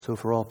So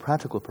for all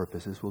practical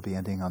purposes, we'll be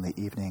ending on the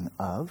evening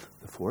of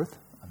the 4th,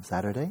 on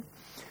Saturday.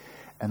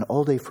 And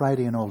all day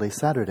Friday and all day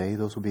Saturday,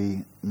 those will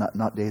be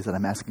not days that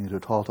I'm asking you to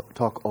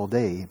talk all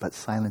day, but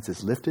silence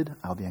is lifted.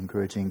 I'll be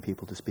encouraging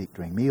people to speak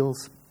during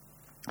meals.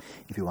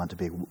 If you want to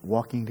be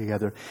walking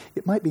together,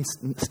 it might be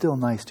still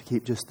nice to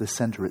keep just the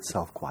center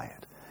itself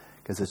quiet,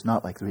 because it's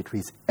not like the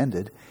retreat's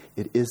ended.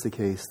 It is the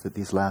case that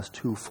these last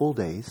 2 full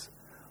days,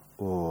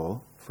 or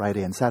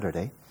Friday and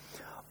Saturday,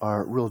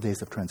 are real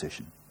days of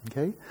transition.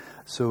 Okay,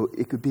 so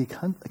it could be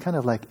kind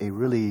of like a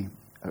really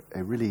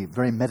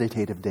very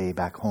meditative day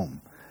back home,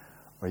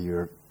 where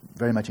you're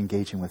very much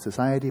engaging with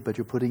society, but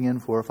you're putting in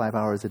 4 or 5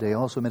 hours a day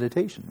also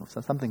meditation,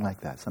 or something like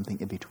that, something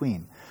in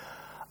between.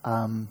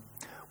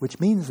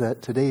 Which means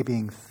that today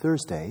being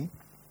Thursday,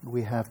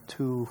 we have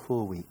 2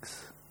 full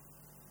weeks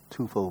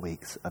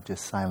of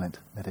just silent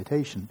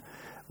meditation,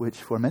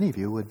 which for many of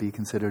you would be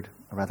considered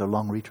a rather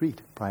long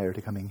retreat prior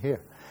to coming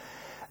here.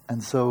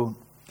 And so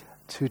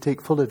to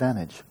take full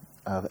advantage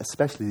of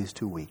especially these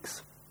 2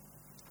 weeks,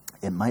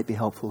 it might be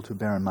helpful to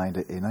bear in mind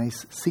a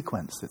nice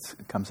sequence that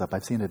comes up.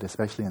 I've seen it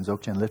especially in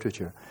Dzogchen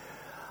literature,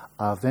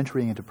 of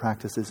venturing into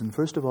practices and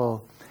first of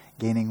all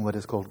gaining what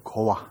is called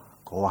kowa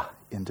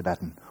in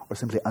Tibetan, or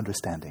simply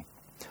understanding.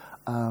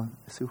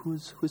 So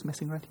who's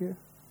missing right here?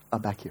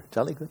 Back here.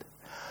 Jolly good.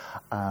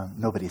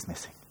 Nobody's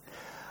missing.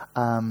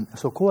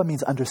 So kowa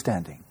means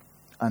understanding.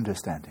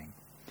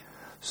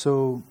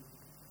 So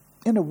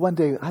in a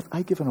one-day,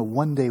 I've given a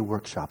one-day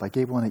workshop. I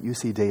gave one at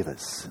UC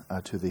Davis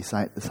to the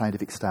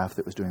scientific staff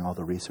that was doing all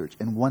the research.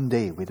 In one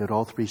day, we did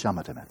all 3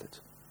 shamatha methods.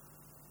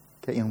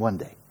 Okay, in one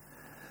day.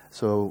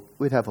 So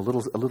we'd have a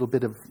little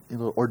bit of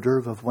hors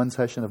d'oeuvre of one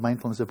session of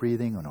mindfulness of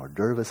breathing, an hors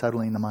d'oeuvre of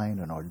settling the mind,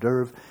 an hors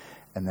d'oeuvre,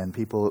 and then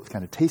people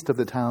kind of taste of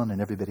the town,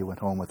 and everybody went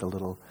home with a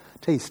little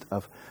taste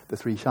of the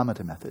 3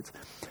 shamatha methods.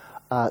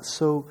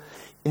 So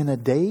in a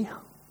day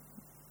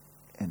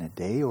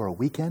or a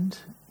weekend,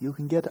 you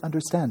can get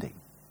understanding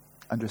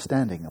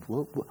of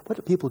what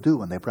do people do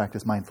when they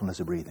practice mindfulness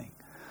of breathing.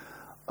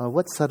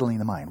 What's settling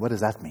the mind? What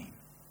does that mean?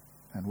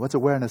 And what's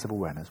awareness of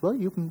awareness? Well,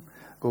 you can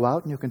go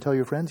out and you can tell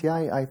your friends,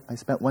 I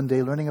spent one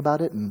day learning about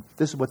it, and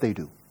this is what they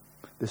do.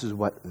 This is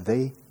what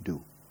they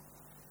do.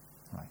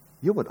 Right?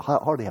 You would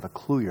hardly have a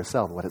clue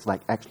yourself what it's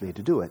like actually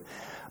to do it,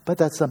 but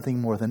that's something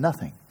more than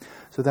nothing.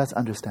 So that's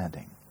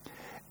understanding.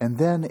 And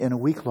then in a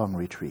week-long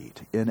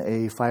retreat, in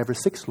a 5 or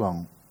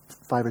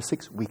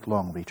 6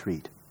 week-long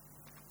retreat,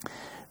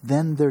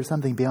 then there's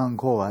something beyond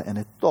koa, and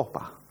it's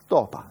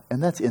topa,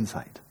 and that's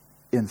insight.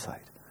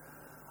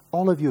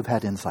 All of you have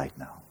had insight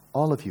now.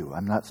 All of you.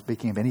 I'm not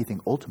speaking of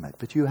anything ultimate,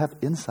 but you have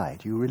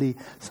insight. You really,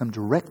 some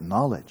direct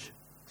knowledge.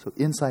 So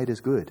insight is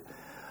good.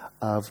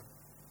 Of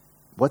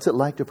what's it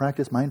like to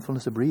practice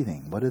mindfulness of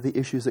breathing? What are the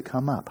issues that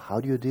come up?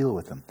 How do you deal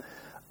with them?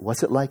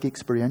 What's it like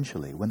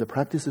experientially? When the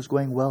practice is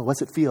going well,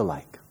 what's it feel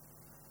like?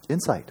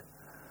 Insight.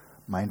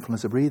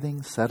 Mindfulness of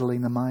breathing,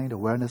 settling the mind,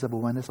 awareness of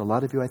awareness. A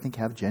lot of you, I think,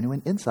 have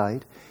genuine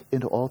insight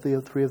into all 3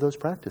 of those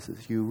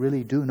practices. You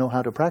really do know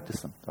how to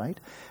practice them, right?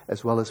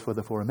 As well as for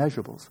the 4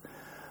 immeasurables.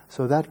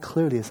 So that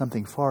clearly is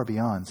something far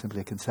beyond simply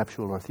a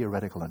conceptual or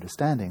theoretical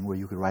understanding where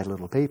you could write a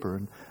little paper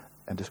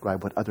and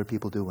describe what other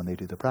people do when they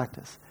do the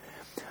practice.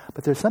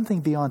 But there's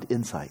something beyond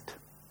insight.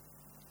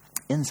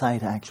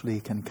 Insight actually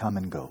can come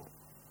and go.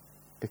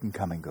 It can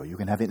come and go. You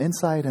can have an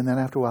insight, and then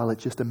after a while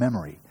it's just a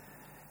memory.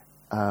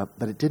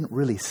 But it didn't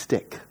really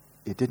stick.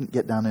 It didn't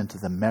get down into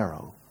the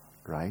marrow,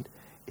 right?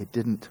 It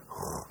didn't,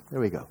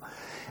 there we go.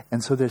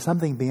 And so there's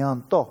something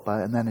beyond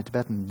topa, and then in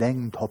Tibetan,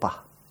 deng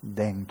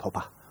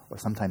topa, or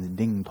sometimes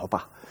ding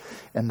topa.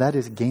 And that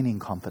is gaining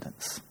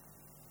confidence.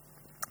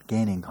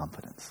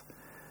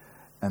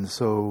 And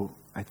so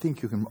I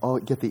think you can all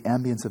get the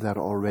ambience of that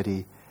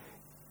already.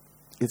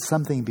 It's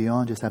something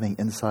beyond just having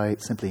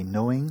insight, simply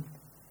knowing.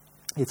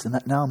 It's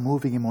now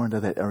moving more into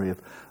that area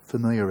of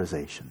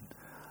familiarization.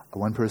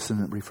 One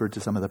person referred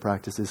to some of the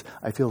practices,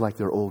 I feel like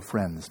they're old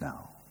friends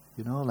now.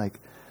 Like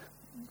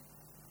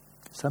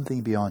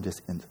something beyond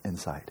just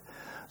insight.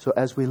 So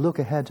as we look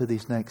ahead to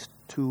these next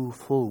 2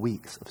 full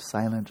weeks of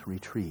silent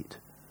retreat,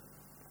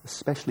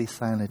 especially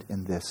silent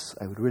in this,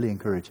 I would really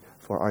encourage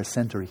for our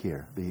center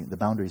here, the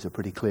boundaries are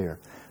pretty clear.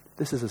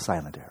 This is a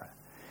silent era.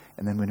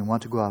 And then when you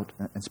want to go out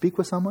and speak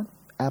with someone,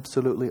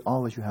 absolutely,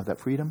 always you have that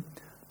freedom,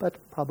 but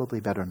probably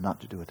better not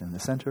to do it in the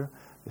center.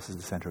 This is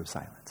the center of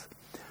silence.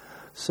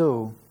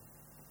 So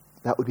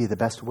that would be the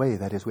best way.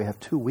 That is, we have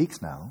 2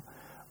 weeks now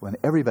when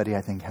everybody,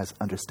 I think, has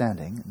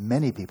understanding.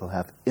 Many people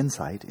have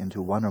insight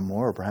into one or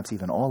more, or perhaps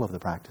even all of the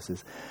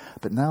practices.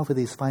 But now for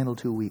these final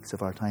 2 weeks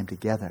of our time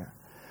together,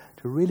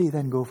 to really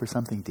then go for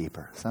something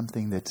deeper,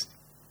 something that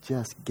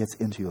just gets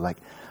into you, like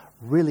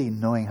really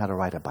knowing how to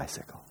ride a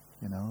bicycle.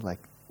 Like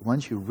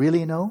once you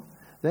really know,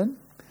 then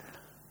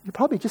you're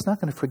probably just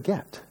not going to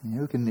forget.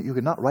 You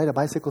can not ride a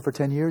bicycle for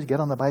 10 years, get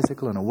on the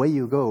bicycle, and away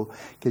you go,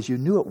 because you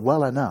knew it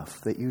well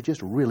enough that you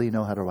just really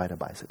know how to ride a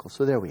bicycle.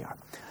 So there we are.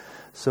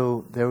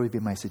 So there would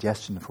be my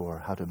suggestion for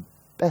how to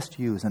best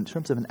use, in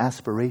terms of an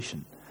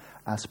aspiration,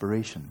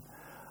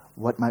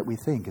 what might we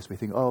think as we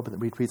think, oh, but the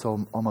retreat's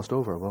almost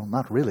over? Well,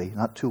 not really,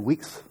 not 2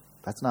 weeks.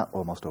 That's not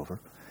almost over.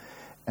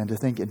 And to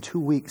think in 2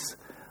 weeks,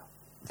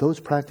 those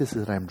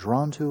practices that I'm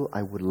drawn to,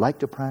 I would like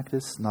to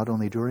practice, not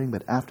only during,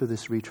 but after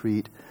this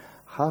retreat,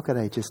 how could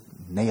I just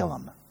nail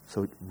them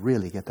so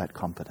really get that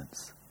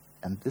confidence?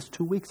 And this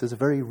 2 weeks is a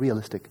very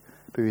realistic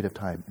period of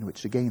time in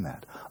which to gain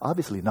that.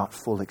 Obviously not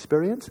full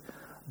experience,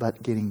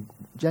 but gaining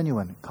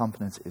genuine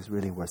confidence is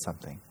really worth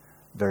something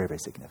very, very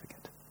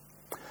significant.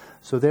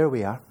 So there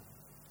we are.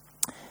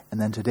 And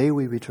then today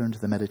we return to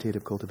the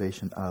meditative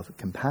cultivation of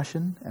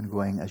compassion, and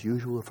going as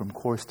usual from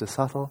coarse to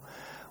subtle.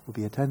 We'll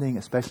be attending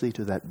especially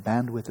to that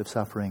bandwidth of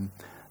suffering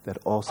that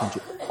all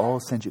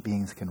sentient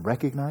beings can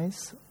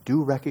recognize,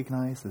 do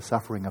recognize, the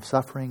suffering of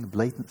suffering,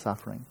 blatant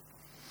suffering.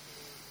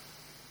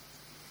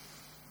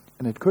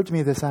 And it occurred to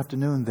me this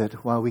afternoon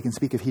that while we can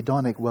speak of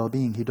hedonic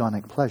well-being,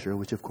 hedonic pleasure,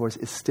 which of course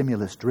is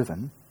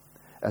stimulus-driven,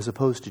 as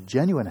opposed to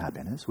genuine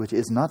happiness, which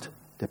is not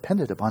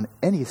dependent upon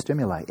any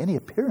stimuli, any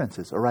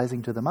appearances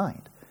arising to the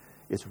mind.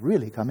 It's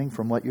really coming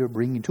from what you're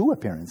bringing to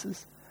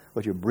appearances,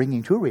 what you're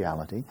bringing to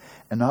reality,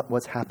 and not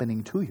what's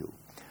happening to you.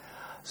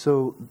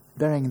 So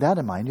bearing that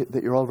in mind,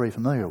 that you're all very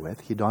familiar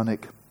with,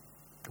 hedonic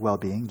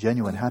well-being,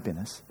 genuine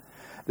happiness,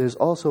 there's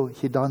also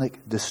hedonic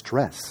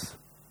distress.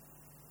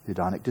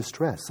 Hedonic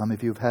distress. Some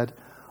of you have had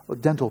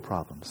dental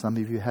problems. Some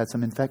of you had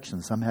some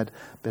infections. Some had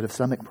a bit of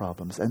stomach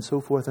problems, and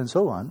so forth and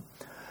so on.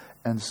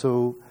 And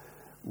so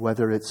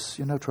whether it's,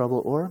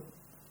 trouble, or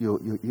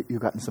you've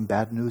gotten some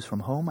bad news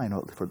from home. I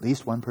know for at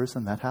least one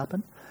person that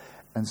happened.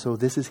 And so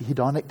this is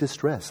hedonic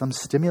distress. Some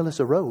stimulus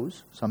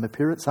arose, some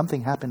appearance,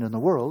 something happened in the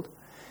world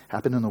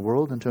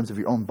in terms of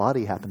your own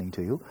body happening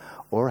to you,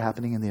 or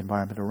happening in the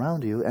environment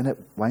around you, and it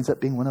winds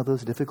up being one of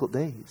those difficult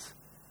days.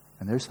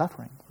 And there's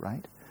suffering,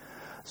 right?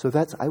 So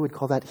I would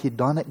call that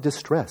hedonic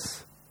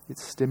distress.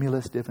 It's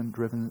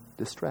stimulus-driven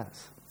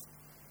distress.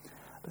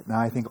 But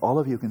now I think all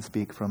of you can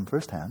speak from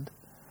firsthand.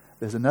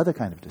 There's another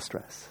kind of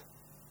distress.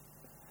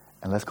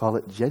 And let's call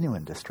it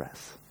genuine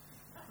distress.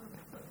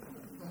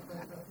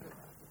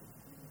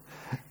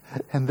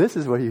 And this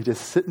is where you're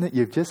just sitting,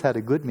 you've just had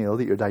a good meal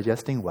that you're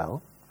digesting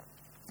well,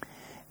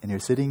 and you're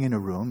sitting in a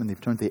room and they've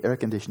turned the air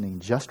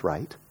conditioning just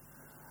right,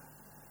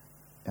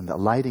 and the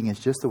lighting is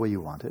just the way you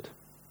want it,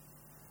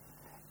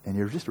 and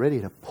you're just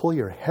ready to pull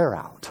your hair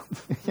out.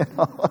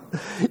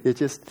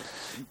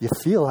 You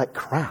feel like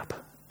crap.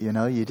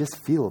 You just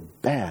feel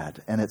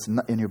bad, and it's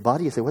not, in your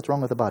body. You say, "What's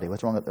wrong with the body?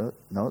 What's wrong with?"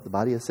 No, the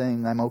body is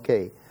saying, "I'm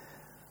okay."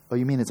 Oh,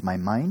 you mean it's my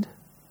mind?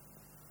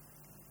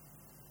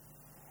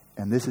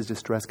 And this is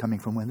distress coming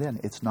from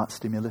within. It's not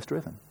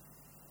stimulus-driven.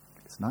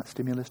 It's not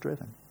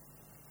stimulus-driven.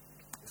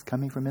 It's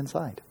coming from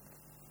inside.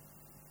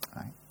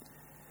 Right?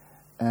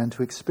 And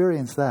to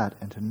experience that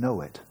and to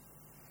know it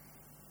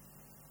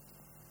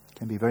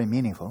can be very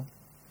meaningful,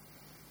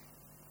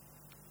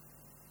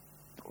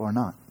 or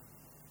not.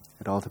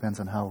 It all depends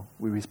on how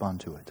we respond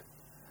to it.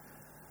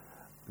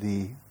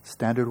 The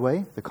standard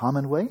way, the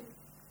common way,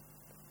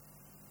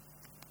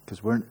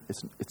 because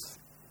it's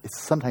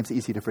sometimes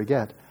easy to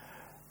forget.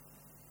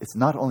 It's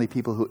not only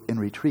people who in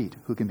retreat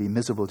who can be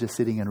miserable just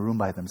sitting in a room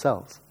by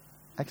themselves.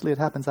 Actually, it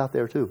happens out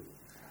there too.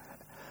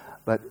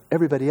 But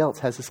everybody else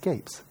has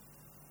escapes.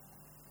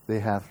 They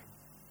have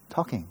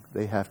talking,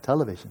 they have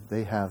television,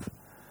 they have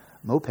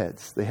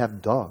mopeds, they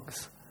have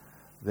dogs,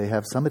 they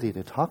have somebody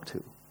to talk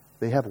to,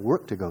 they have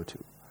work to go to.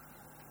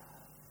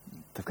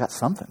 They've got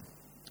something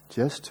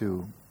just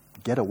to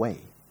get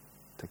away,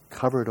 to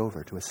cover it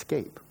over, to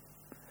escape.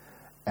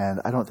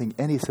 And I don't think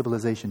any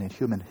civilization in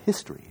human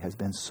history has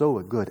been so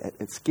good at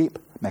escape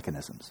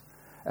mechanisms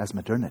as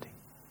modernity.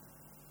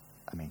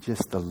 I mean,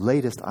 just the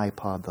latest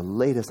iPod, the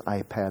latest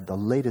iPad, the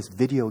latest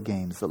video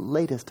games, the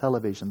latest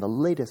television, the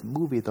latest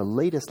movie, the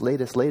latest,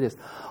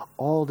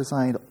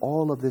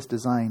 all of this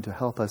designed to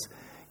help us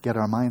get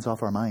our minds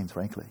off our minds,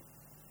 frankly.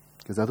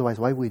 Because otherwise,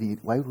 why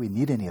would we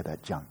need any of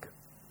that junk?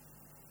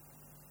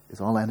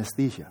 It's all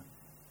anesthesia.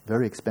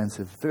 Very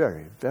expensive,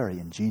 very, very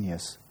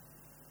ingenious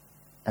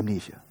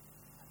amnesia.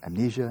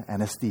 Amnesia,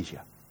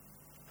 anesthesia.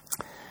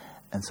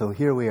 And so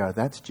here we are,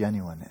 that's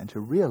genuine. And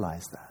to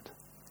realize that,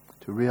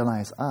 to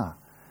realize,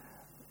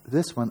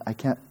 this one, I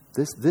can't,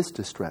 this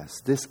distress,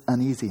 this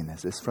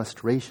uneasiness, this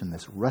frustration,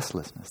 this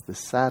restlessness, this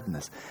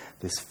sadness,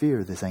 this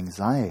fear, this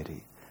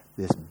anxiety,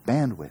 this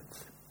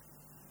bandwidth,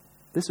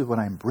 this is what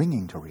I'm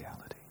bringing to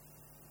reality.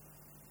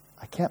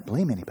 I can't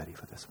blame anybody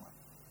for this one.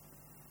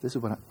 This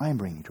is what I'm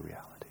bringing to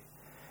reality.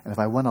 And if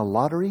I won a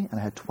lottery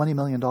and I had $20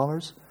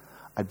 million,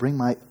 I'd bring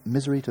my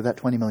misery to that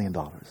 $20 million.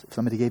 If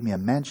somebody gave me a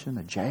mansion,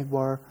 a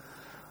Jaguar,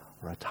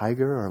 or a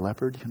tiger, or a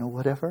leopard,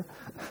 whatever,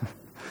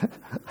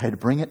 I'd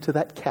bring it to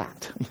that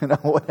cat,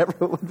 whatever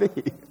it would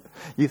be.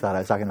 You thought I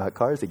was talking about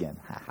cars again.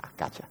 Ha ha,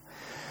 gotcha.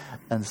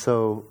 And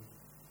so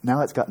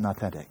now it's gotten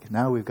authentic.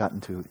 Now we've gotten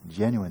to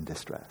genuine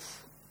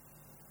distress.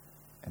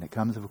 And it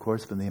comes, of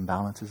course, from the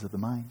imbalances of the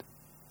mind,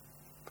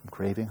 from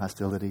craving,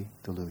 hostility,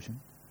 delusion.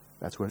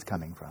 That's where it's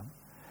coming from.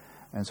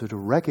 And so to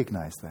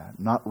recognize that,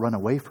 not run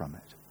away from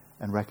it,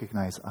 and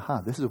recognize,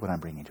 this is what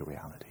I'm bringing to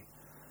reality.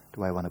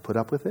 Do I want to put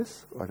up with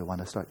this, or do I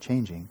want to start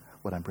changing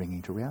what I'm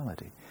bringing to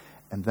reality?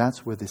 And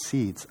that's where the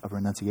seeds of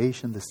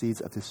renunciation, the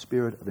seeds of the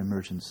spirit of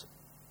emergence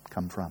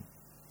come from.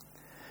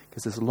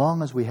 Because as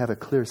long as we have a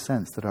clear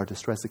sense that our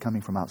distress is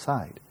coming from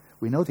outside,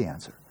 we know the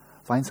answer.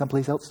 Find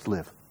someplace else to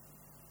live.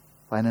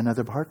 Find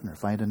another partner.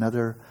 Find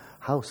another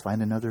house.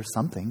 Find another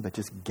something, but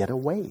just get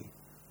away.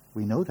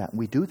 We know that, and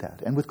we do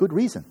that, and with good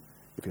reason.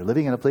 If you're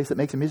living in a place that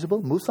makes you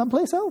miserable, move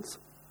someplace else.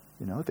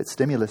 If it's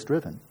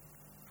stimulus-driven.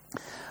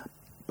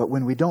 But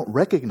when we don't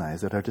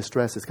recognize that our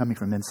distress is coming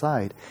from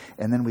inside,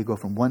 and then we go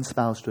from one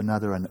spouse to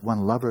another, and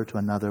one lover to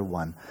another,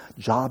 one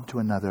job to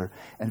another,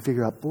 and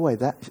figure out, boy,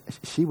 that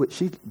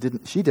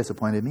she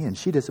disappointed me, and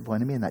she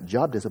disappointed me, and that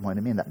job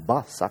disappointed me, and that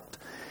boss sucked,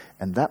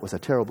 and that was a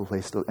terrible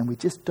place to live. And we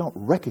just don't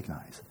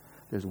recognize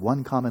there's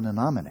one common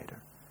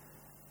denominator,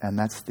 and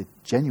that's the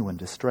genuine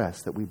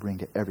distress that we bring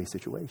to every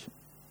situation.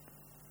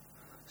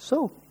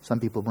 So,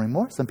 some people bring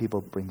more, some people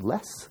bring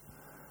less,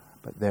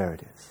 but there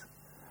it is.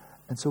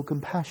 And so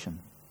compassion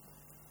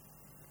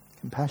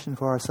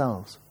for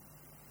ourselves.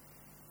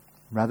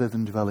 Rather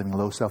than developing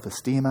low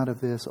self-esteem out of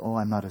this,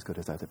 I'm not as good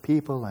as other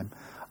people,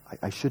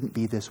 I shouldn't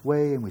be this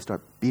way, and we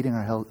start beating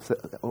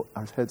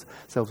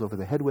ourselves over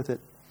the head with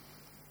it.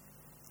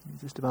 We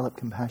just develop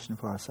compassion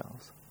for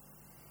ourselves.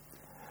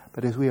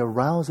 But as we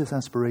arouse this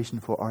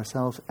aspiration for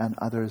ourselves and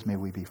others, may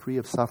we be free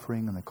of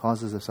suffering and the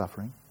causes of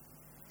suffering,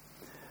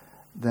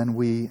 then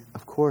we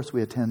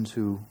attend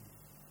to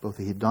both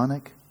the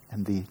hedonic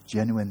and the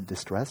genuine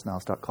distress, and I'll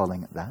start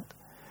calling it that.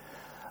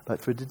 But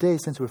for today,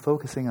 since we're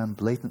focusing on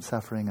blatant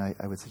suffering,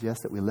 I would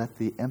suggest that we let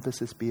the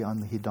emphasis be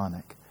on the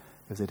hedonic,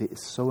 because it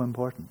is so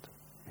important.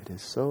 It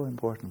is so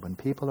important. When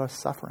people are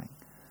suffering,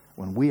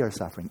 when we are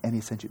suffering,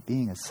 any sentient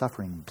being is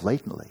suffering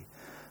blatantly,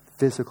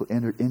 physical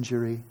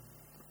injury,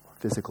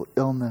 physical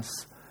illness,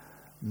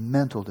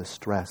 mental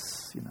distress,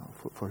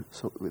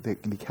 so they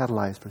can be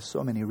catalyzed for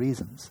so many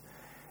reasons.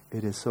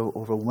 It is so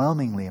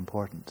overwhelmingly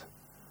important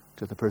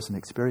to the person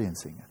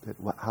experiencing it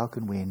that how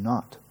can we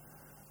not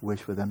wish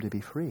for them to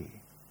be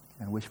free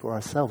and wish for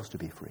ourselves to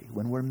be free?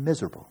 When we're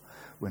miserable,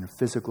 we're in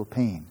physical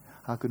pain,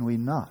 how can we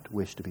not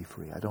wish to be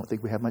free? I don't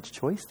think we have much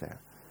choice there.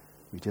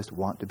 We just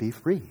want to be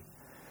free.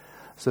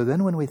 So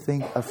then when we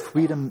think of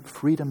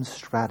freedom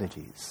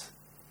strategies,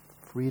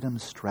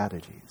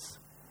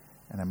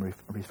 and I'm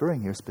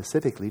referring here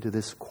specifically to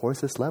this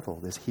coarsest level,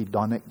 this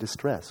hedonic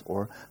distress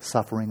or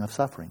suffering of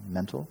suffering,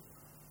 mental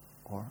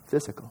or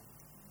physical.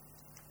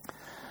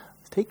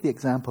 Let's take the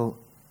example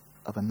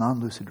of a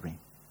non-lucid dream.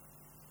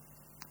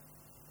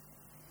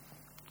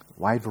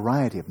 A wide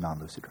variety of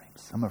non-lucid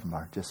dreams. Some of them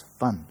are just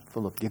fun,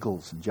 full of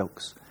giggles and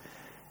jokes.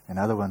 And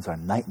other ones are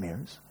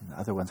nightmares. And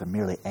other ones are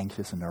merely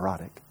anxious and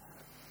neurotic.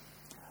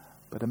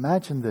 But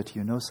imagine that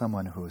you know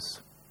someone who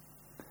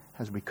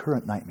has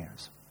recurrent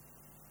nightmares.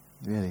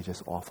 Really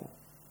just awful.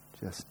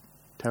 Just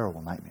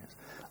terrible nightmares.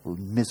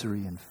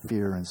 Misery and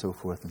fear and so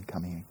forth, and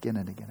coming again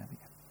and again and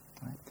again.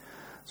 Right?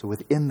 So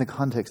within the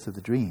context of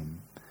the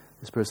dream,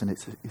 this person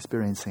is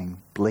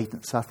experiencing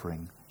blatant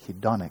suffering,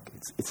 hedonic.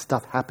 It's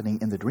stuff happening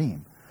in the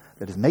dream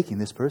that is making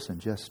this person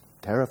just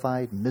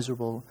terrified,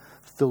 miserable,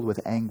 filled with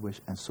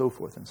anguish, and so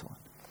forth and so on.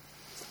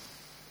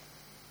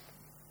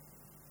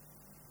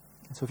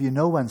 And so if you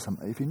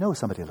know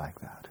somebody like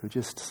that who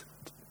just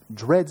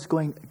dreads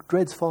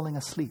falling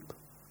asleep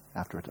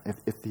after it,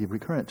 if the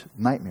recurrent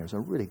nightmares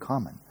are really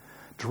common,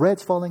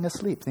 dreads falling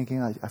asleep,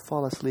 thinking I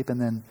fall asleep and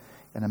then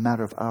in a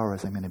matter of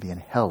hours I'm going to be in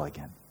hell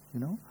again.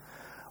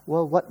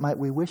 Well, what might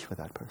we wish for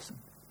that person?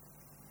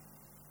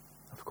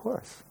 Of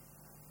course.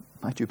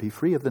 Might you be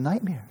free of the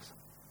nightmares?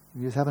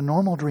 You just have a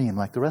normal dream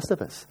like the rest of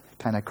us.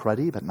 Kind of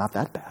cruddy, but not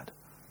that bad.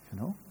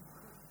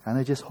 Kind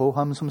of just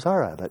ho-hum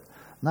samsara, but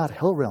not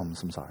hell realm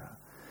samsara.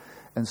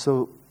 And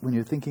so when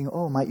you're thinking,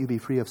 might you be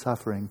free of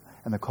suffering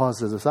and the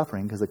causes of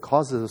suffering, because the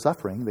causes of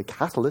suffering, the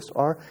catalysts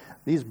are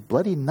these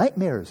bloody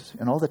nightmares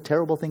and all the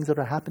terrible things that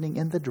are happening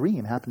in the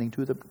dream, happening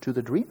to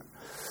the dreamer.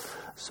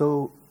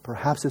 So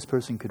perhaps this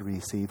person could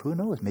receive, who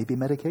knows, maybe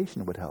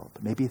medication would help,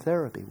 maybe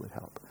therapy would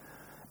help,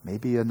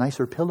 maybe a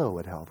nicer pillow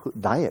would help,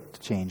 diet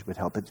change would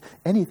help, but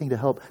anything to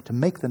help to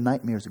make the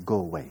nightmares go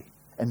away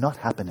and not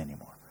happen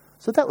anymore.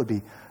 So that would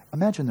be,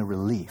 imagine the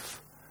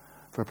relief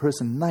for a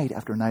person night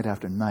after night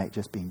after night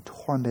just being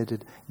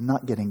tormented,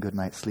 not getting good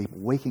night's sleep,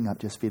 waking up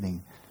just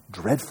feeling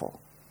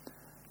dreadful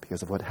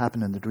because of what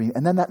happened in the dream,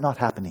 and then that not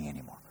happening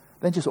anymore.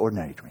 Then just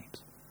ordinary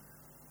dreams.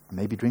 Or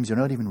maybe dreams you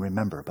don't even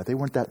remember, but they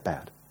weren't that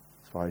bad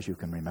as far as you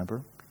can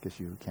remember, because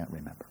you can't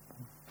remember.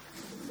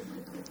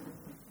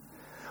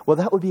 Well,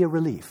 that would be a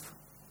relief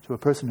to a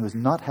person who is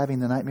not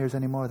having the nightmares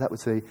anymore. That would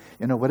say,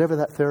 whatever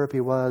that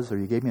therapy was, or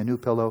you gave me a new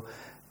pillow,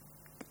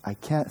 I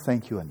can't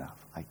thank you enough.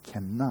 I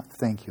cannot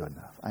thank you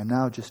enough. I'm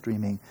now just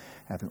dreaming,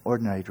 having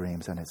ordinary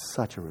dreams, and it's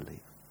such a relief.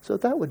 So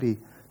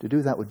to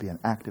do that would be an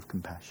act of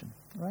compassion,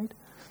 right?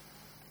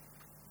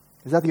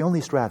 Is that the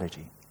only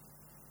strategy?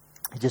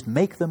 Just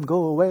make them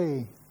go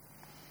away.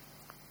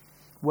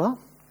 Well,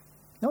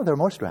 no, there are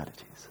more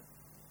strategies.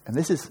 And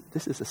this is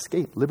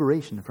escape,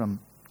 liberation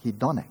from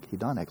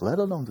hedonic, let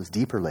alone those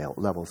deeper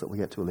levels that we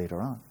get to later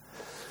on.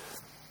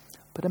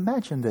 But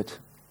imagine that,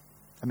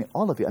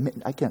 all of you,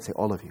 I can't say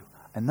all of you,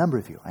 a number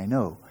of you, I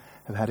know,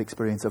 have had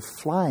experience of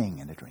flying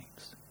in the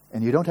dreams.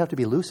 And you don't have to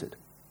be lucid.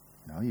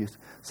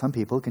 Some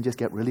people can just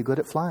get really good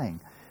at flying,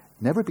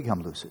 never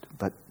become lucid,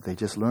 but they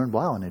just learn,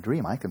 wow, in a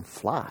dream I can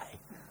fly.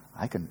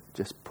 I can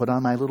just put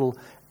on my little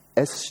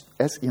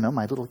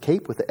my little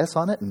cape with the S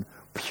on it, and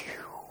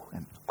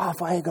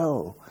off I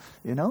go,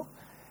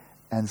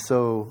 And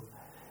so,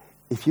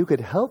 if you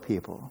could help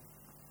people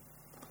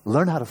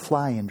learn how to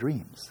fly in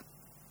dreams,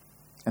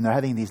 and they're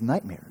having these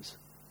nightmares,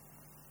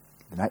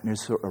 the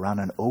nightmares around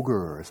an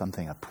ogre or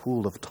something, a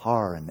pool of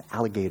tar and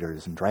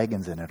alligators and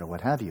dragons in it or what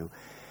have you,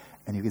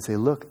 and you can say,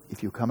 look,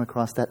 if you come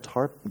across that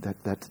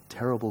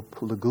terrible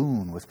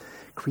lagoon with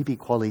creepy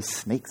crawly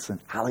snakes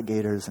and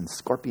alligators and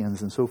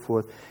scorpions and so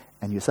forth,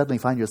 and you suddenly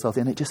find yourself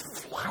in it, just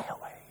fly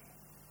away.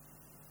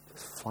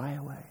 Just fly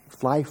away.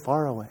 Fly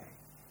far away.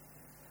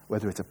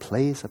 Whether it's a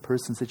place, a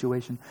person,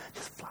 situation,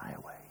 just fly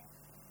away.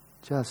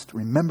 Just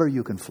remember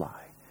you can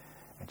fly.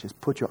 And just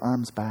put your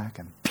arms back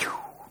and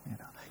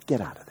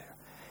get out of there.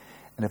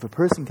 And if a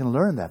person can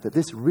learn that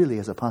this really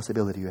is a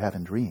possibility you have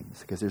in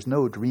dreams, because there's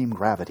no dream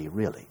gravity,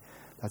 really.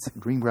 That's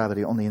dream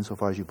gravity only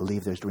insofar as you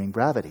believe there's dream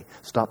gravity.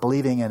 Stop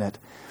believing in it,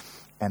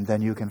 and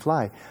then you can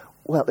fly.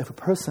 Well, if a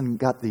person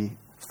got the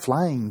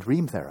flying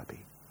dream therapy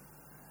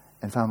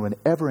and found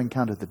whenever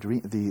encountered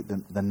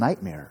the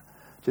nightmare,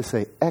 just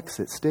say,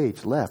 exit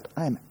stage left,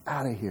 I'm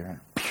out of here,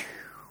 and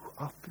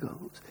off it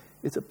goes.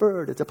 It's a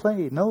bird, it's a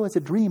plane, no, it's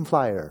a dream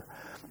flyer,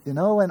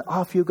 and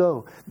off you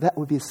go. That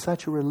would be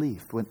such a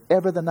relief.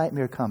 Whenever the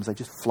nightmare comes, I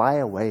just fly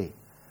away,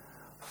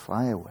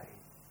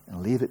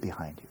 and leave it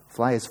behind you.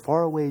 Fly as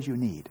far away as you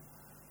need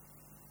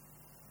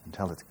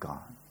until it's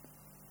gone.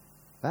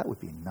 That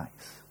would be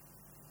nice.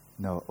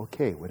 No,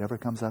 okay, whatever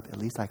comes up, at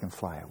least I can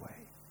fly away.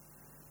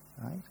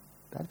 Right?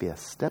 That'd be a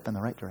step in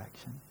the right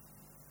direction.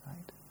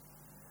 Right?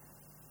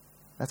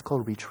 That's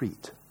called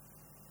retreat.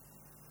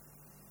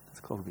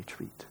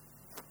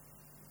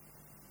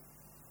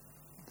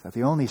 Is that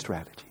the only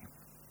strategy?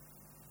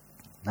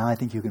 Now I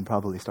think you can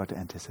probably start to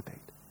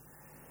anticipate.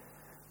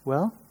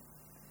 Well,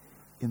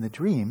 in the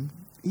dream,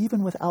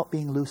 even without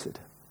being lucid,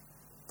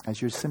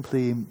 as you're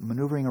simply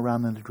maneuvering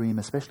around in the dream,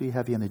 especially you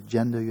have an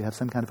agenda, you have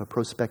some kind of a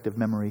prospective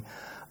memory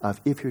of,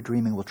 if you're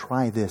dreaming, we'll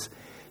try this,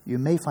 you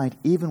may find,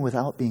 even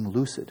without being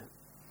lucid,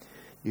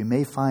 you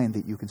may find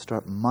that you can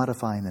start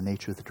modifying the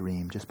nature of the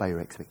dream just by your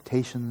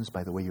expectations,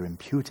 by the way you're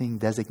imputing,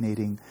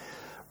 designating,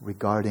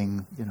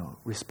 regarding,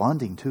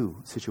 responding to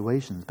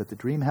situations. But the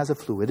dream has a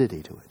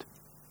fluidity to it,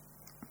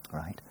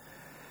 right?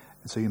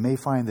 And so you may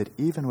find that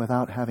even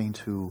without having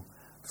to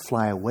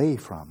fly away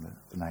from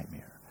the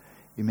nightmare,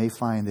 you may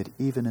find that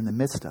even in the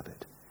midst of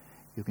it,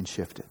 you can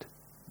shift it.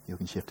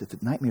 The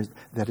nightmares,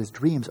 that is,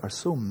 dreams are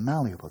so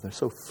malleable, they're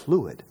so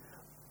fluid,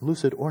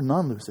 lucid or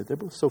non-lucid, they're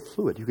both so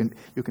fluid. You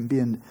can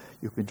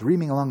be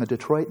dreaming along in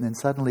Detroit, and then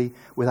suddenly,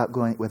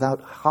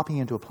 without hopping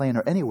into a plane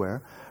or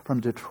anywhere, from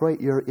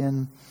Detroit you're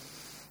in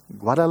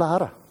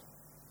Guadalajara.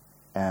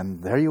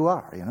 And there you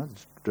are,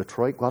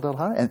 Detroit,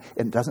 Guadalajara, and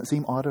it doesn't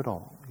seem odd at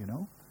all,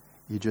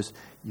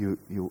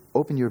 You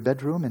open your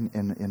bedroom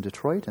in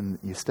Detroit, and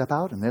you step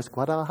out, and there's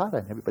Guadalajara,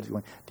 and everybody's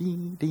going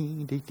ding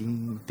ding ding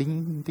ding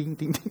ding ding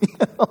ding ding.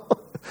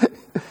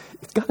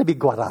 It's got to be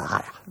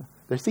Guadalajara.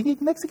 They're singing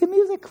Mexican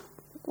music.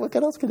 What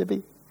else could it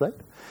be, right?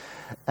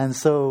 And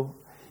so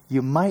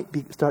you might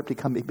start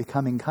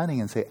becoming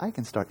cunning and say, I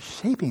can start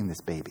shaping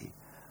this baby.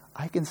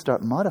 I can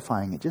start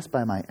modifying it just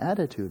by my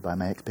attitude, by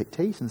my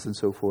expectations, and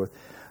so forth.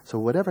 So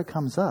whatever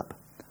comes up,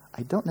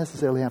 I don't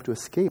necessarily have to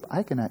escape.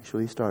 I can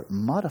actually start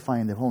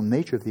modifying the whole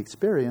nature of the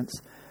experience,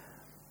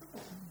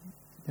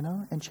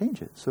 and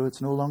change it. So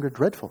it's no longer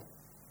dreadful.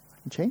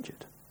 I can change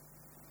it.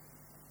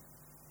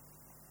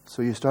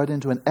 So you start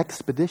into an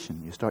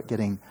expedition. You start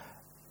getting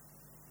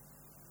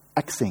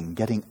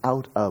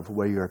out of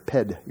where your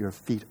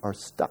feet are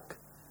stuck.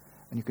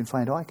 And you can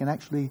find, I can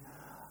actually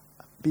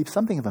be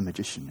something of a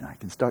magician. I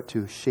can start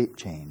to shape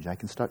change. I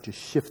can start to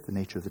shift the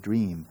nature of the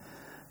dream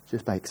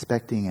just by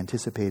expecting,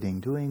 anticipating,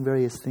 doing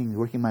various things,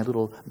 working my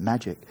little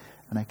magic.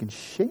 And I can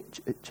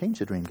change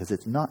the dream, because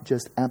it's not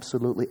just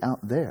absolutely out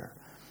there.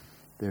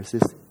 There's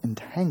this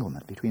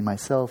entanglement between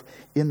myself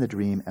in the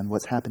dream and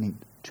what's happening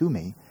to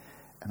me,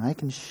 and I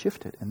can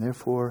shift it, and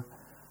therefore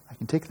I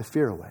can take the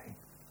fear away.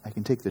 I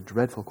can take the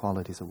dreadful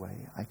qualities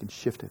away. I can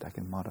shift it. I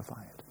can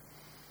modify it.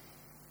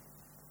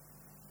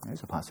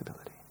 There's a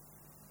possibility.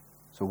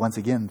 So once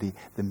again,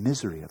 the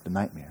misery of the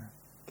nightmare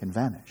can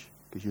vanish,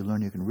 because you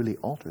learn you can really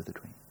alter the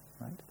dream,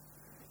 right?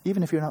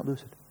 Even if you're not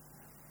lucid.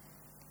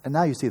 And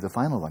now you see the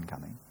final one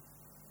coming.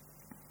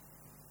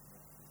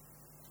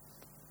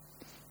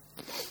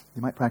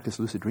 You might practice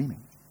lucid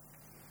dreaming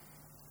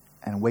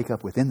and wake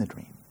up within the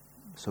dream.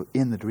 So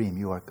in the dream,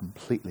 you are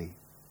completely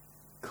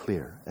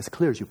clear as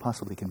you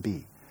possibly can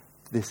be.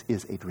 This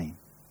is a dream.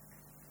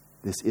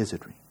 This is a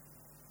dream.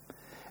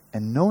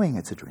 And knowing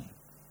it's a dream,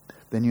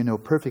 then you know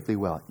perfectly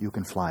well you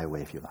can fly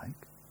away if you like.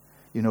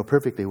 You know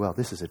perfectly well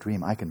this is a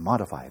dream. I can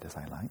modify it as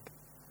I like.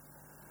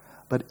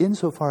 But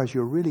insofar as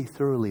you're really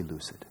thoroughly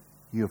lucid,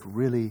 you have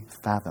really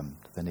fathomed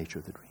the nature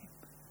of the dream.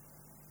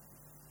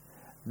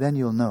 Then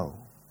you'll know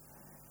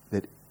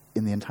that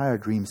in the entire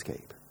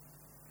dreamscape,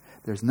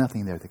 there's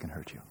nothing there that can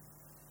hurt you.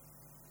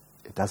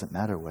 It doesn't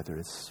matter whether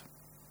it's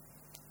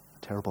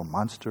a terrible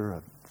monster,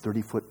 a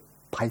 30-foot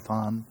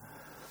python,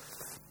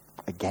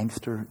 a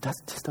gangster. It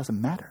just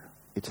doesn't matter.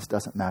 It just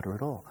doesn't matter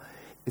at all.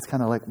 It's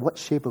kind of like, what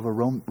shape of a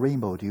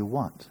rainbow do you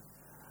want?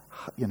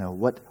 You know,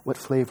 what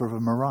flavor of a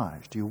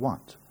mirage do you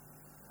want?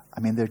 I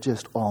mean, they're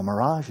just all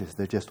mirages.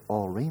 They're just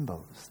all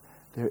rainbows.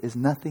 There is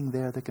nothing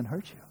there that can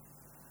hurt you.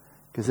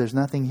 Because there's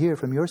nothing here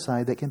from your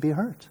side that can be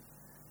hurt.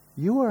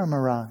 You are a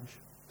mirage,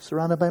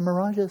 surrounded by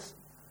mirages.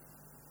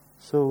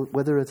 So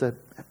whether it's a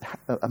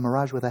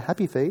mirage with a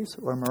happy face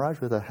or a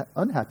mirage with an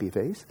unhappy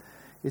face,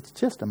 it's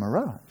just a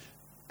mirage.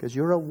 Because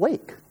you're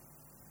awake.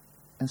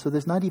 And so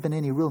there's not even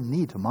any real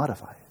need to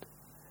modify it.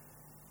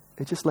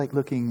 It's just like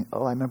looking,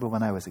 I remember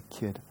when I was a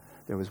kid,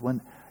 there was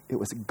one, it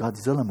was a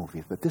Godzilla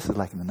movie, but this is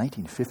like in the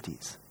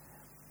 1950s.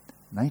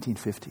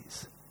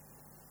 1950s.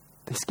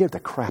 They scared the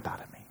crap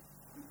out of me.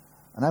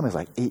 And I was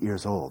like 8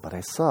 years old, but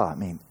I saw,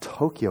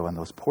 Tokyo and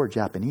those poor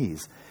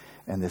Japanese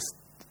and this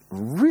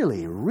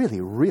really,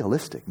 really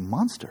realistic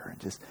monster and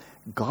just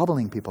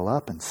gobbling people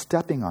up and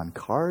stepping on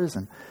cars.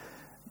 And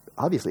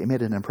obviously it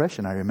made an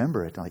impression. I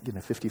remember it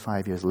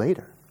 55 years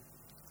later.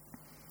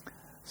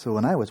 So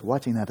when I was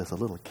watching that as a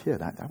little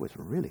kid, I was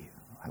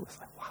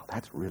like, wow,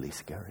 that's really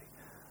scary.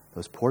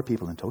 Those poor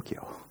people in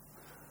Tokyo.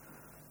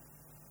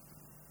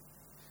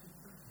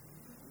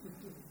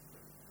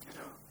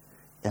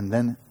 And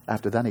then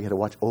after that, I had to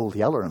watch Old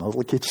Yeller and a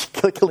little kid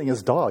killing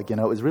his dog. It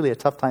was really a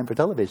tough time for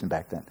television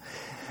back then.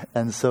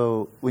 And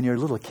so when you're a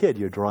little kid,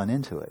 you're drawn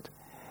into it.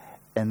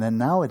 And then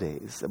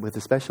nowadays, with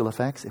the special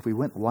effects, if we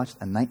went and watched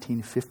a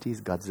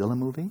 1950s Godzilla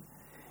movie,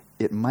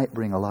 it might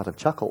bring a lot of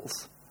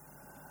chuckles.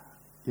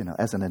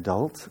 As an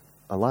adult,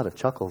 a lot of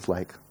chuckles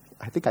like,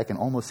 I think I can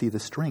almost see the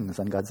strings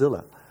on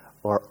Godzilla.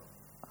 Or,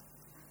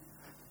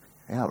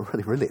 yeah,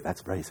 really,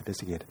 that's very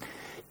sophisticated.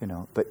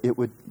 But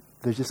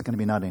there's just going to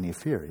be not any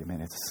fear.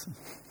 It's,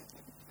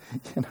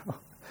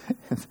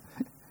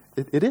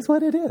 it is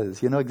what it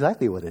is. You know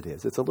exactly what it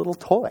is. It's a little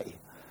toy,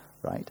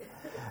 right?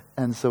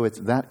 And so it's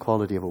that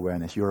quality of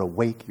awareness. You're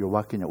awake, you're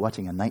watching a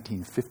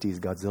 1950s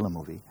Godzilla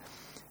movie,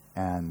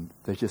 and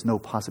there's just no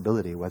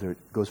possibility, whether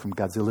it goes from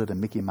Godzilla to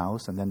Mickey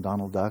Mouse and then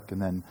Donald Duck and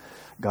then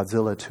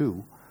Godzilla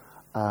 2,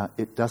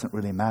 it doesn't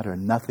really matter.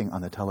 Nothing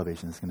on the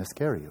television is going to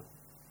scare you,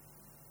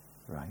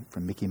 right?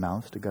 From Mickey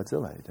Mouse to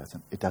Godzilla,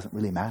 it doesn't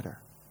really matter.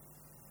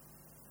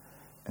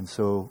 And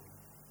so,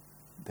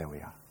 there we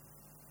are.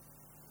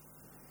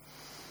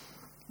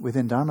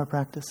 Within Dharma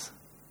practice,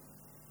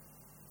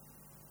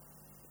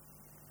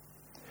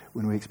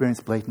 when we experience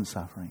blatant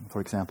suffering,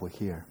 for example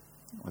here,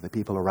 or the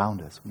people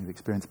around us, when we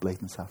experience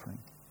blatant suffering,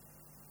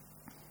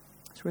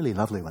 it's really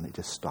lovely when it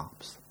just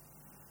stops.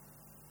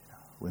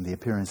 When the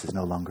appearances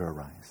no longer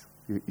arise.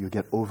 You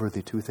get over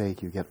the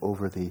toothache, you get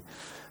over the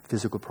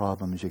physical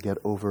problems, you get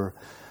over...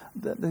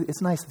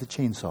 It's nice that the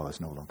chainsaw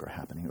is no longer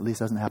happening. At least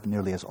it doesn't happen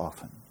nearly as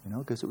often,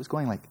 because it was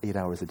going like 8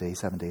 hours a day,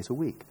 7 days a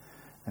week.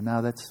 And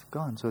now that's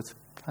gone. So it's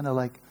kind of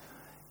like,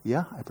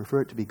 yeah, I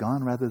prefer it to be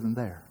gone rather than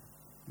there.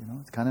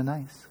 It's kind of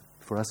nice.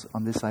 For us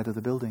on this side of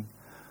the building,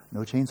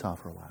 no chainsaw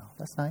for a while.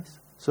 That's nice.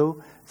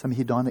 So some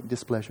hedonic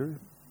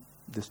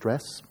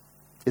distress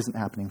isn't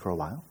happening for a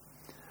while.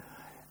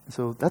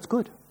 So that's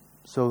good.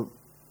 So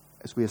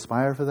as we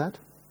aspire for that,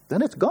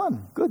 then it's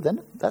gone. Good.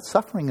 Then that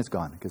suffering is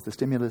gone because the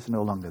stimulus is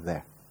no longer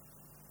there.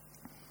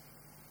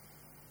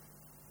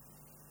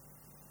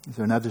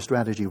 So another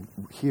strategy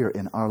here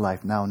in our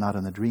life now, not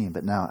in the dream,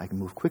 but now I can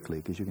move quickly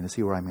because you're going to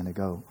see where I'm going to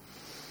go.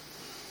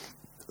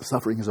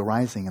 Suffering is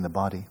arising in the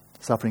body.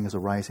 Suffering is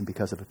arising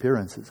because of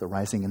appearances,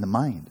 arising in the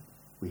mind.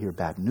 We hear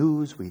bad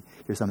news, we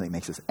hear something that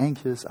makes us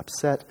anxious,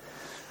 upset,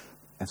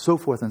 and so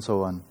forth and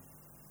so on.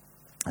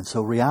 And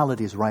so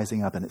reality is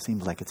rising up and it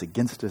seems like it's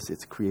against us,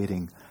 it's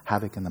creating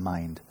havoc in the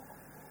mind.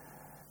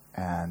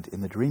 And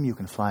in the dream you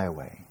can fly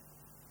away.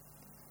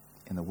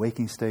 In the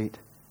waking state,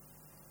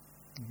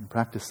 you can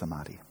practice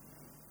samadhi.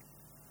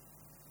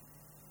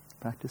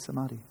 Practice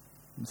samadhi.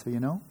 And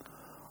so,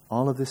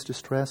 all of this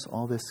distress,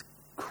 all this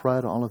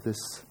crud, all of this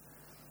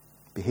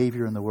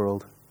behavior in the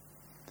world,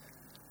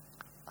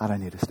 I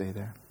don't need to stay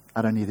there.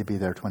 I don't need to be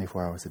there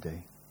 24 hours a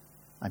day.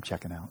 I'm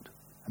checking out.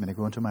 I'm going to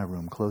go into my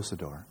room, close the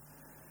door,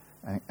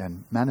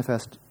 and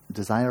manifest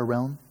desire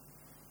realm,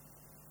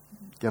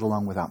 get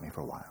along without me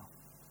for a while.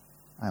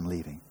 I'm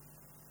leaving.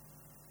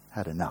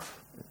 Had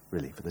enough.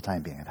 Really, for the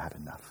time being, I'd had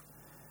enough.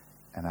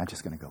 And I'm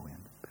just going to go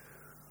in.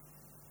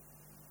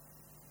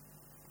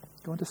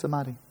 Go into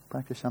samadhi.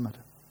 Practice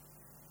shamatha.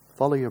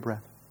 Follow your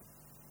breath.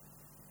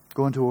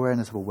 Go into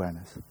awareness of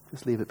awareness.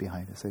 Just leave it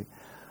behind you. Say,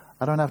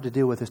 I don't have to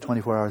deal with this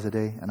 24 hours a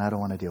day, and I don't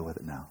want to deal with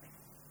it now.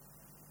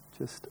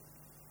 Just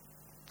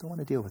don't want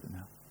to deal with it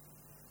now.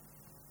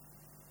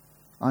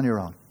 On your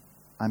own.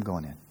 I'm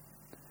going in.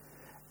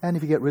 And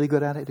if you get really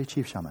good at it,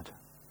 achieve shamatha.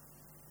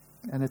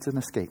 And it's an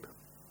escape.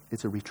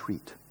 It's a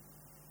retreat.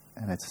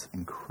 And it's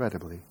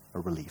incredibly a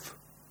relief.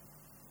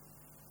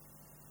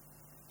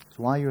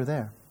 So while you're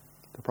there,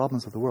 the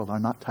problems of the world are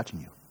not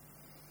touching you.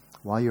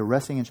 While you're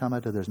resting in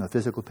shamatha, there's no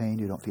physical pain.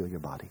 You don't feel your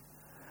body.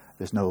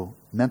 There's no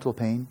mental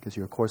pain because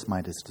your coarse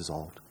mind is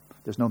dissolved.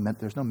 There's no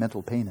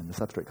mental pain in the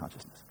substrate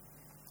consciousness.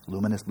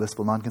 Luminous,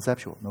 blissful,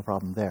 non-conceptual. No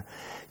problem there.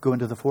 Go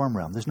into the form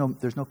realm. There's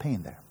no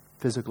pain there,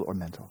 physical or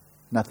mental.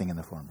 Nothing in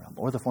the form realm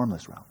or the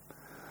formless realm.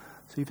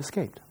 So you've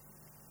escaped.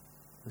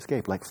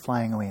 Escape, like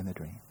flying away in the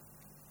dream.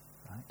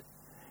 Right?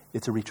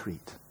 It's a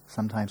retreat.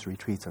 Sometimes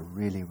retreats are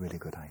really, really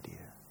good idea.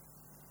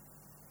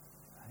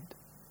 Right?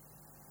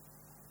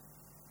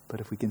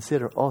 But if we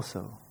consider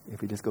also,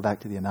 if we just go back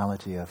to the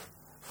analogy of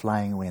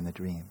flying away in the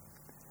dream,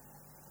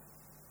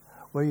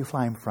 where are you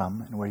flying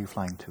from and where are you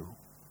flying to?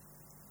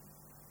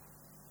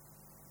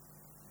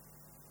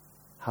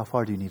 How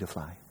far do you need to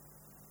fly?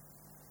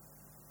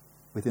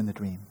 Within the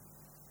dream.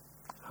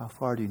 How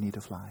far do you need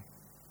to fly?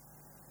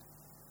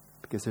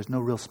 Because there's no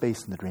real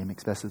space in the dream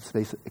except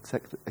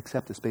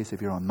the space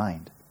of your own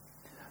mind.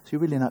 So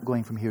you're really not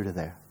going from here to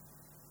there.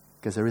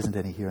 Because there isn't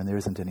any here and there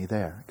isn't any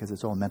there. Because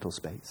it's all mental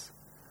space.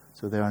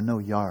 So there are no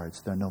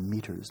yards, there are no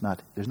meters.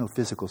 There's no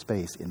physical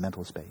space in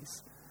mental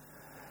space.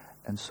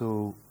 And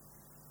so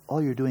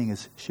all you're doing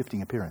is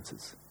shifting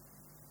appearances.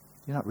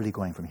 You're not really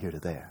going from here to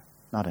there.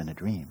 Not in a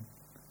dream.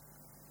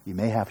 You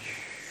may have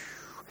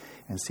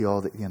and see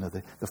all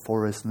the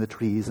forests and the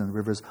trees and the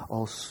rivers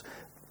all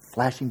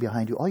flashing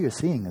behind you. All you're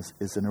seeing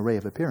is an array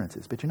of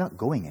appearances, but you're not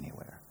going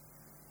anywhere.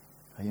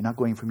 You're not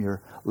going from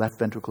your left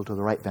ventricle to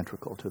the right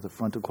ventricle, to the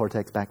frontal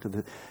cortex, back to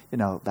the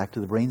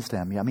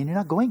brainstem. I mean, you're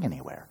not going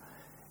anywhere.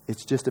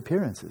 It's just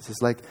appearances.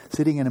 It's like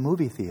sitting in a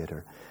movie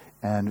theater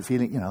and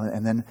feeling,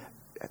 and then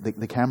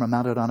the camera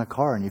mounted on a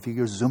car, and if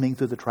you're zooming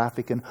through the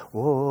traffic and,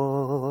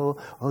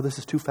 this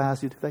is too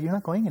fast, you're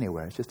not going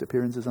anywhere. It's just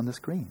appearances on the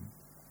screen.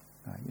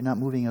 You're not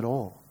moving at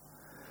all.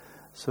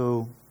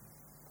 So,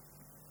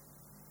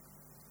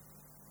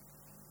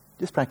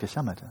 just practice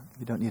shamatha.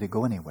 You don't need to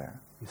go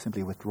anywhere. You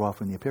simply withdraw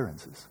from the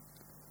appearances.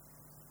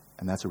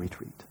 And that's a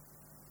retreat.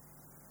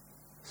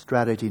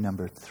 Strategy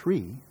number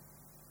 3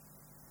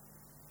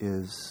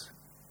 is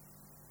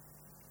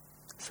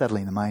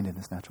settling the mind in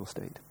its natural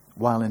state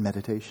while in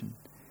meditation.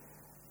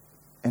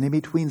 And in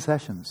between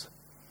sessions,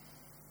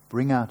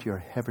 bring out your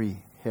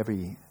heavy,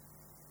 heavy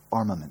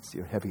armaments,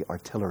 your heavy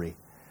artillery.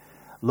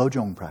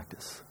 Lojong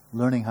practice,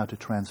 learning how to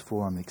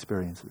transform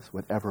experiences,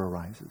 whatever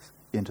arises,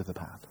 into the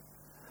path.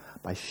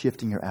 By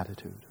shifting your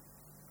attitude,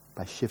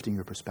 by shifting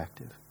your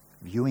perspective,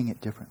 viewing it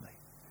differently.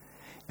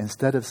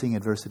 Instead of seeing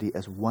adversity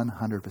as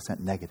 100%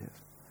 negative,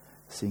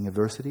 seeing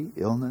adversity,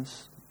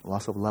 illness,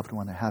 loss of a loved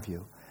one, what have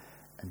you,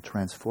 and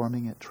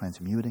transforming it,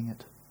 transmuting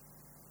it.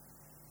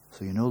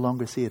 So you no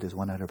longer see it as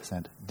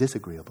 100%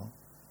 disagreeable,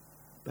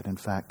 but in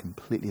fact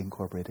completely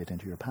incorporate it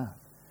into your path.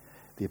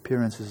 The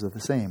appearances are the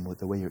same, with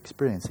the way you're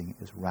experiencing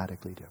it is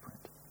radically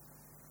different.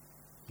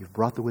 You've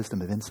brought the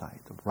wisdom of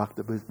insight, brought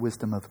the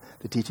wisdom of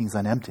the teachings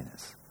on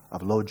emptiness,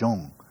 of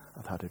Lojong,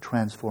 of how to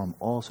transform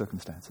all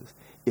circumstances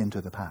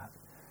into the path.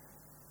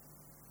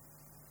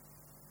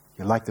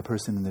 You're like the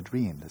person in the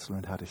dream that's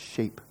learned how to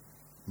shape,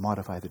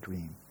 modify the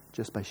dream,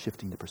 just by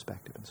shifting the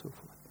perspective and so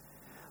forth.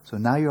 So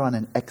now you're on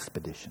an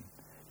expedition.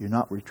 You're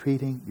not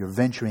retreating, you're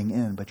venturing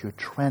in, but you're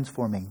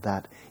transforming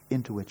that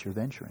into which you're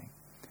venturing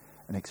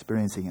and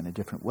experiencing it in a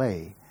different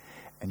way.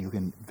 And you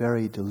can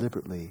very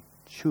deliberately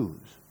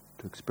choose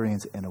to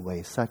experience it in a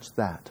way such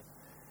that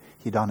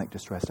hedonic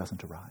distress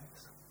doesn't arise.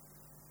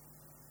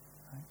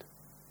 Right?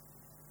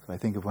 So I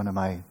think of one of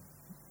my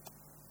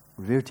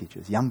revered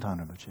teachers, Yangtang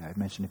Rinpoche. I've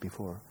mentioned it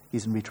before.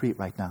 He's in retreat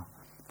right now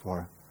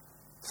for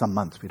some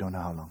months, we don't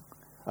know how long,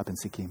 up in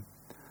Sikkim.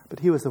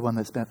 But he was the one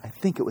that spent, I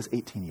think it was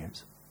 18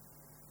 years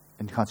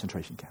in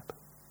concentration camp.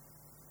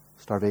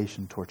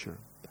 Starvation, torture,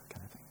 that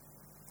kind of thing.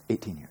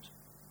 18 years.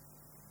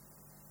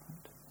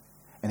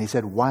 And he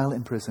said, while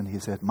in prison, he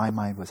said, my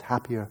mind was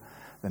happier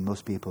than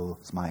most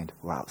people's mind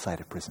who are outside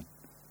of prison.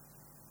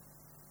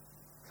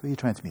 So he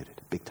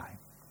transmuted big time.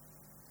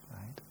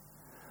 Right?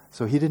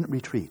 So he didn't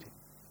retreat.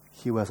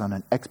 He was on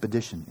an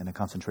expedition in a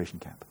concentration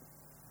camp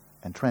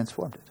and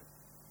transformed it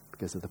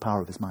because of the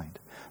power of his mind.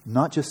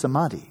 Not just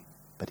samadhi,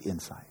 but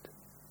insight.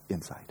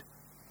 Insight.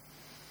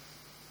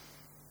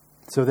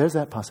 So there's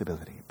that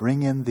possibility.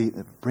 Bring in the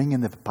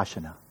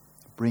vipassana.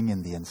 Bring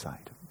in the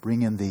insight.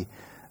 Bring in the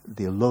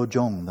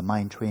lojong, the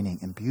mind training,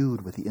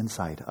 imbued with the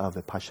insight of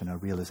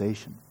vipassana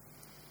realization.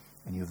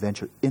 And you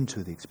venture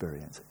into the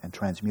experience and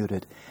transmute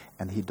it,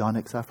 and the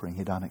hedonic suffering,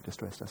 hedonic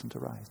distress doesn't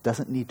arise.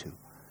 Doesn't need to.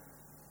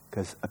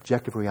 Because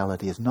objective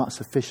reality is not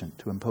sufficient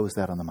to impose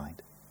that on the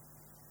mind.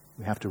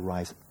 We have to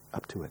rise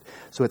up to it.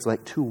 So it's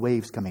like two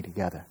waves coming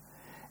together.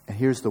 And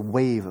here's the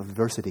wave of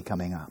adversity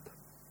coming up.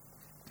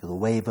 The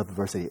wave of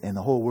adversity. And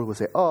the whole world will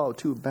say, oh,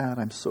 too bad,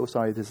 I'm so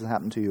sorry this has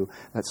happened to you.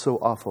 That's so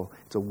awful.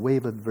 It's a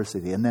wave of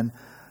adversity. And then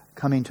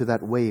coming to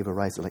that wave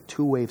arises like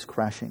two waves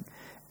crashing.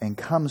 And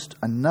comes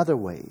another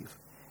wave.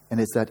 And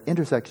it's that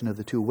intersection of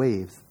the two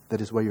waves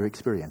that is where your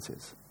experience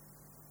is.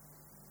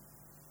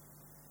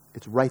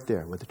 It's right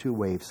there where the two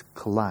waves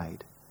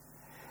collide.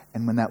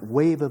 And when that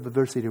wave of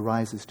adversity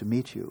rises to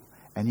meet you,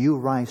 and you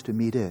rise to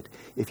meet it,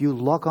 if you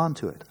lock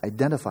onto it,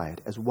 identify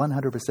it as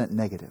 100%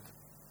 negative,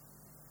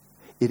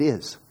 it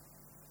is.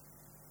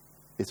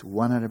 It's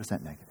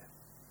 100% negative.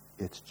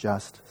 It's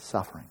just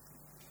suffering.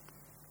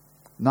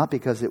 Not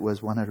because it was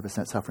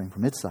 100% suffering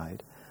from its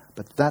side,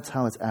 but that's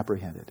how it's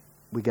apprehended.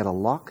 We get a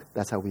lock,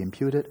 that's how we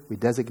impute it, we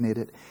designate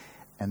it,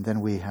 and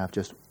then we have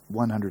just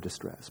 100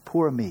 distress.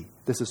 Poor me,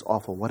 this is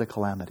awful, what a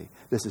calamity,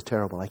 this is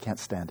terrible, I can't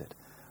stand it.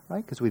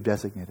 Right? Because we've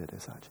designated it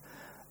as such.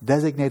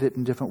 Designate it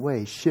in different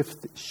ways,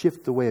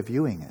 shift the way of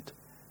viewing it,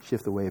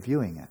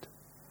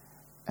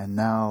 and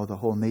now the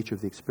whole nature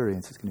of the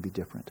experience is going to be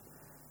different,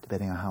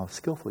 depending on how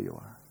skillful you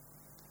are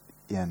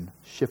in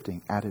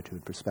shifting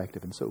attitude,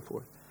 perspective, and so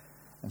forth.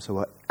 And so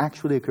what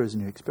actually occurs in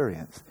your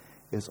experience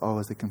is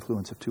always the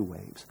confluence of two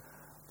waves.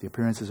 The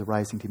appearances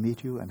arising to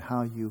meet you and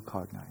how you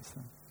cognize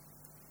them.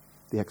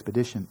 The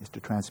expedition is to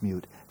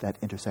transmute that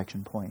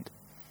intersection point.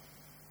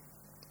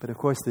 But of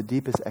course, the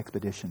deepest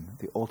expedition,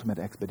 the ultimate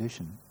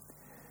expedition,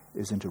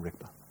 is into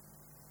Rigpa.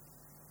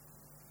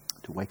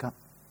 To wake up.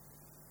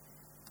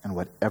 And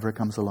whatever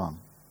comes along,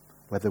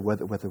 whether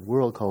the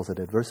world calls it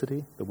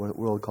adversity, the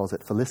world calls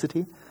it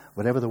felicity,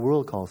 whatever the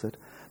world calls it,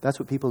 that's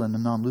what people in a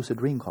non-lucid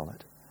dream call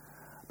it.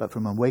 But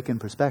from an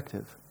awakened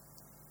perspective,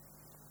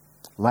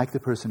 like the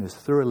person is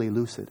thoroughly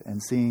lucid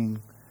and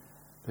seeing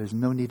there's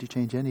no need to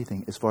change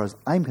anything as far as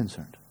I'm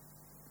concerned.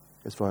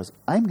 As far as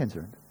I'm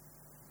concerned,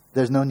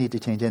 there's no need to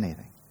change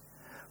anything.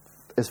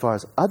 As far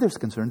as others are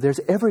concerned, there's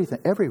every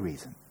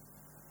reason.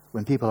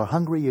 When people are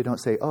hungry, you don't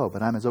say, oh,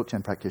 but I'm a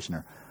Dzogchen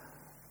practitioner.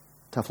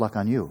 Tough luck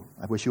on you.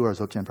 I wish you were a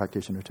Dzogchen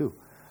practitioner too.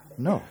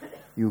 No,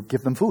 you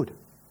give them food,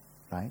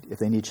 right? If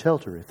they need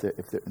shelter, if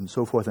they're, and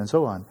so forth and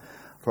so on.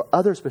 For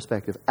others'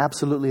 perspective,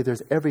 absolutely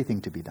there's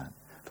everything to be done.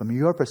 From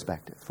your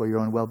perspective, for your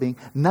own well-being,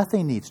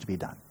 nothing needs to be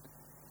done.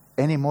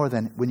 Any more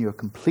than when you're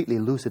completely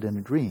lucid in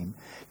a dream,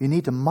 you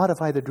need to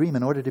modify the dream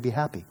in order to be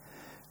happy.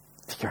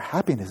 Your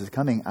happiness is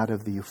coming out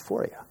of the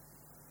euphoria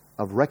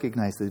of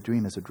recognizing the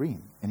dream as a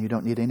dream, and you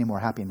don't need any more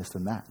happiness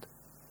than that.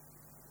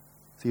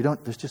 So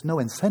there's just no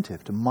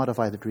incentive to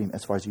modify the dream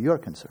as far as you're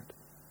concerned.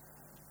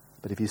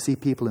 But if you see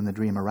people in the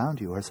dream around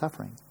you who are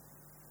suffering,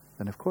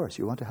 then of course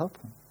you want to help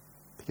them,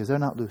 because they're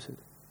not lucid.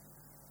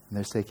 And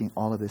they're taking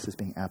all of this as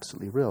being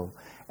absolutely real,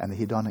 and the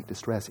hedonic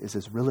distress is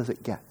as real as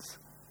it gets,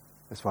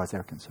 as far as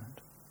they're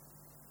concerned.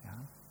 Yeah?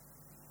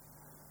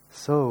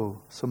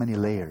 So many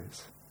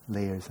layers and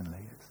layers.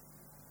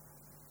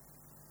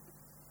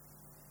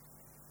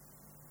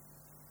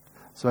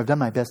 So I've done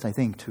my best, I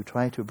think, to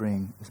try to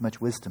bring as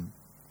much wisdom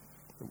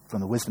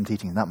from the wisdom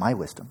teachings, not my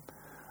wisdom,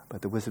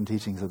 but the wisdom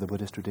teachings of the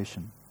Buddhist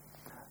tradition,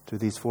 to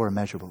these four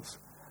immeasurables,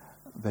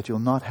 that you'll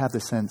not have the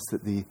sense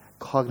that the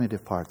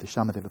cognitive part, the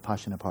shamatha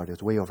vipassana part,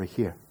 is way over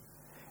here,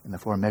 and the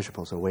four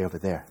immeasurables are way over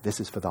there. This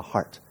is for the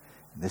heart,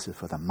 and this is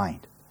for the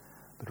mind.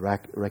 But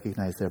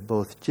recognize they're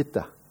both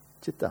chitta,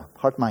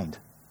 heart-mind,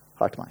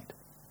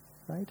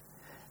 right?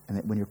 And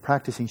that when you're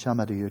practicing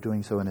shamatha, you're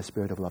doing so in a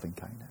spirit of loving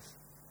kindness,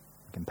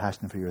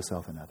 compassion for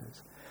yourself and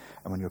others.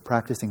 And when you're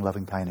practicing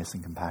loving kindness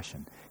and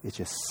compassion, it's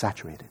just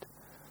saturated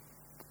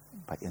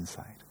by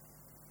insight.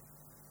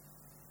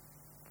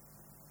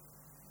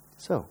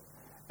 So,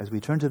 as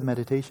we turn to the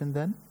meditation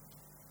then,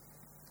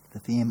 the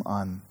theme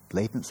on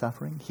blatant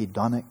suffering,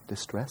 hedonic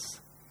distress.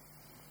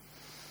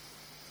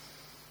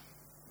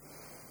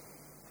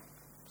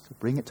 So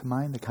bring it to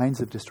mind, the kinds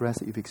of distress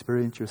that you've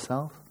experienced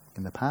yourself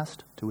in the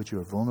past, to which you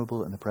are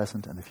vulnerable in the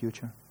present and the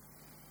future.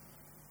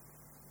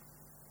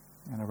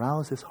 And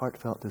arouse this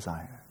heartfelt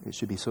desire. It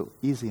should be so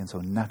easy and so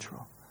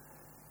natural.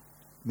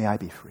 May I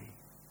be free.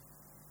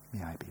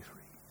 May I be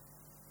free.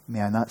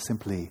 May I not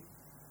simply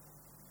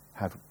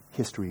have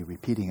history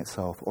repeating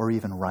itself or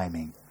even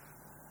rhyming,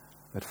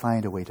 but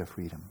find a way to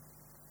freedom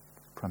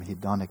from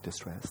hedonic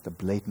distress, the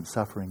blatant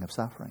suffering of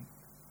suffering.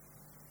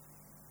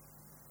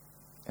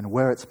 And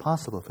where it's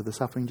possible for the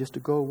suffering just to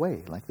go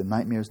away, like the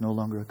nightmare is no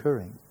longer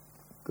occurring.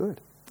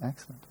 Good.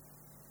 Excellent.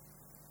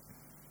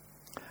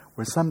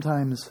 Where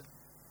sometimes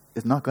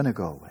it's not going to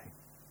go away,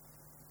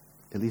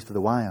 at least for the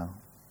while.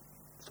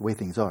 It's the way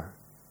things are.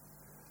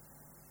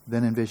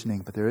 Then envisioning,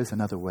 but there is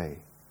another way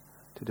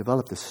to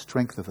develop the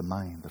strength of the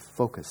mind, the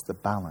focus, the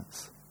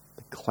balance,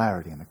 the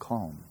clarity and the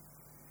calm,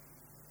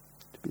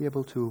 to be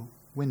able to,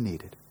 when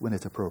needed, when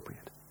it's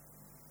appropriate,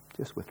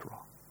 just withdraw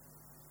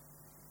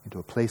into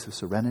a place of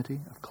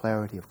serenity, of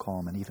clarity, of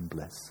calm, and even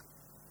bliss,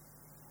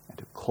 and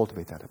to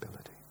cultivate that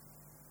ability.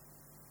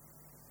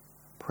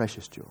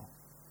 Precious jewel.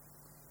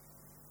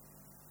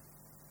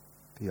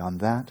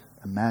 Beyond that,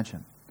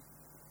 imagine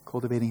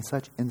cultivating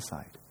such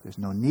insight. There's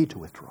no need to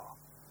withdraw,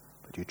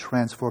 but you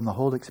transform the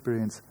whole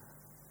experience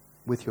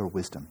with your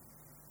wisdom,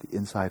 the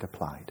insight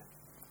applied.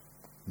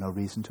 No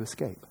reason to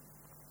escape.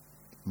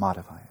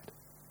 Modify it.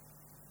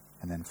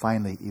 And then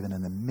finally, even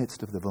in the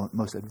midst of the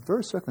most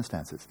adverse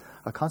circumstances,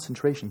 a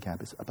concentration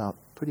camp is about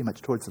pretty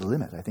much towards the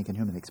limit, I think, in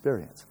human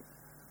experience.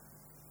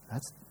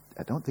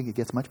 I don't think it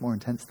gets much more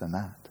intense than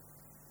that.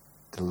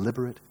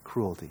 Deliberate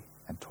cruelty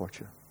and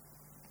torture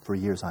for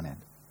years on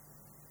end.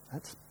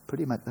 That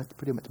pretty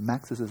much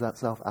maxes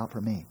itself out for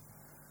me.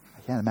 I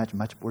I can't imagine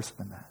much worse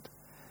than that.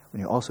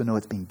 When you also know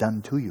it's being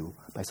done to you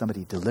by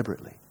somebody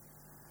deliberately.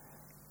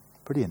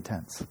 Pretty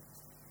intense.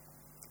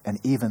 And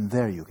even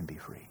there you can be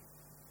free.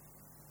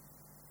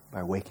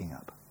 By waking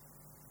up.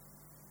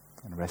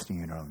 And resting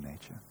in your own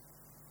nature.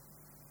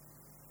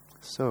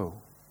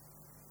 So,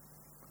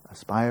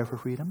 aspire for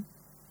freedom.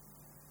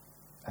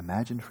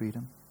 Imagine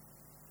freedom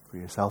for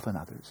yourself and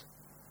others.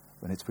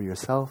 When it's for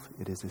yourself,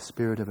 it is the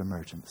spirit of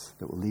emergence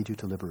that will lead you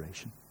to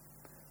liberation.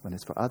 When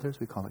it's for others,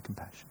 we call it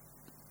compassion.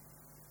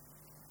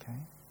 Okay?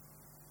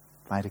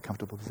 Find a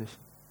comfortable position.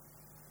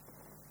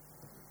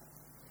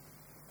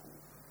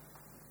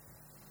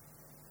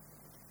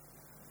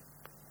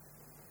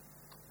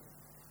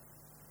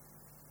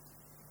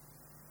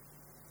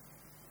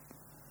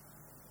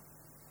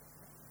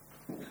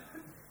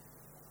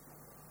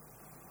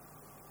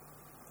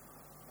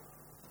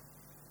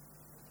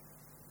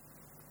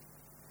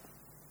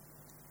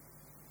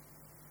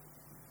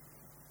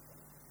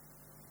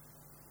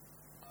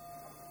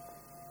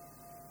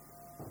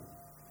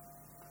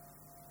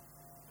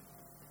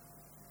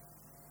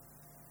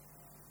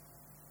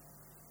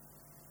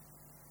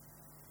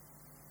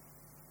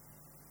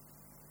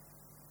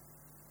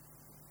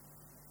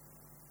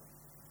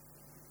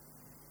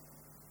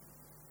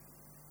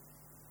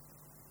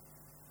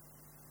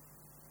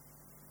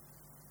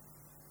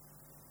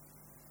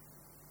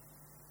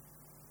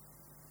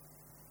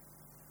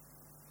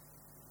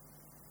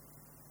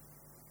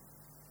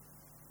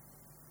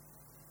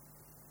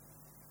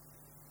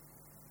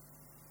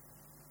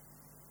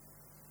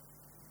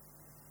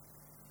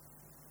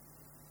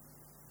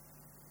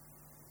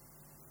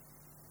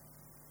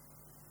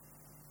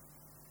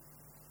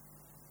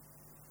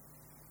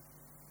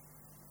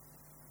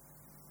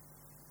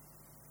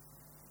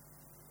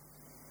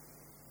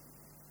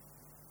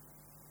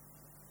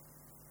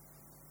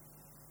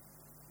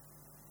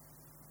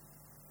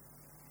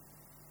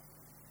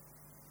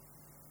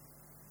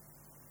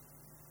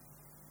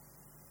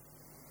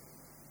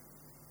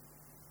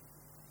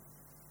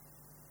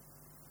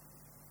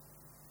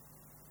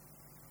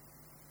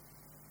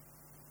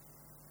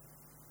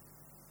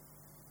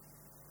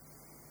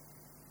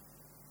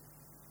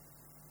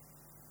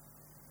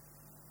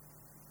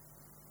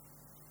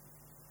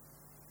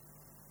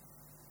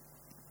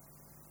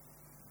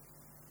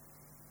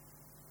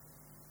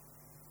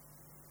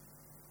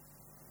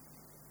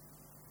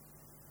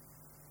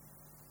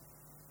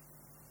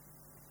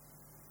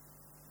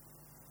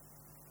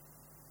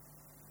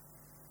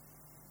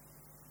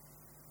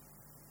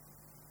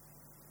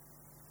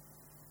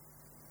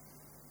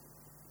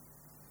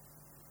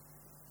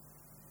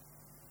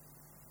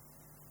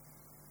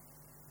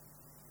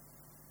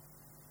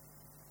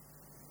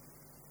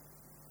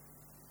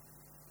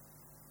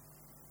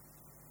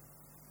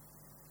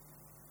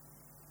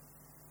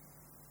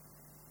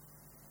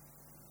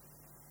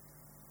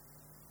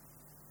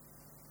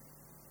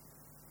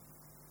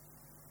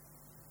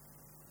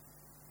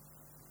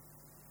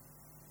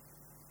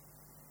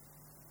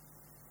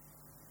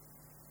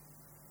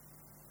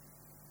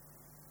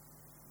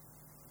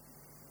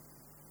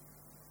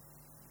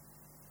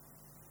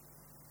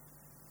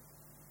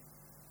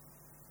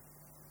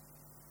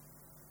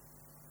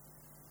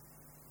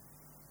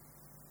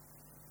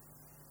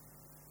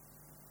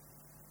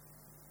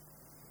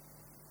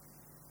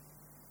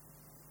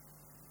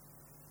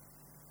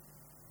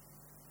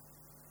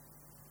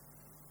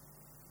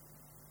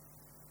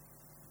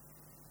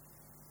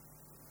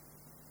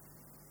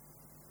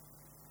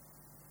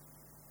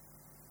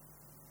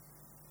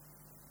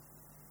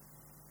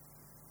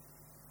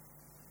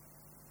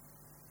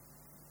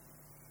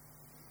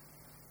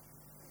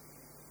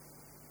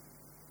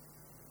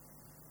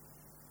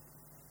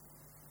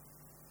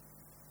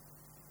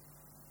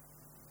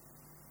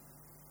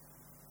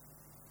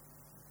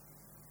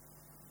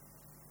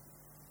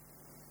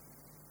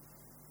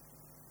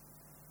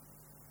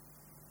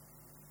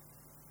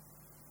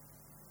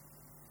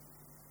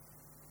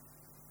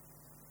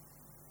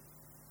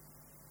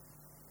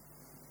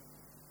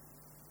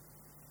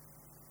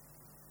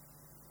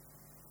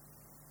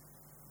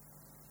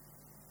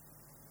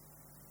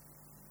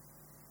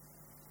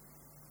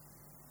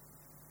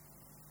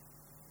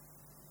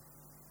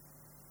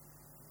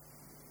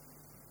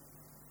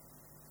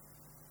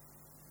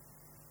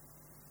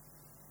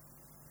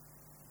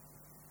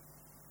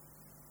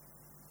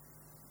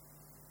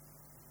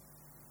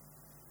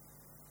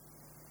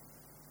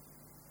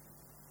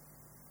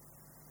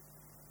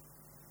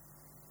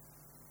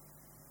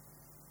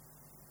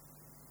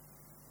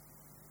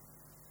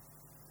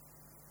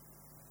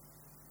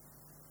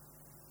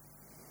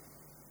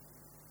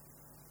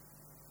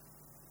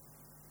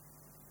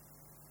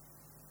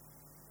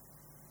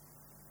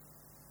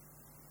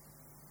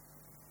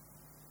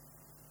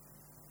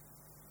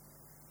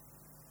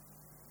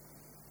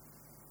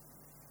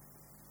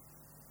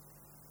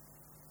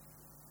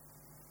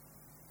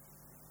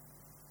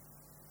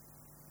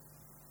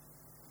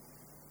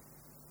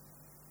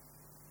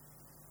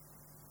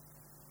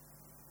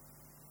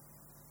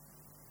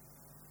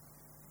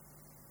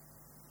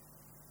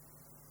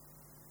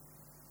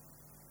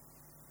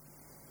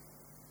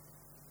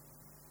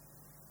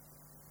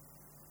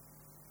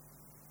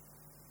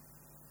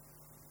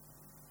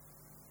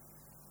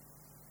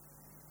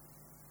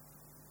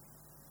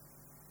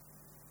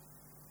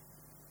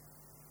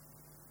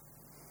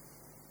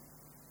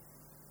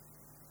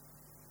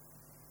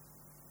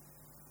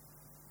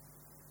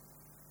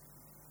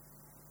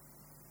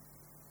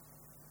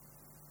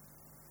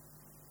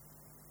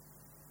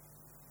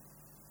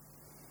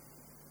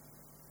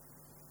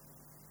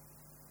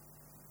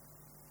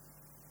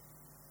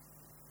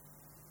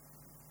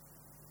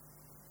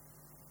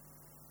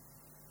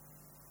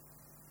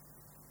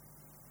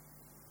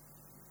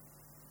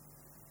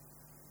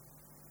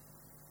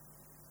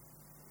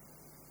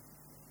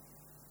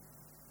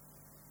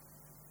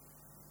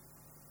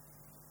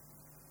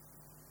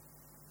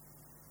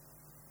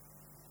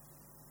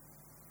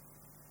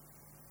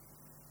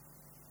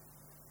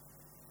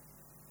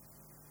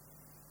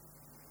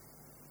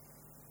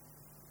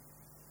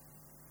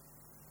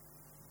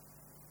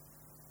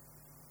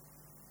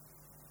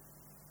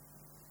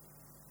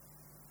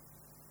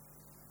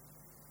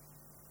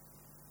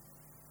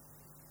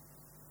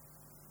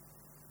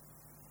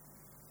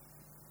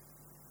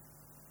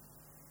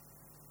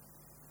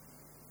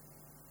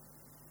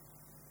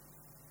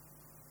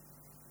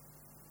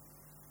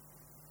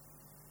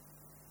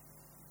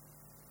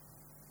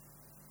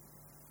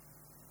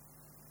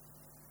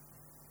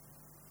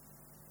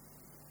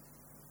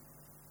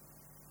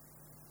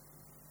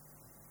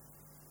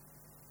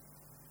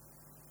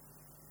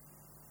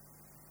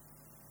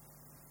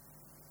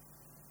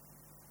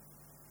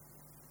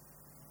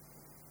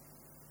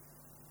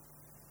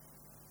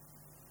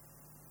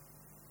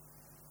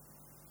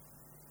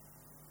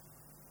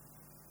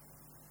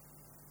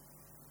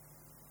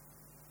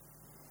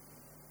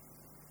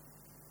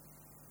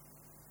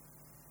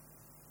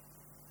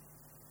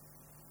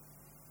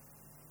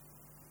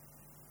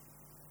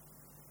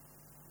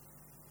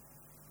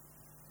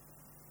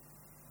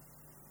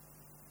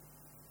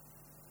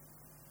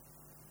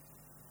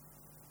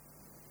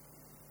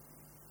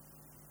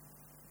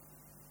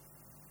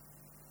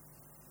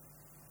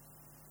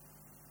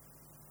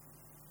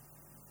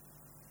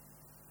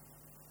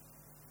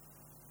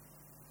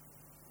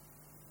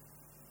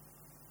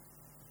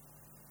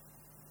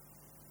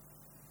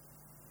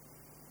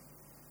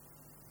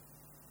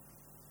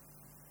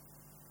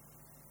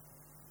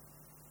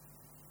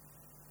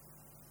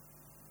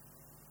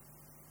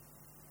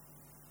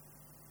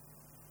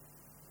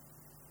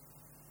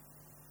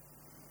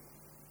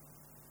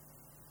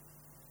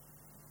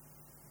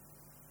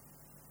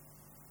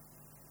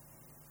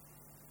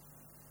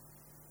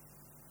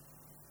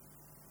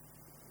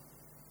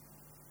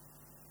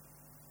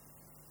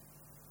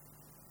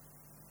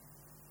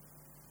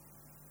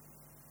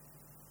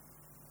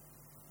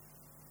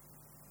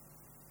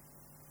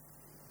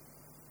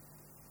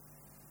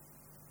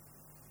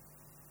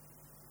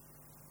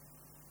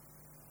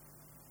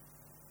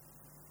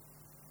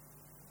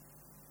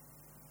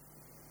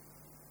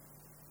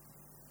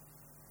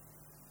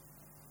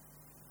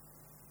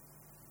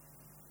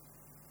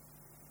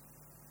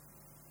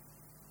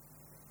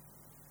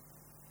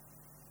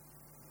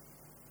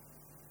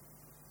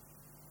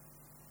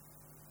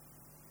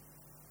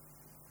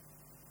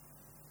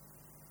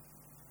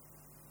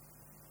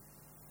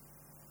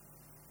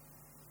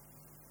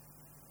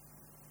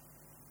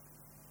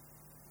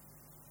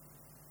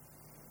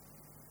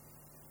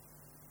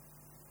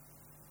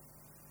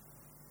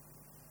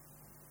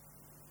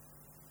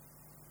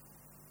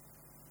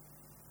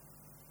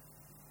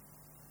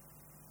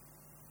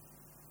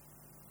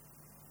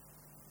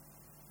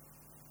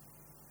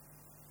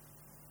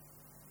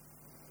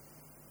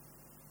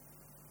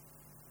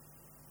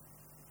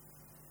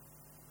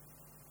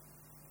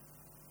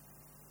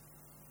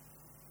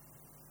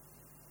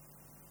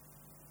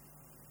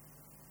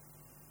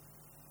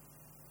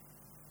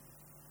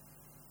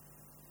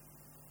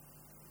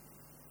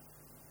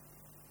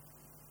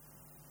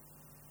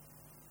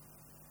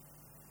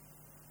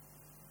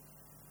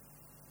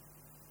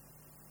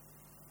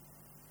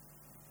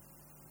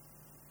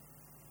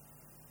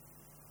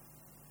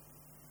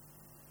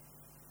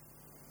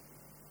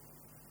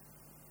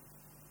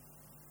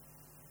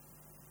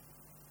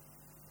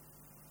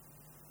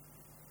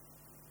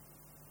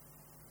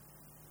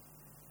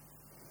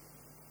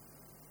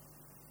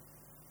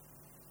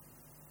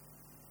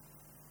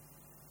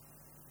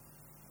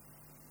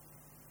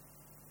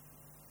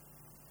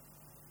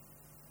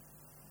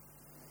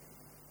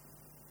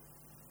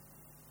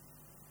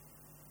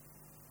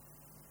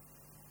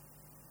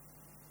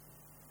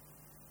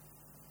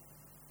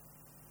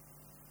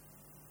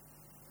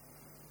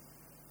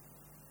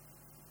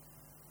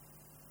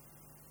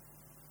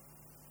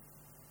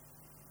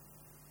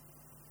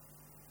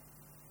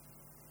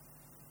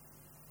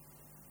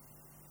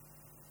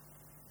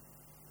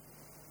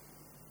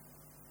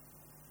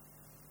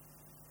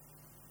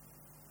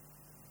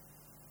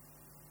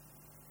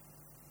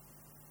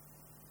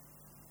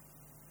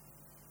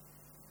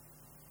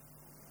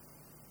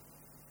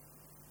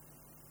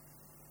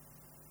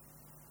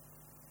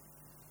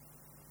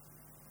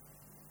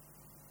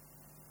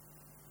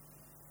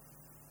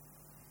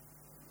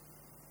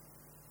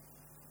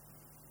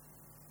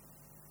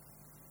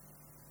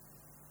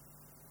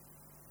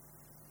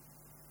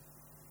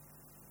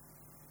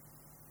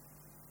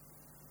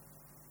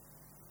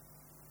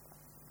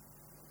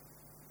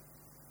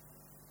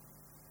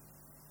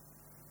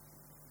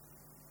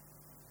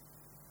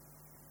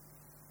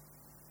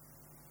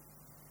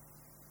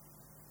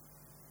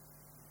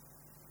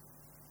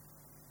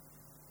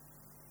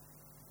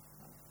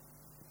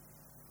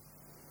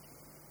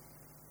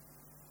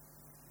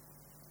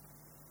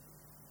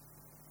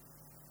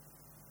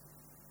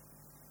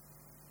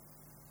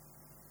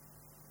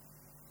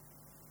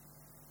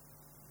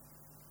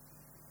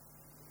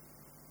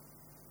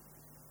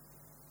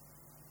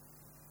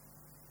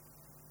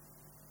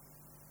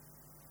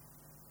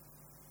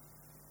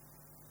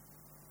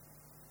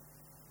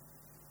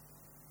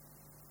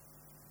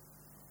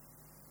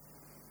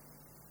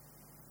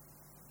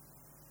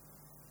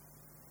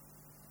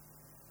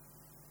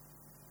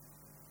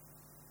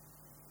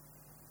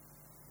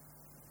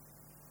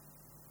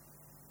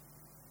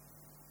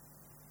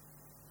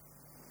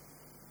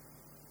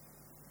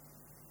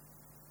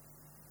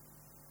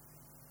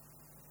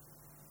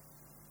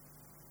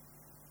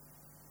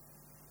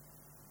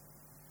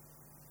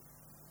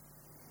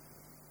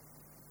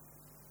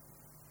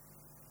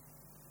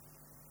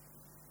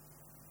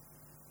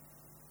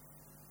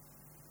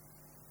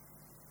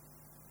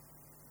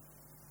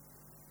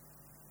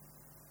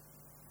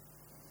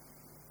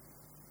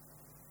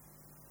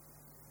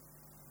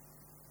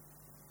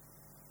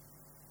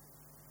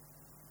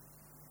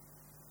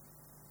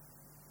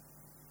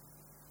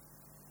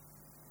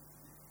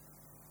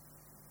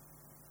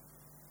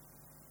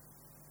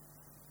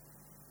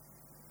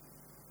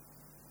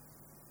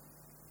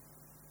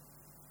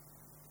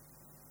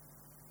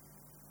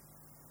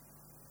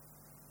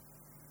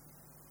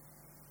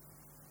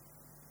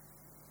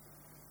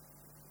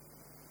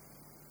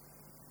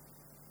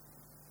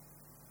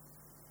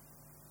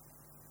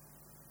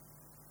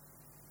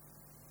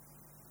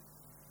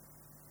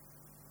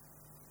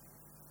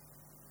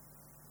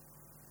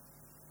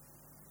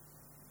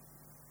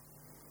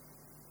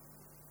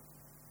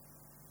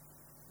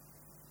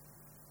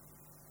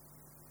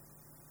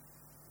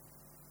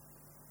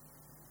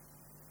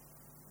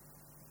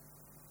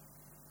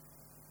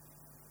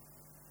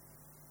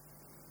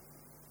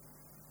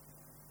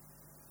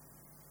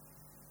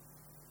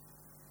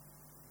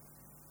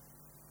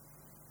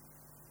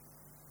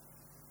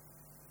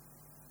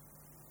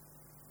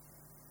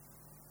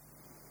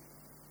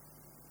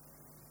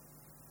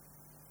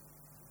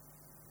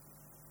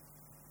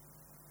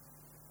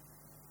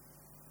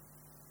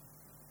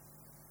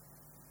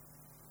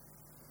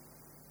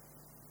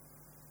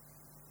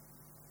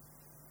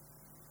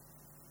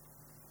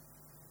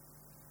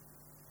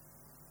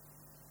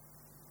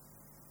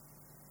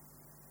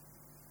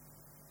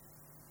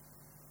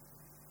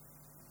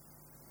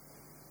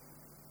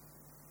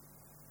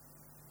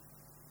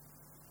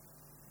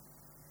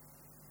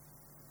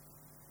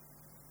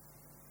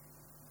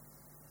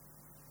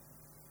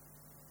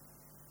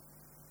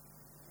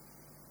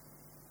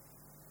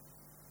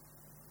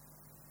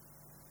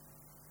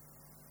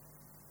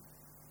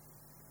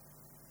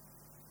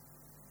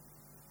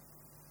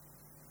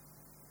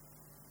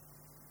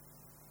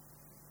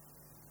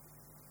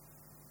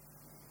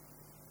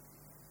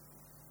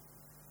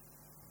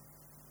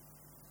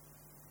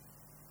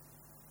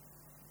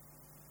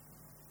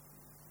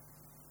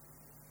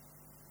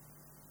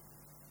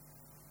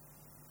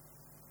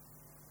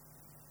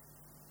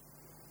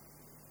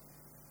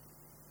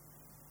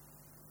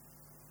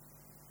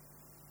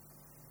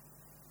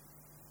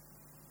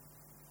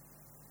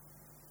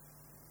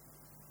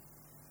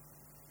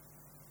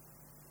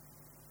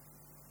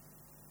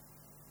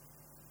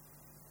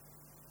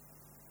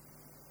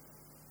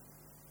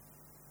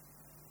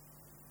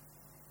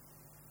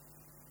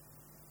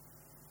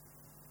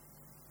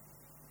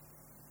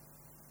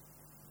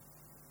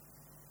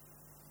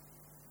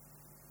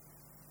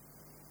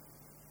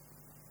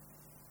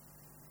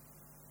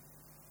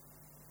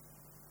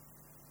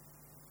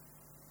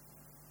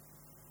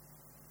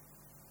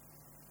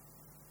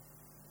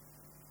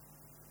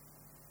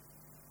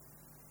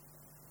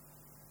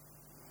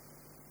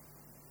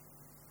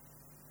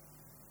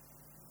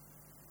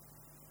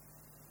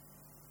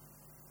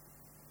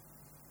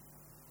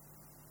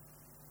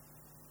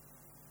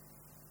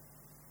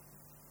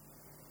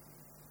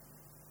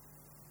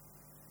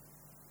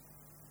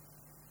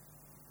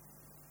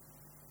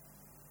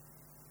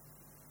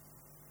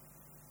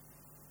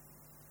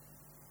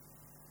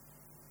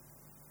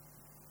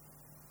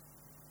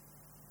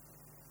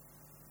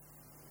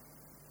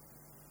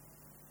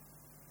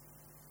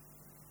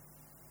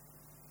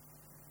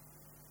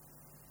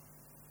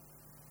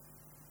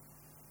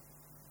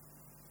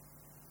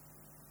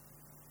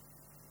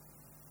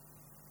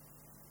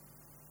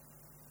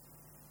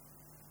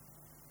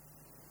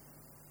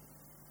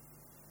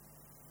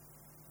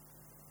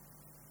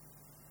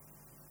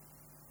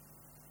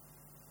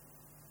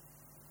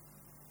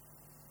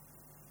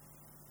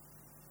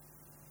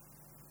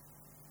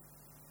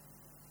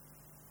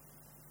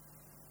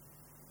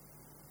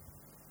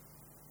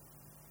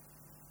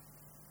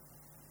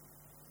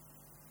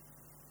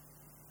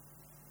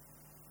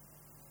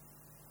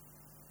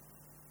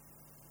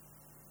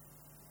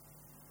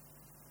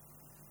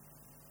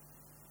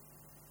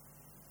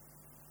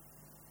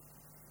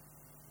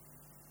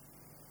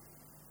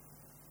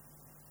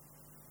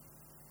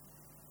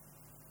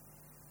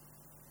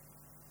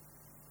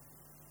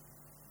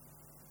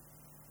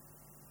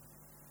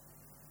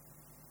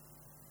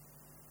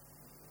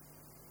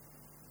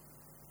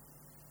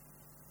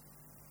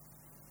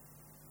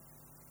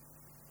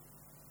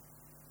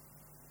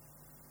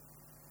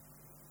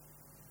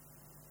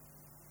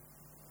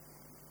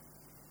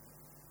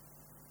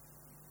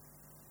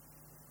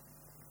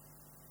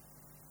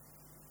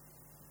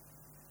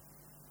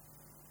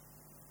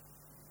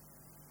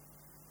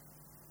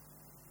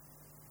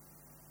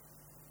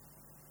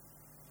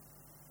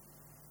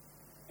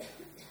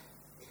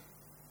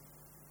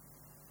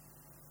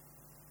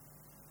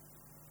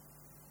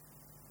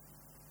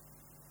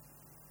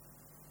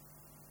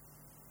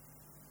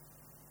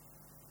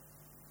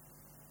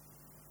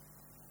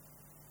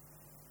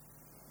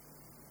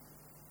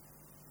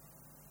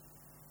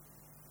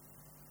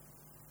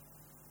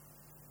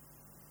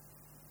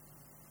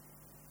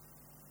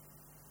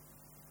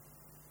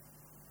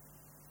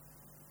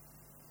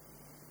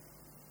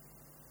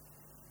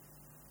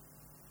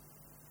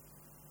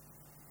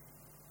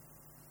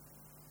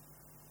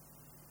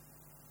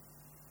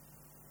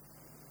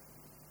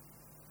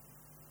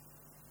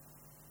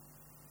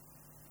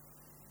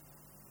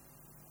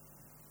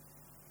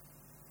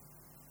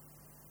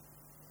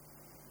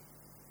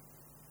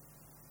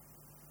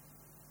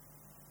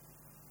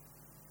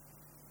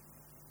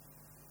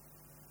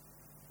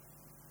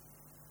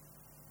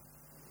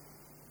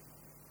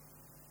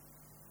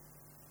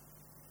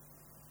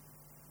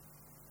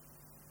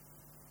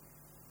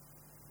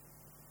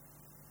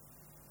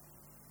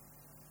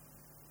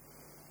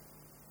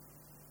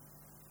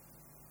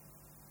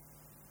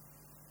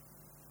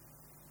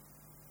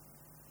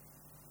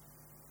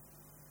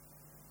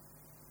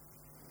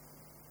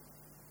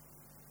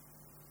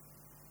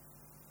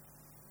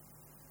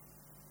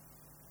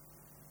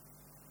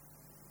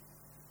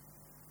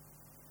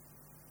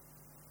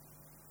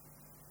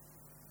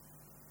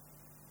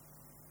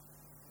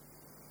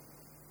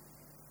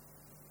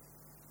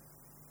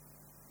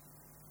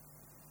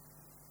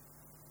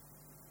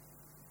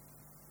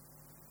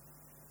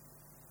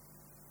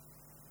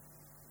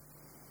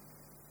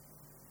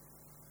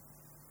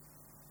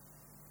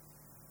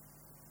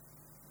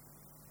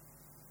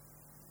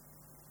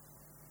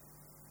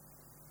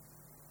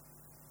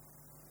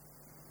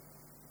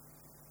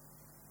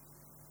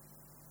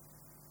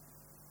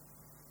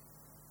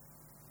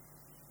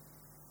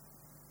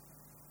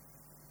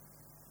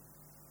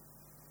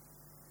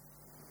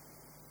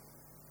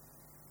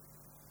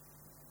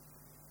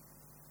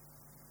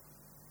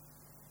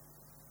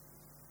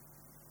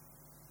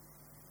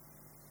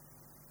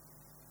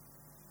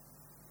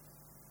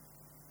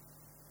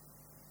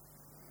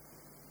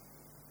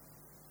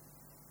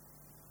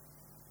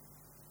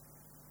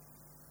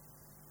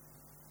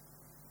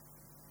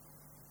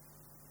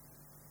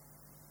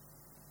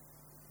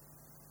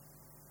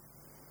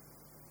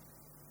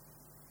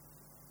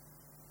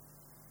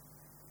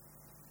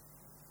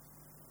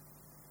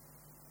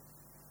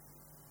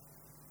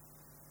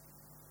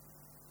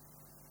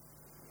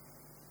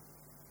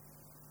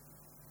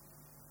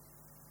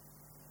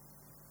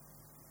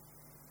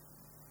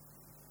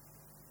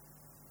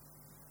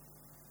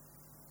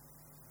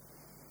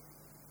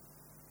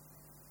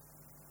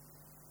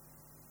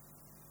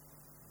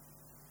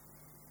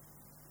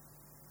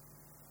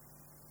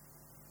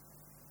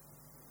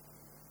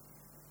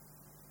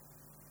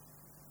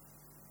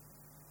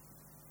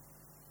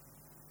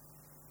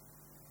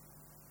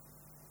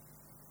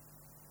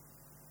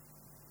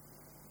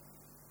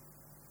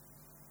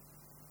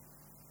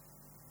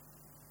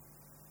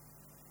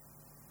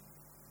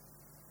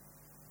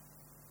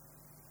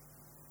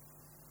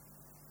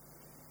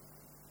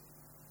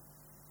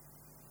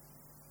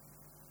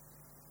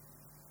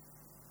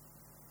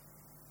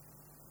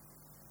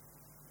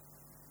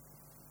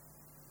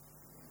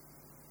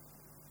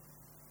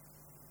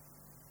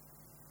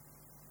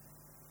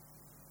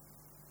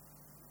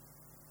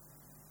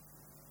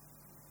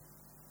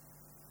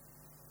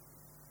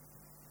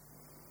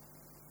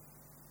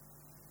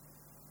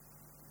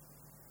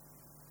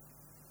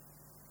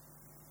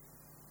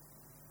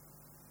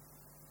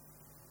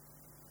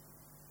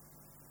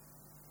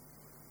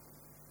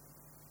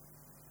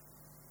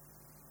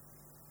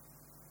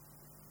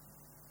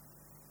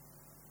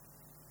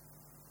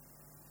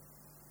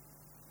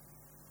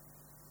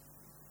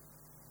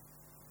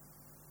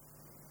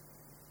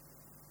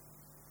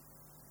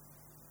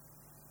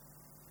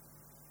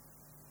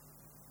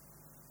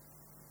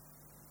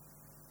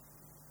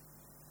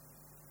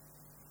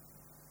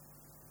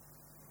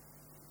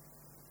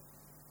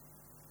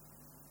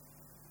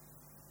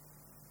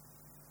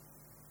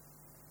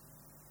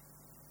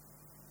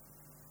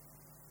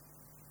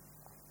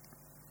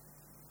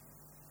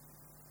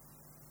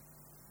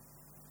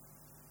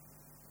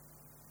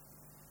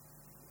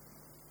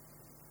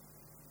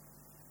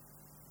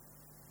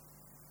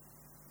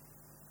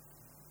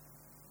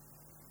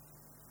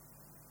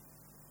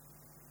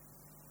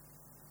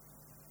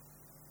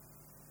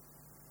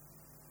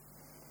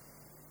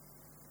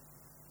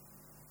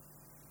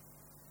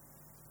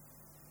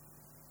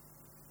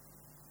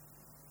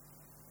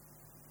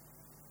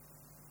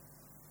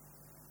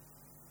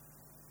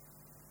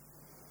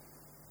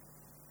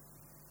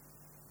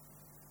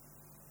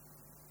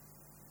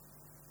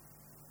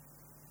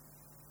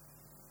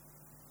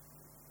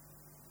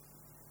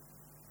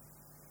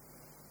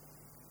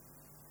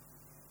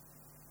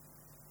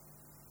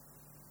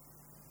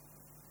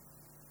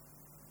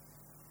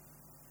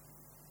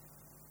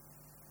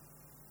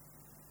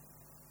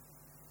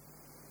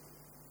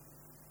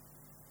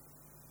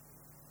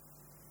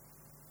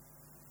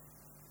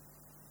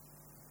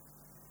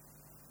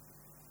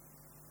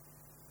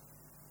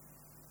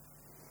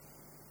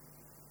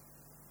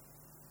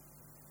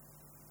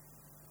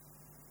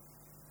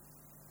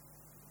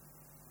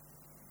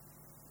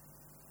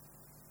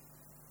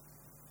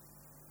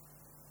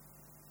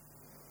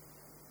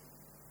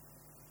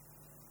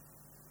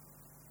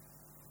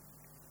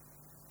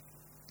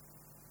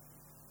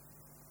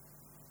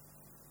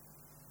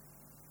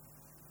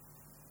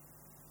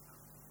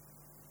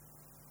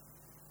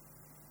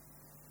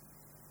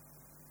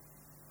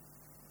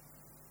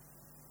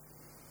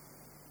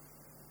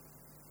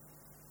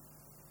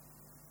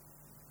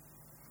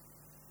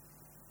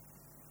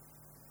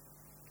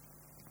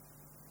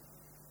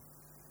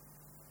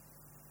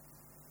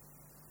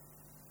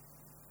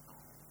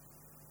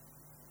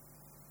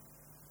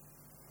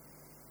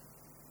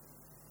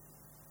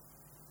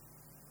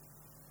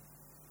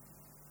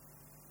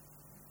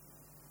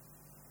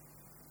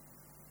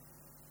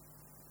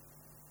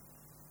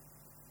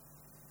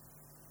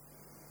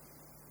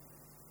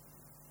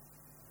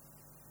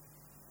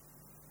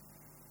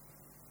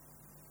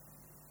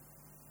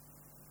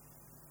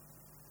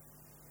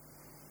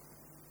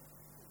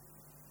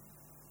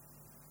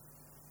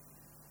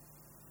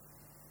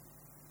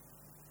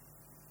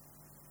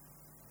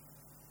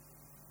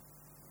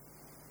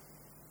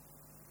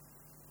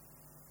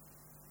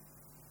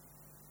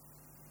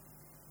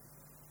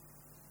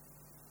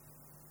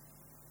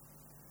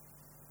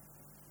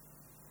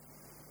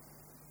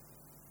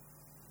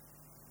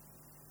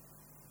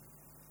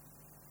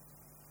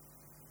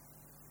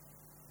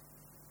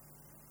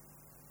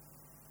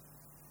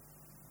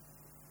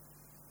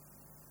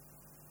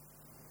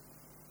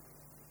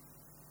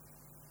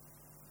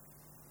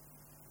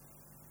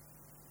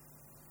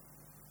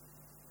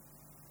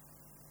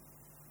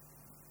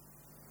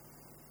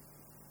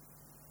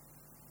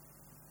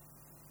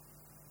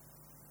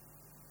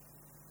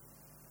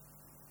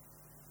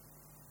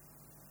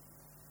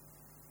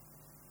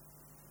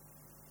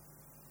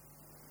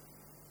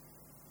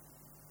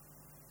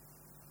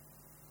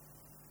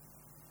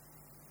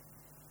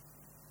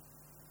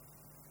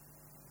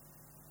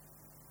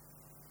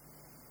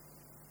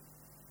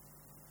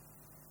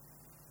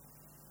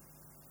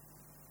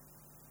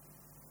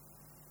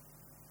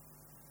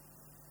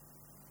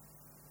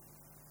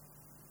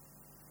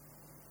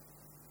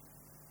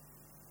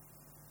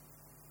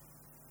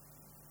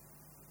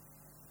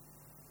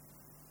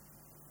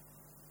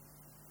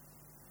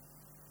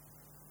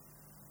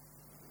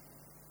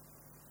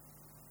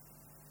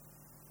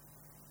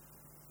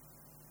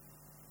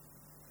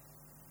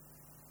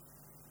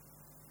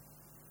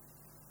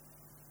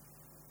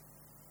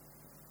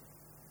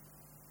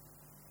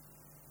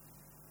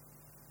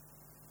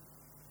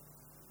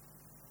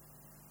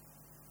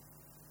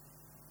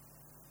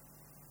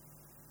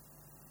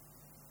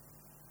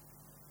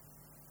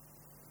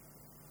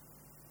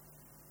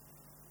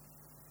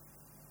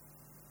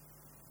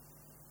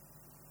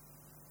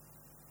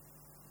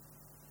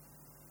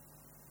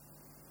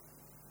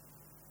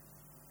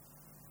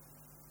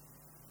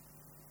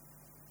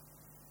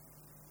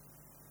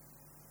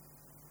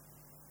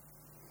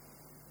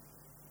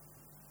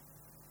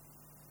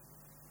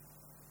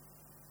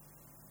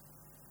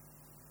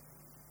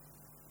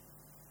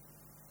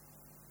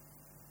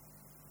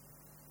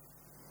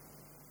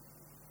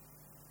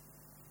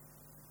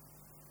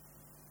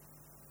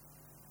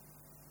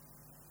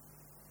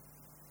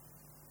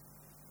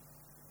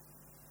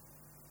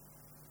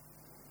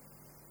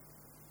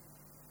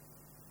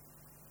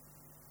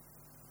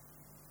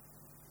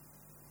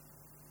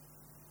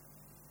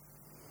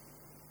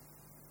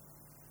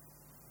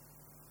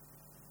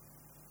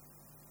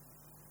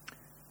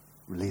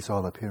 Release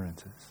all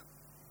appearances.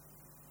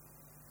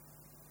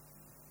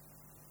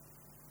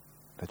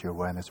 Let your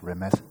awareness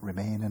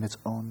remain in its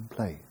own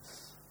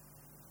place,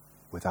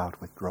 without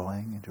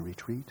withdrawing into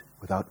retreat,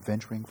 without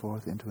venturing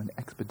forth into an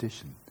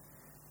expedition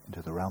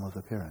into the realm of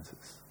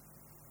appearances.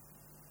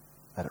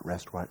 Let it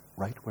rest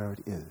right where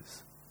it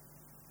is,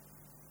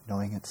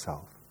 knowing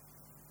itself,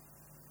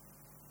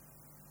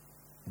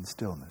 in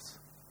stillness.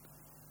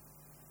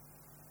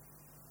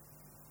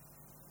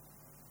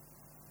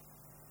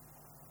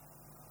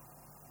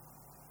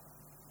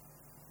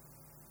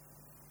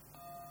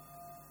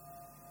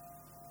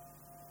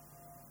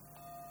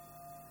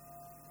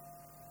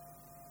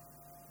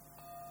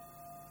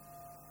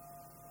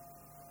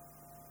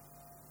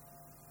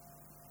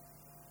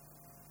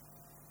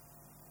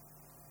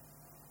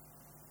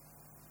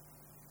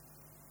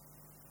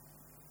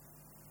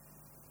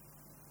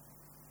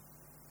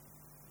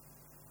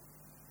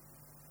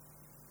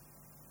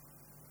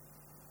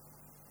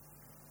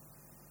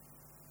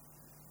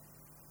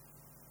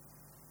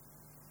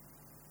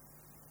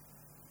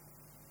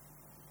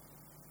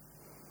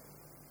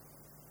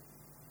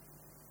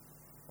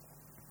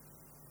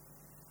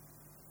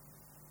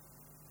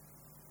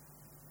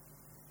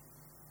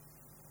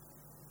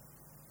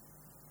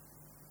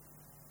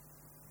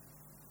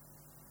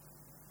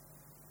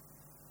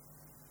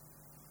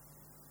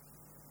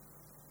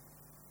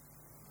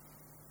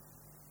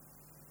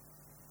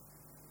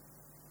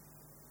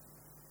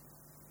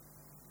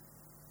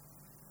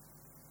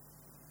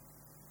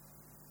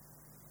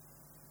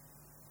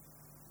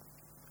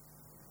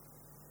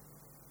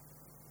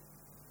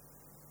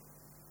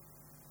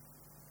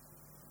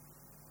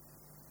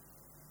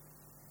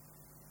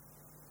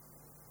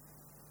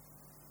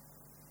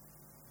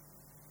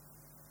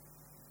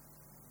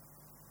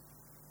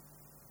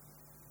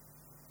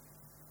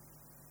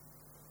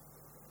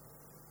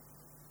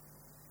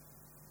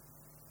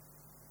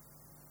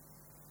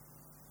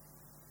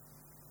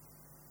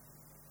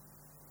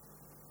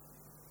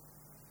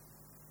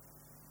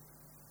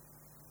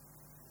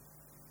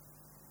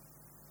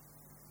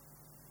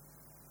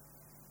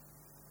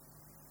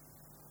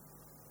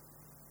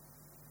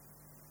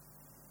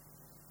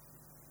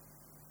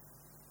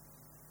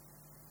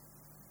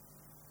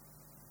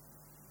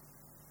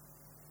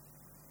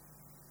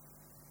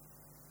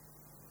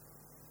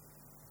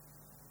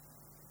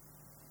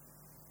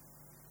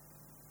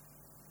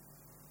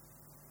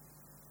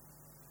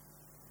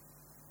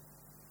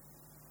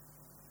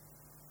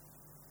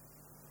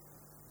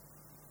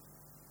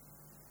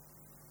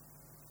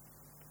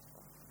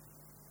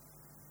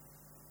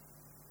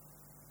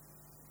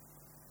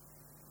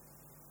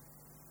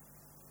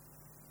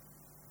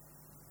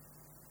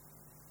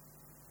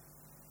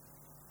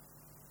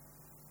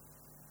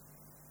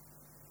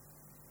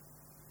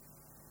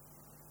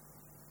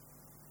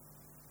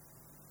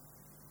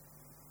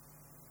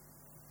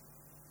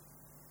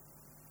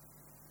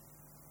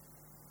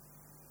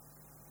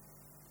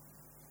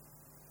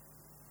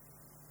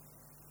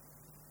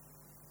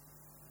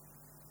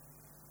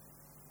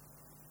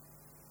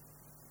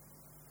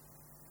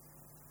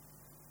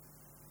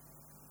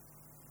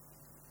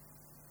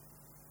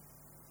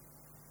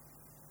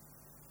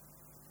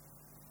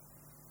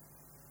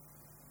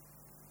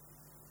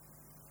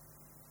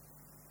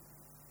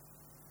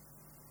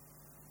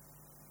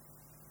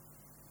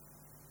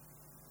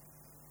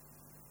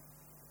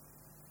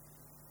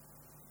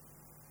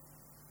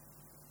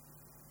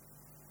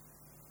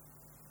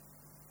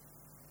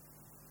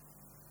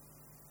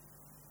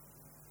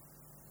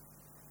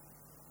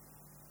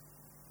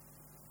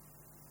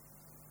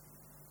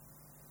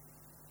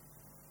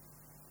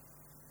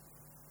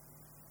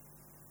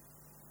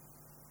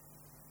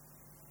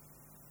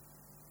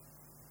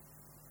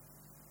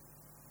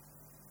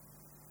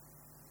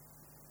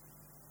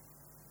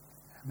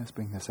 And let's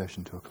bring the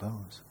session to a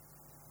close.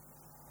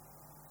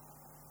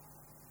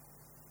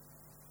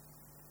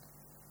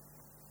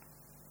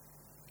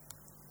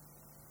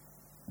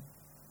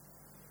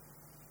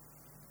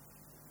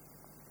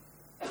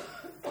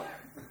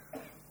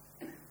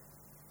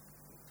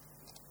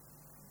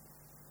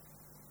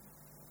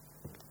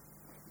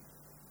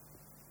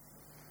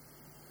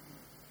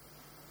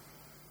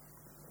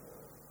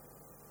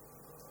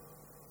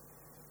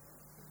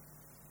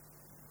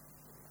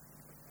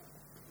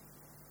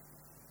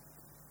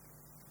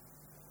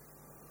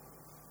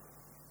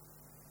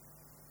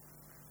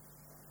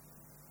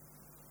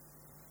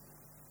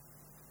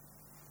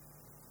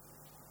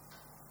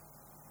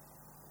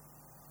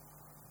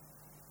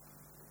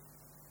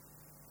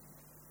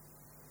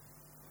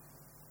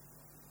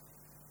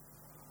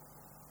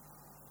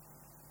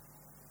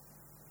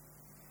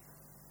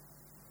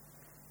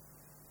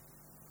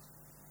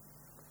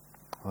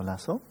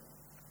 Olaso,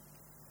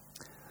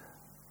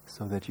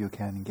 so that you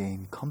can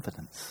gain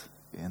confidence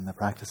in the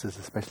practices,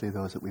 especially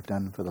those that we've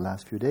done for the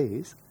last few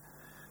days.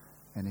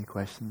 Any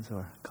questions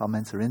or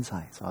comments or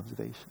insights,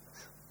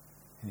 observations?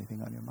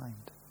 Anything on your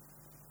mind?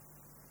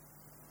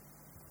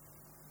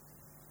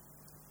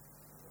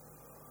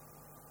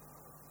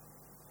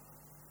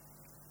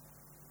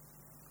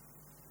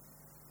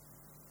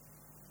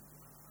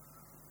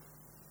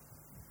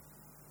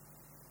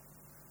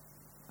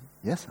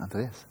 Yes,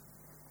 Andreas.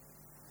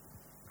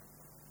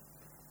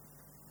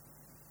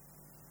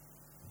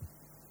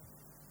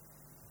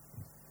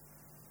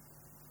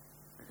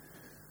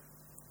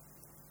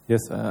 Yes,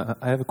 I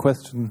have a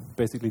question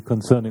basically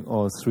concerning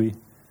all three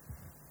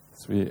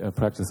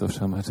practices of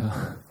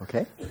shamatha.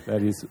 Okay.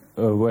 That is,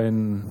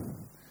 when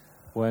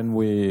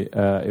we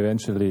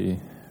eventually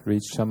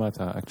reach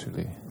shamatha,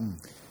 actually,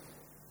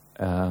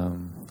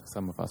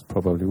 some of us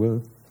probably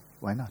will.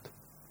 Why not?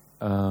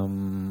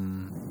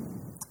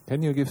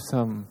 Can you give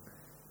some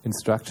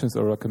instructions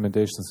or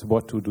recommendations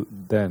what to do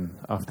then,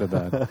 after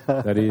that?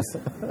 That is,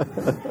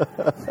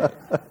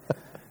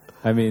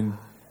 I mean,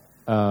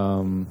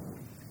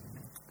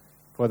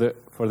 for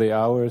the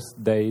hours,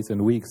 days,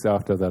 and weeks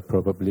after that,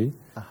 probably,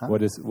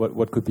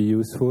 what could be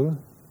useful?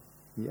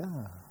 Yeah.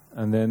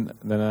 And then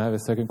I have a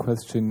second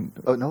question.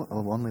 Oh no,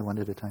 only one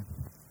at a time.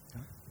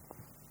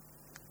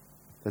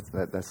 That's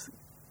a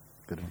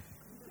good one.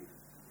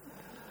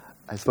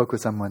 I spoke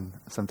with someone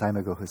some time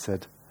ago who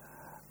said,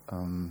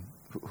 who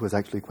was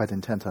actually quite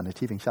intent on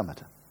achieving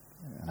shamatha,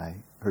 and I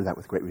heard that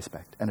with great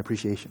respect and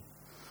appreciation.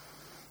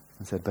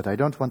 And said, but I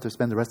don't want to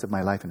spend the rest of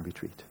my life in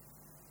retreat.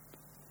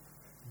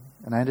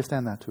 And I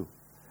understand that too.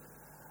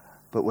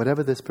 But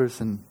whatever this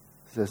person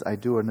says, I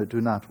do or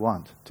do not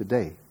want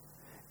today,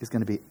 is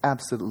going to be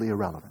absolutely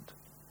irrelevant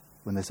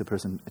when this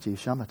person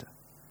achieves shamatha.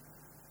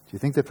 Do you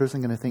think the person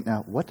is going to think,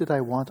 now, what did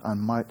I want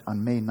on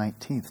May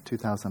 19th,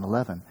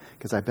 2011?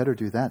 Because I better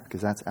do that,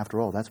 because that's, after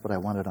all, that's what I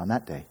wanted on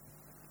that day.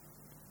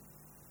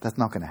 That's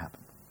not going to happen.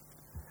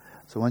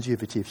 So once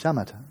you've achieved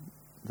shamatha,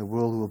 the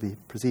world will be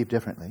perceived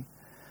differently.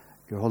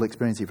 Your whole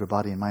experience of your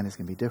body and mind is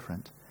going to be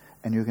different,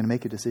 and you're going to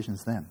make your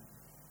decisions then.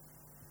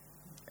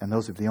 And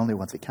those are the only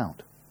ones that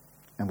count.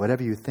 And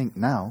whatever you think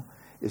now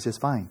is just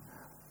fine.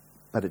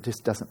 But it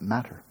just doesn't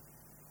matter.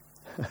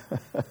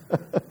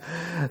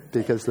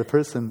 Because the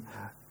person,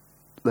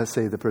 let's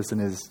say the person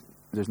is,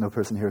 there's no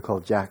person here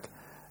called Jack.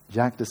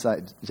 Jack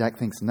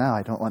thinks, now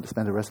I don't want to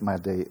spend the rest of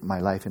my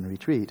life in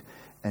retreat.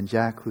 And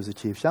Jack, who's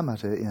achieved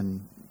shamatha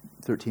in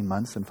 13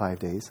 months and 5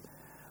 days,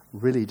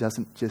 really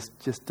doesn't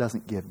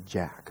doesn't give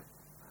Jack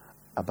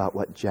about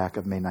what Jack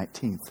of May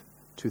 19th,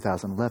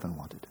 2011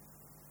 wanted.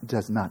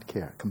 Does not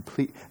care.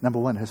 Number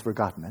one, has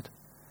forgotten it.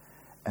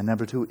 And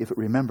number two, if it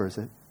remembers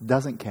it,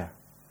 doesn't care.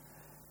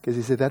 Because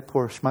he said, that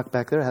poor schmuck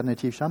back there hadn't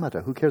achieved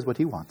shamatha. Who cares what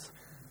he wants?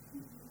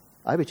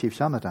 I've achieved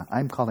shamatha.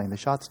 I'm calling the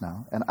shots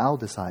now, and I'll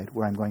decide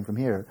where I'm going from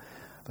here.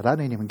 But I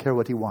don't even care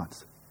what he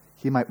wants.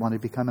 He might want to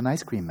become an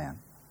ice cream man.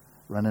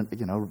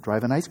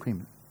 Drive an ice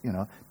cream,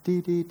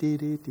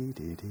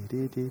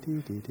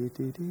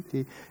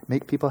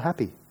 make people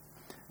happy.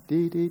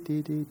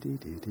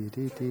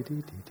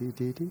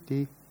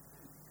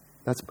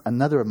 That's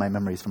another of my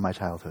memories from my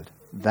childhood.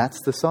 That's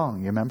the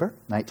song, you remember?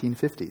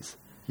 1950s.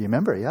 You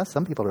remember, yeah?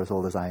 Some people are as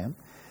old as I am.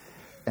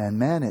 And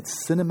man,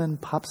 it's cinnamon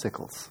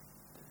popsicles.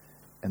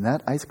 And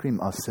that ice cream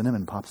of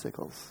cinnamon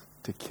popsicles,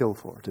 to kill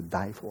for, to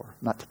die for.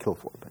 Not to kill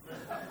for, but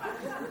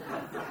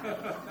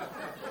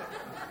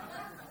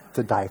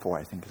to die for,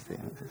 I think is the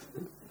answer.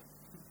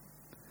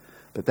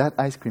 But that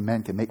ice cream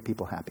man can make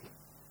people happy.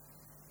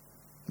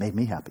 Made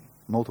me happy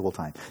multiple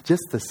times.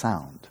 Just the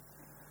sound.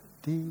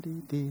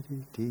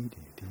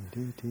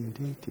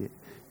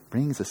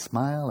 Brings a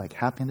smile like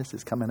happiness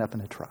is coming up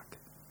in a truck.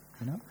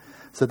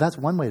 So that's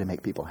one way to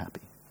make people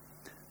happy.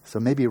 So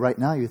maybe right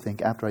now you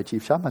think, after I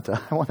achieve shamatha,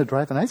 I want to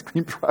drive an ice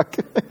cream truck.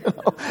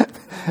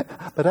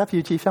 But after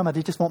you achieve shamatha,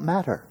 it just won't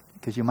matter,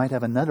 because you might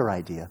have another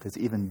idea that's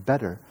even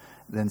better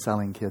than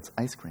selling kids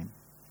ice cream.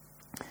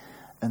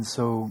 And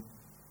so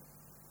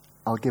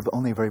I'll give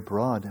only a very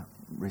broad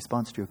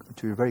response to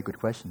your very good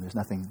question. There's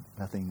nothing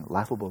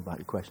laughable about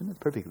your question. It's a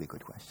perfectly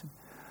good question.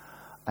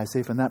 I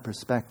say, from that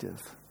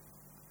perspective,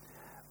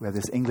 we have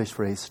this English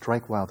phrase,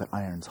 strike while the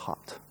iron's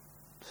hot.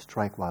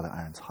 Strike while the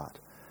iron's hot.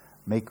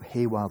 Make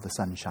hay while the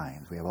sun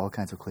shines. We have all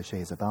kinds of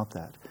cliches about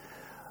that.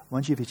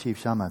 Once you've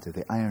achieved shamatha,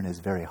 the iron is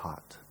very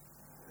hot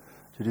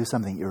to do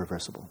something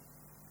irreversible.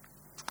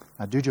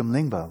 Now, Dujum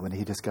Lingpa,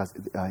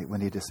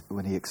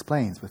 when he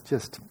explains with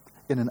just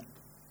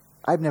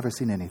I've never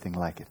seen anything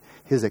like it,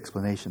 his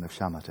explanation of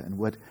shamatha and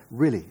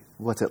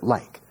what's it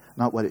like.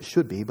 Not what it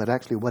should be, but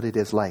actually what it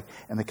is like,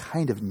 and the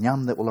kind of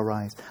jnana that will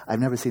arise. I've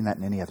never seen that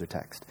in any other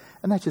text.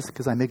 And that's just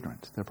because I'm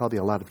ignorant. There are probably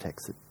a lot of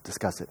texts that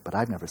discuss it, but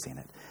I've never seen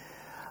it.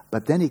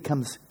 But then he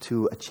comes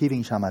to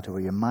achieving shamatha, where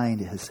your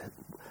mind is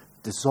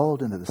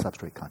dissolved into the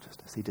substrate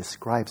consciousness. He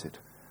describes it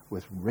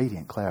with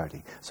radiant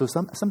clarity. So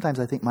sometimes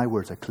I think my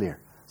words are clear.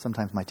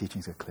 Sometimes my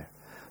teachings are clear.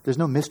 There's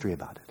no mystery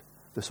about it.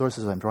 The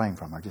sources I'm drawing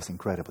from are just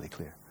incredibly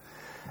clear.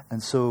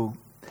 And so,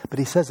 but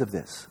he says of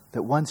this,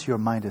 that once your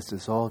mind is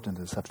dissolved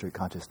into the substrate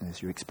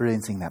consciousness, you're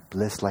experiencing that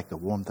bliss like the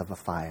warmth of a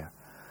fire,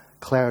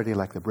 clarity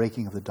like the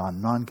breaking of the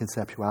dawn,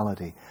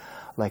 non-conceptuality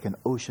like an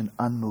ocean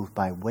unmoved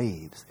by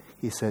waves.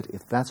 He said,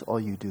 if that's all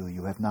you do,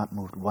 you have not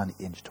moved 1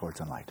 inch towards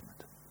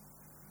enlightenment.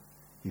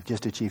 You've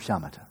just achieved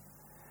shamatha.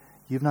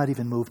 You've not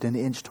even moved an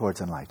inch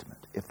towards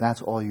enlightenment. If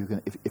that's all you're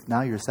going to, if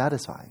now you're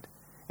satisfied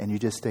and you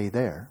just stay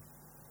there,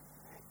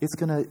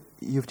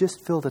 you've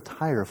just filled a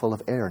tire full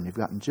of air and you've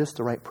gotten just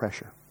the right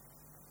pressure,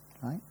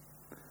 right?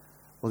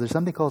 Well, there's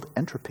something called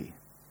entropy.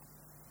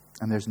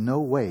 And there's no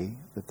way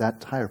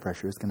that tire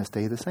pressure is going to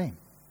stay the same.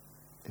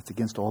 It's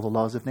against all the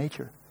laws of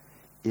nature.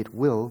 It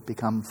will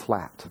become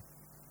flat.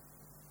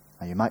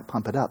 Now, you might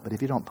pump it up, but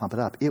if you don't pump it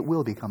up, it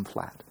will become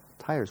flat.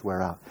 Tires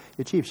wear out.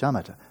 You achieve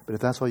shamatha, but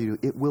if that's all you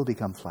do, it will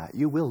become flat.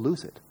 You will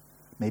lose it.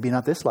 Maybe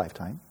not this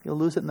lifetime. You'll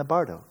lose it in the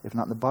bardo. If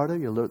not in the bardo,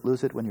 you'll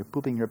lose it when you're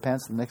pooping your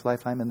pants the next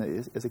lifetime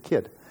as a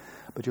kid.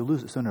 But you'll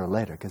lose it sooner or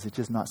later because it's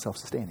just not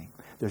self-sustaining.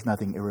 There's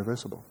nothing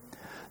irreversible.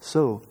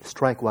 So,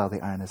 strike while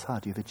the iron is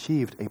hot. You've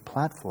achieved a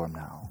platform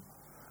now.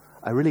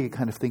 I really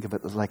kind of think of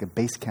it as like a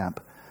base camp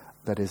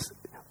that is,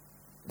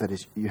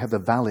 you have the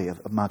valley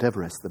of Mount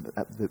Everest,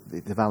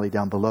 the valley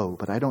down below,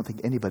 but I don't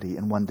think anybody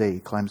in one day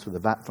climbs from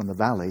the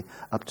valley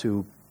up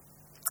to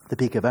the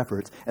peak of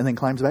efforts and then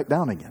climbs back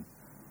down again.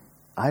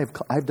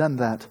 I've done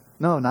that.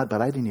 No,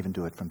 but I didn't even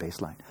do it from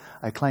baseline.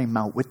 I climbed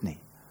Mount Whitney,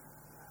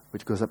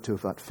 which goes up to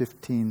about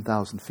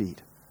 15,000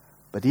 feet.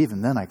 But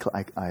even then,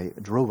 I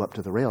drove up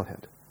to the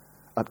railhead.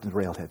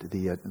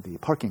 The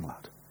parking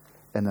lot,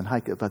 and then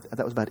hike about,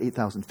 that was about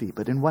 8,000 feet.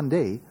 But in one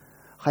day,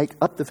 hike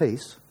up the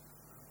face,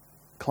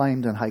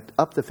 climbed and hiked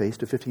up the face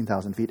to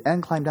 15,000 feet,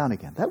 and climbed down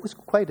again. That was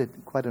quite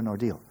an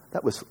ordeal.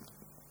 That was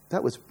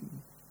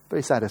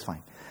very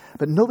satisfying.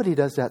 But nobody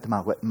does that to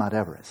Mount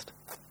Everest.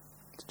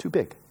 It's too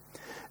big.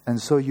 And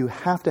so you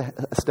have to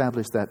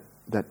establish that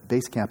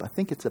base camp. I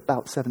think it's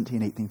about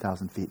 17,000,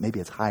 18,000 feet. Maybe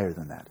it's higher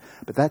than that.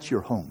 But that's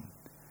your home.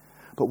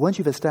 But once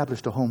you've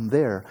established a home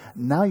there,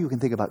 now you can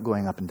think about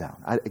going up and down.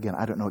 I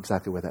don't know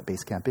exactly where that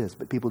base camp is,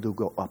 but people do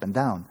go up and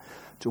down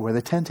to where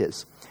the tent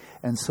is.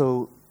 And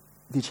so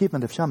the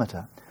achievement of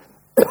shamatha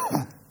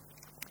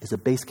is a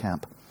base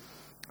camp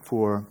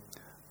for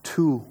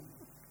 2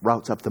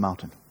 routes up the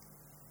mountain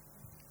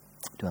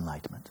to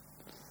enlightenment.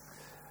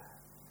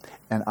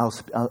 And I'll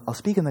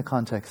speak in the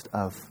context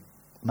of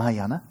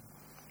Mahayana,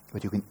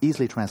 but you can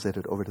easily translate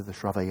it over to the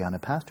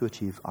Shravayana path to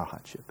achieve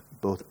arhatship.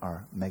 Both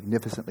are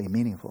magnificently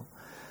meaningful.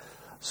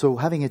 So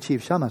having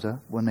achieved shamatha,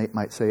 one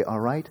might say, all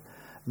right,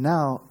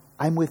 now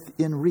I'm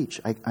within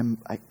reach. I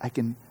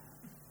can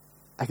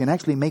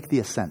actually make the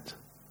ascent.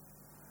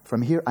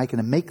 From here, I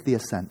can make the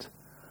ascent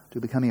to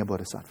becoming a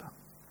bodhisattva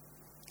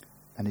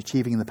and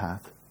achieving the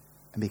path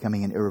and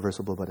becoming an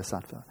irreversible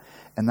bodhisattva.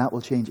 And that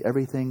will change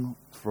everything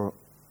for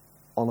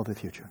all of the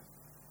future.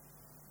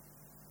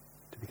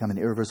 To become an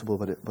irreversible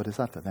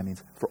bodhisattva, that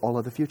means for all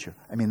of the future.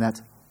 I mean,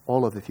 that's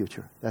all of the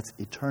future. That's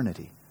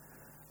eternity.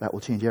 That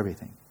will change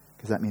everything.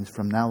 Because that means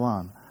from now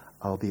on,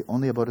 I'll be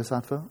only a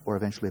bodhisattva or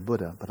eventually a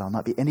Buddha, but I'll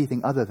not be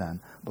anything other than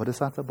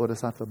bodhisattva,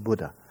 bodhisattva,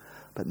 Buddha.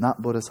 But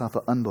not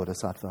bodhisattva,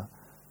 unbodhisattva,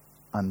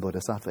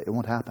 unbodhisattva. It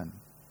won't happen.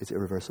 It's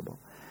irreversible.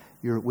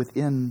 You're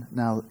within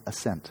now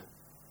ascent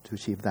to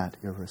achieve that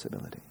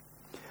irreversibility.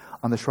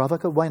 On the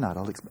Shravaka, why not?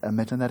 I'll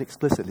mention that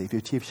explicitly. If you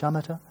achieve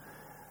shamatha,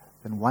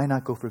 then why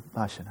not go for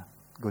vipassana?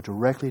 Go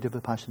directly to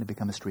vipassana,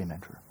 become a stream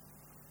enterer.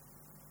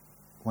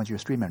 Once you're a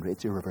stream enterer,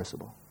 it's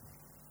irreversible.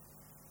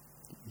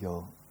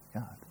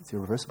 It's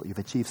irreversible. You've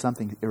achieved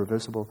something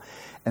irreversible.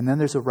 And then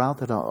there's a route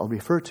that I'll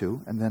refer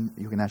to, and then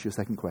you can ask your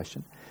second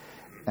question.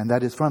 And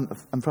that is from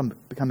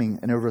becoming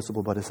an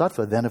irreversible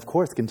bodhisattva, then of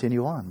course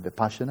continue on.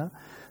 Vipassana,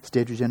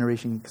 stage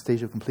regeneration,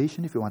 stage of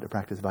completion, if you want to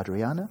practice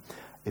Vajrayana.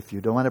 If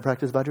you don't want to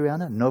practice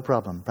Vajrayana, no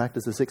problem.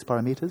 Practice the 6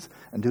 paramitas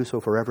and do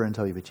so forever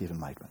until you've achieved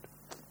enlightenment.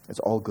 It's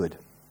all good.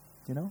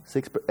 You know,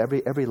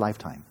 every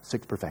lifetime,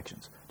 6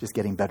 perfections. Just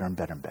getting better and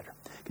better and better.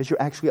 Because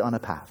you're actually on a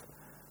path.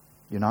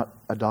 You're not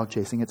a dog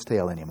chasing its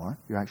tail anymore.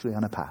 You're actually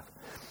on a path.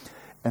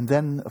 And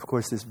then, of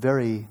course, this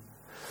very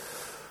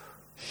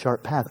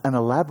sharp path, an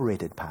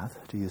elaborated path,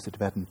 to use the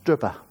Tibetan,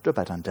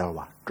 drupadan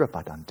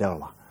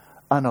delwa,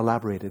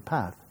 unelaborated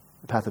path,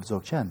 the path of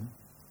Dzogchen.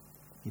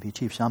 If you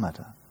achieve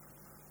shamatha,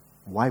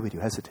 why would you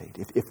hesitate?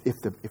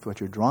 If what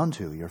you're drawn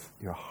to,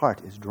 your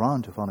heart is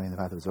drawn to following the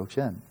path of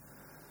Dzogchen,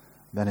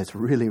 then it's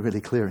really,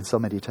 really clear in so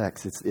many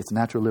texts. It's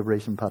natural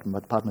liberation,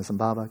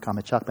 Padmasambhava,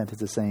 Kamachakment is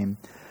the same,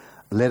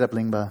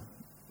 Ledap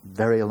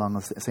very along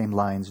the same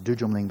lines,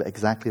 Dujum Lingpa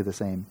exactly the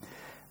same.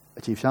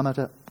 Achieve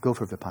shamatha, go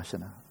for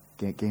vipassana.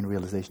 Gain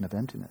realization of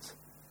emptiness.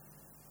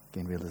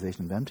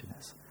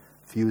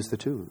 Fuse the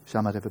two,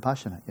 shamatha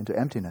vipassana, into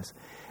emptiness.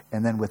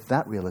 And then with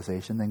that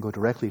realization, then go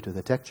directly to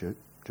the texture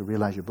to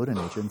realize your Buddha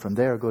nature. And from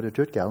there, go to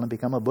Turtkal and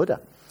become a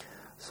Buddha.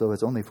 So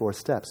it's only 4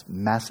 steps,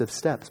 massive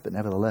steps, but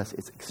nevertheless,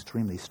 it's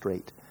extremely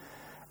straight.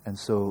 And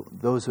so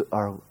those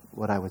are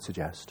what I would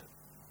suggest.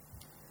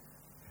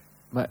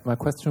 My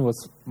question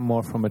was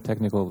more from a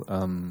technical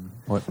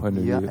point of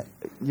view.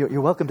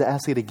 You're welcome to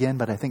ask it again,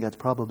 but I think that's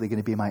probably going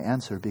to be my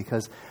answer,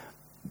 because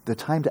the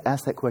time to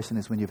ask that question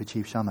is when you've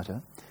achieved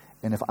shamatha.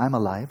 And if I'm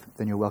alive,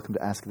 then you're welcome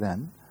to ask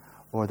then.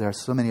 Or there are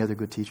so many other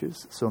good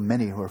teachers, so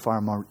many who are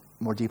far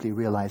more deeply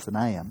realized than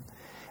I am.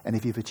 And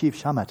if you've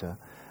achieved shamatha,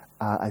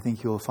 I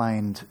think you'll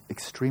find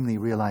extremely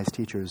realized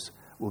teachers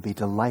will be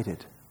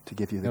delighted to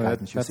give you the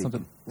guidance you seek.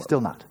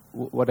 Still not.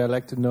 What I'd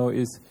like to know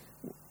is,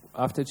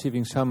 after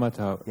achieving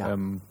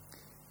shamatha,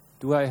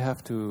 do I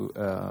have to?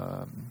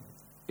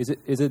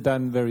 Is it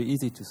done very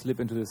easy to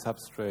slip into the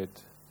substrate?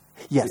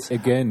 Yes.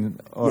 Again,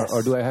 Yes.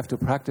 or do I have to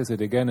practice it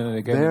again and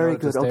again? Very in order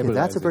good. To Okay, stabilize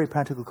that's a very it?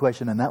 practical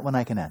question, and that one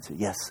I can answer.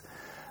 Yes,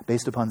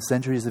 based upon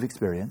centuries of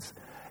experience,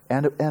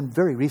 and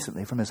very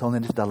recently from His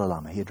Holiness Dalai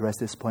Lama, he addressed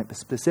this point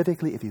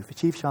specifically. If you've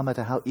achieved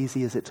shamatha, how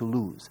easy is it to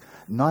lose?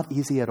 Not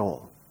easy at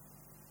all.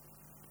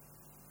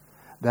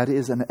 That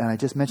is, and I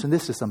just mentioned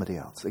this to somebody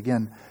else.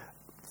 Again,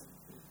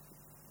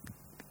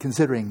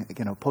 considering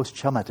post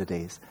shamatha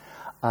days.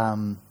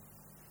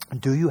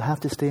 Do you have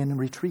to stay in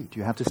retreat? Do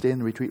you have to stay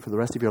in retreat for the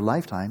rest of your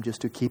lifetime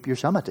just to keep your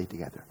shamatha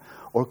together?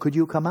 Or could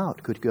you come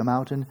out? Could you come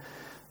out and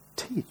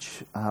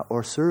teach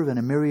or serve in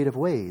a myriad of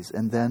ways?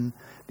 And then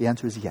the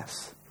answer is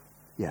yes.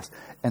 Yes.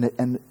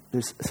 And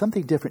there's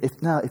something different.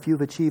 If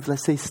you've achieved,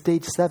 let's say,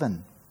 stage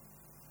 7,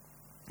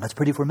 that's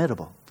pretty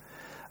formidable.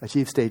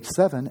 Achieve stage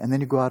 7, and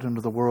then you go out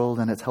into the world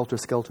and it's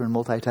helter-skelter and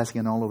multitasking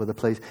and all over the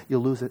place,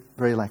 you'll lose it.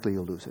 Very likely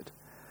you'll lose it.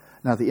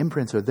 Now, the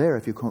imprints are there.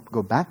 If you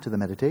go back to the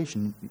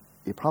meditation,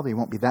 it probably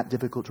won't be that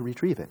difficult to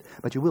retrieve it,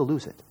 but you will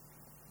lose it,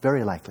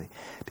 very likely,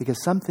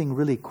 because something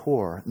really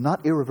core,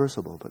 not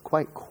irreversible, but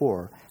quite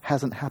core,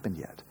 hasn't happened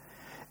yet.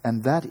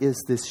 And that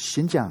is this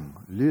Xinjiang,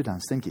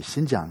 Ludan Senki,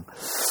 Xinjiang,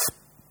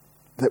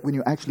 that when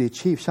you actually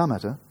achieve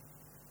shamatha,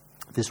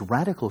 this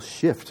radical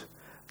shift,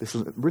 this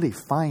really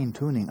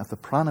fine-tuning of the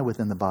prana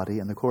within the body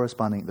and the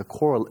corresponding, the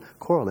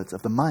correlates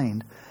of the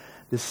mind,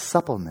 this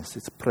suppleness,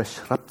 it's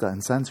prashrapta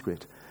in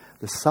Sanskrit,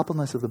 the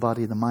suppleness of the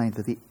body and the mind,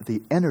 that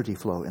the energy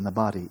flow in the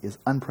body is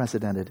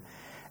unprecedented.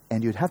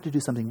 And you'd have to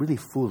do something really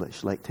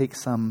foolish, like take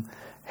some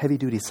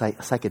heavy-duty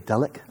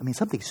psychedelic. I mean,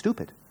 something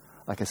stupid,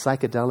 like a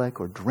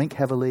psychedelic, or drink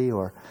heavily,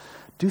 or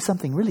do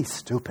something really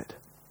stupid,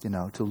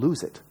 to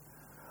lose it.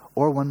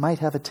 Or one might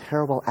have a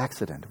terrible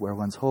accident where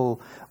one's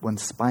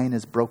spine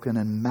is broken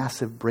and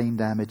massive brain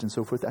damage and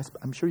so forth.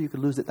 I'm sure you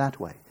could lose it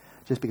that way,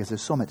 just because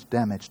there's so much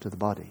damage to the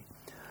body.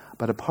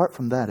 But apart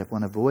from that, if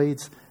one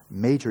avoids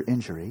major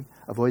injury,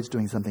 avoids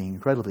doing something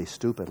incredibly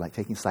stupid like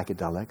taking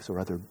psychedelics or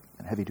other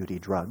heavy-duty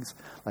drugs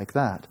like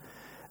that,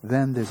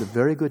 then there's a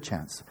very good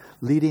chance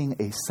leading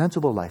a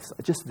sensible lifestyle,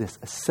 a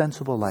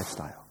sensible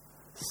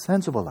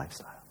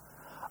lifestyle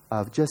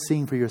of just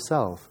seeing for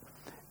yourself,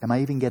 am I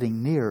even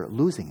getting near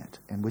losing it?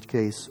 In which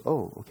case,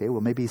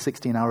 maybe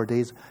 16-hour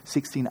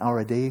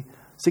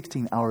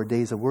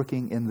days of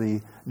working in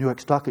the New York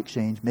Stock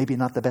Exchange, maybe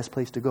not the best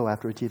place to go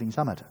after achieving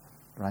shamatha,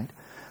 right?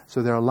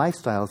 So there are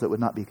lifestyles that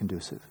would not be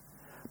conducive.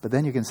 But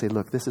then you can say,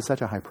 look, this is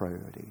such a high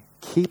priority.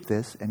 Keep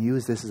this and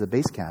use this as a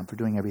base camp for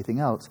doing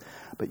everything else.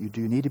 But you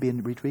do need to be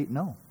in retreat?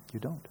 No, you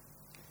don't.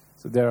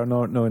 So there are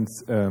no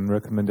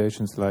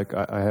recommendations like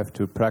I have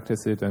to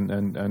practice it and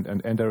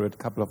enter it a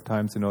couple of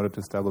times in order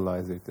to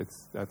stabilize it.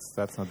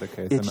 That's not the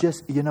case. It's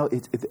just,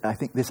 I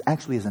think this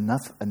actually is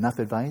enough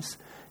advice.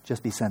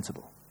 Just be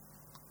sensible.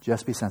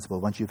 Just be sensible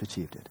once you've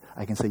achieved it.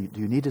 I can say, do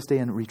you need to stay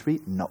in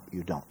retreat? No,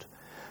 you don't.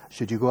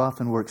 Should you go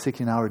off and work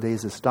 16-hour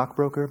days as a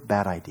stockbroker?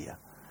 Bad idea.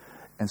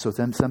 And so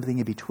then something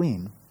in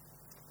between.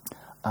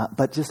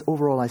 But just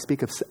overall, I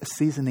speak of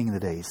seasoning the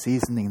day,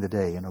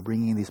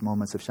 bringing these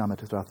moments of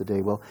shamatha throughout the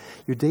day. Well,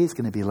 your day is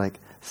going to be like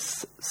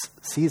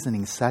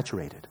seasoning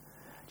saturated,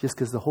 just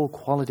because the whole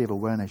quality of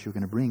awareness you're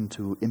going to bring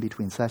to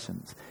in-between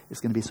sessions is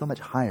going to be so much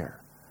higher.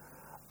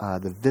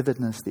 The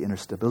vividness, the inner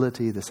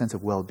stability, the sense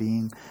of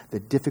well-being, the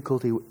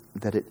difficulty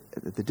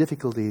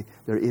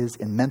there is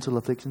in mental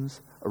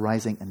afflictions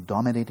arising and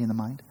dominating the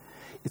mind.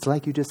 It's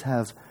like you just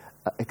have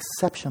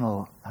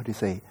exceptional,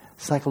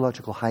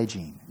 psychological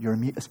hygiene. Your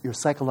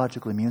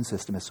psychological immune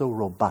system is so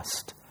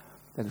robust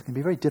that it can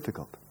be very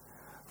difficult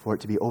for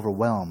it to be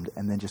overwhelmed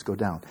and then just go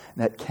down.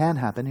 And that can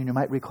happen, and you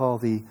might recall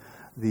the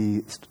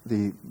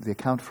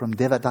account from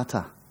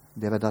Devadatta,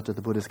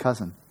 the Buddha's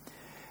cousin.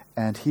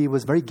 And he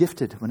was very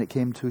gifted when it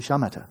came to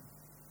shamatha.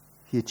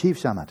 He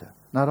achieved shamatha.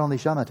 Not only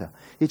shamatha,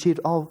 he achieved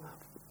all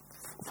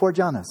 4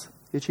 jhanas.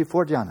 He achieved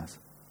 4 jhanas.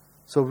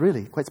 So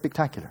really, quite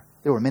spectacular.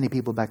 There were many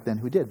people back then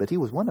who did, but he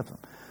was one of them.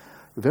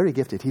 Very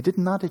gifted. He did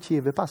not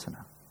achieve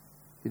vipassana.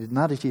 He did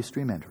not achieve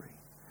stream entry.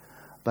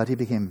 But he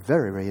became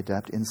very, very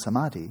adept in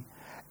samadhi.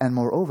 And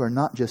moreover,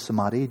 not just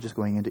samadhi, just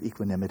going into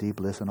equanimity,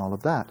 bliss, and all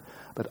of that,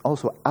 but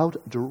also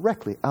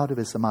directly out of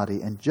his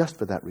samadhi, and just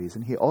for that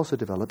reason, he also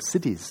developed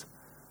siddhis,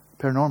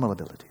 paranormal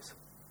abilities.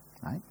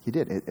 Right? He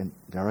did. And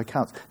there are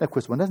accounts. Now, of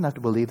course, one doesn't have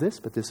to believe this,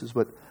 but this is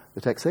what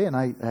the texts say, and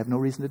I have no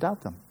reason to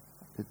doubt them.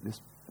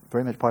 It's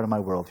very much part of my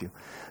worldview.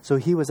 So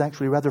he was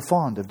actually rather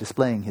fond of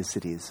displaying his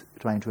siddhis,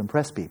 trying to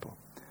impress people,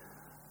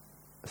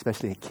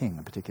 especially a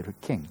particular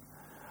king.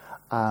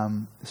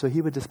 So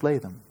he would display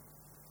them.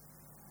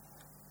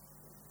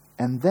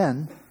 And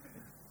then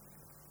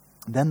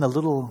the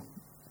little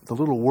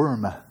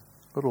worm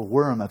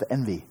of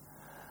envy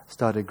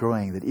started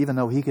growing, that even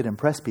though he could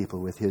impress people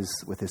with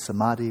his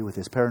samadhi, with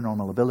his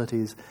paranormal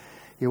abilities,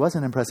 he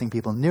wasn't impressing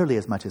people nearly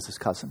as much as his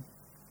cousin,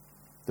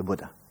 the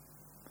Buddha.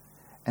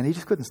 And he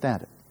just couldn't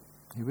stand it.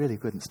 He really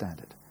couldn't stand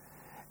it.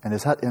 And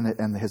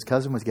his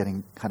cousin was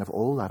getting kind of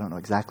old. I don't know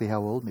exactly how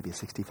old, maybe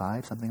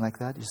 65, something like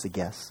that, just a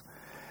guess.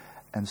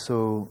 And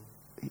so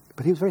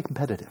But he was very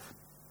competitive,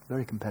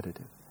 very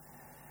competitive.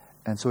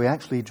 And so he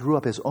actually drew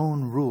up his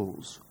own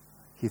rules.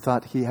 He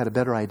thought he had a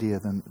better idea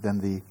than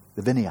the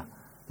Vinaya,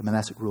 the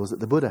monastic rules that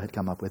the Buddha had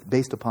come up with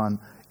based upon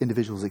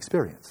individuals'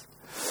 experience.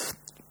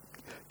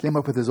 Came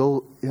up with his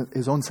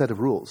own set of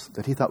rules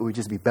that he thought would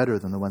just be better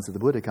than the ones that the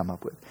Buddha had come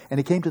up with. And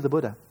he came to the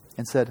Buddha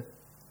and said,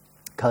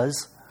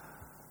 "Cuz,"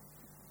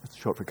 that's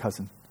short for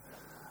cousin.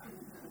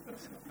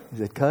 He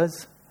said,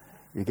 "Cuz,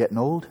 you're getting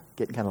old,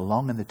 getting kind of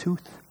long in the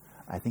tooth.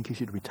 I think you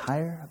should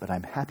retire, but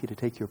I'm happy to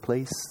take your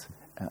place,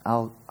 and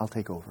I'll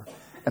take over.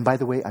 And by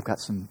the way, I've got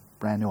some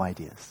brand new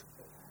ideas.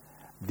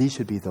 These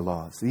should be the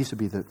laws. These should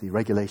be the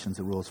regulations,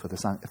 the rules for the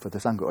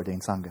Sangha,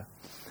 ordained Sangha.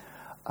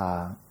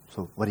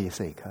 So what do you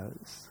say,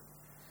 cuz?"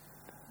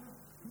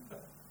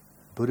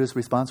 Buddha's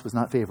response was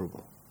not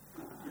favorable.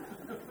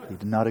 He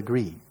did not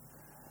agree.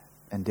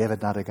 And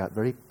Devadatta got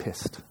very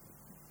pissed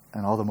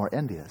and all the more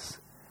envious.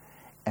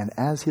 And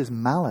as his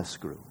malice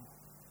grew,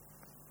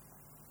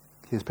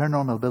 his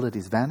paranormal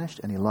abilities vanished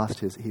and he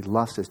lost his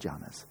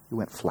jhanas. He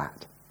went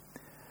flat.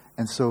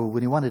 And so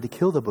when he wanted to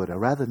kill the Buddha,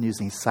 rather than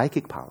using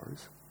psychic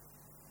powers,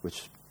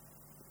 which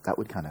that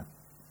would kind of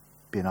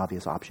be an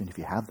obvious option if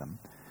you have them,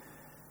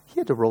 he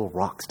had to roll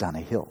rocks down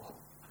a hill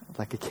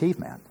like a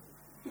caveman.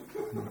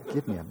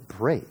 Give me a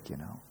break, Why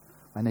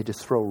didn't they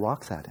just throw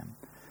rocks at him?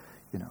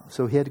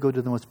 So he had to go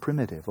to the most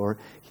primitive. Or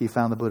he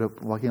found the Buddha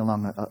walking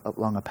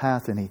along a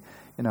path and he,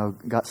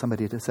 got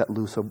somebody to set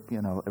loose a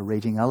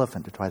raging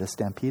elephant to try to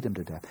stampede him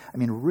to death. I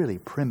mean, really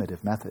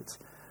primitive methods.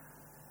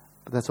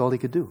 But that's all he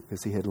could do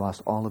because he had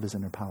lost all of his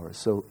inner powers.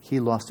 So he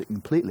lost it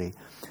completely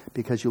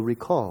because you'll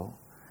recall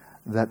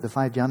that the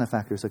 5 jhana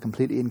factors are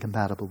completely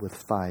incompatible with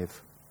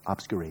 5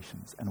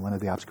 obscurations. And one of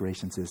the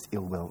obscurations is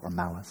ill will or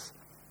malice.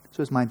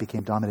 So his mind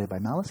became dominated by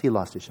malice. He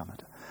lost his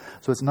shamatha.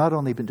 So it's not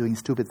only been doing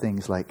stupid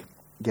things like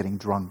getting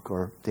drunk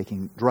or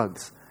taking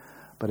drugs,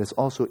 but it's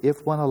also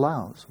if one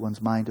allows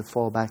one's mind to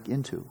fall back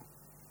into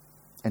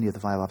any of the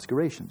 5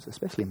 obscurations,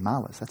 especially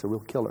malice, that's a real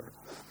killer,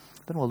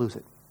 then we'll lose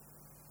it.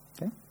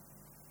 Okay?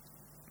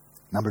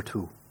 Number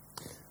 2.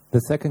 The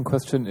second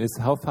question is,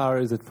 how far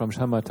is it from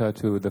shamatha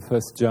to the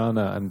first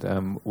jhana,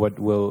 and what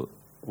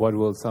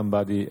will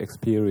somebody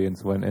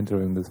experience when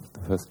entering the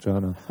first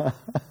jhana?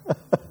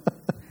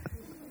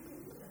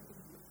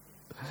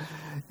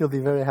 You'll be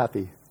very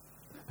happy.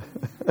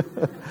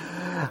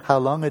 How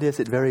long it is,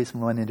 it varies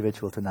from one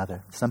individual to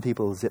another. Some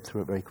people zip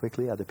through it very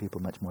quickly, other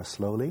people much more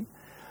slowly.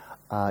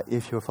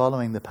 If you're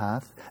following the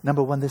path,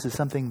 number one, this is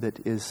something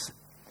that is,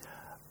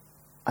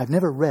 I've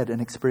never read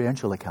an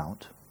experiential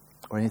account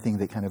or anything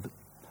that kind of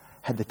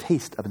had the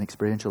taste of an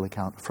experiential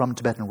account from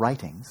Tibetan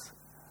writings,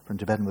 from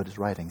Tibetan Buddhist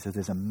writings.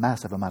 There's a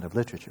massive amount of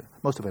literature.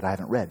 Most of it I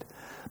haven't read,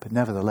 but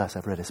nevertheless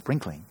I've read a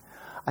sprinkling.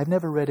 I've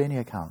never read any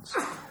accounts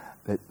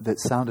that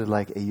sounded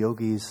like a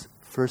yogi's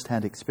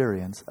first-hand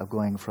experience of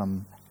going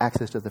from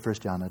access to the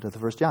first jhana to the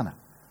first jhana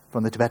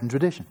from the Tibetan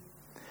tradition.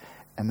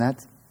 And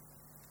that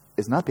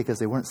is not because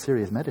they weren't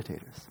serious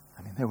meditators.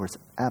 I mean, there were,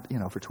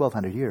 for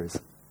 1,200 years,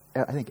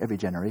 I think every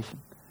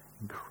generation,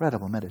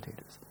 incredible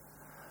meditators.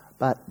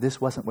 But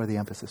this wasn't where the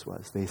emphasis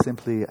was. They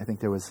simply, I think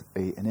there was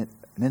an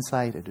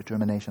insight, a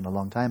determination a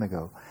long time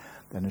ago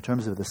that in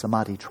terms of the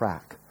samadhi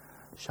track,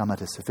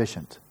 shamatha is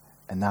sufficient,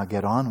 and now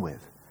get on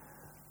with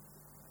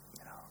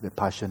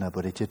Vipassana,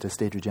 bodhicitta,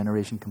 stage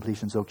regeneration,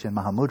 completion, dzogchen,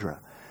 mahamudra,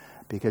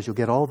 because you'll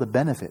get all the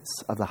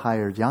benefits of the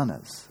higher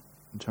jhanas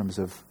in terms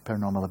of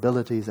paranormal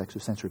abilities,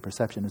 extrasensory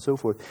perception, and so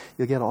forth.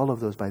 You'll get all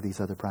of those by these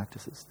other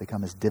practices. They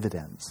come as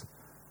dividends,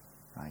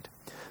 right?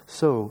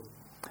 So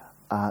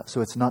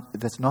that's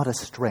not a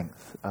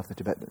strength of the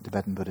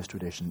Tibetan Buddhist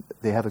tradition.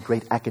 They have a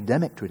great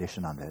academic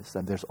tradition on this,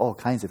 and there's all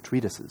kinds of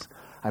treatises.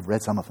 I've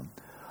read some of them.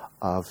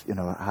 Of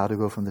how to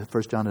go from the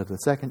first jhana to the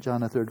second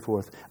jhana, third,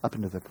 fourth, up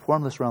into the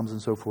formless realms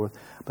and so forth.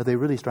 But they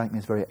really strike me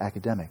as very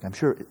academic. I'm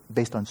sure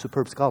based on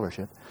superb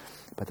scholarship,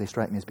 but they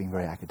strike me as being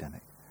very academic.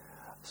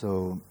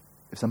 So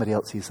if somebody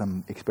else sees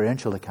some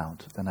experiential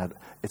account, then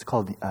it's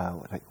called,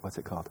 what's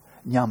it called?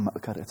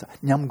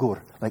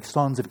 Nyamgur, like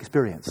songs of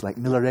experience, like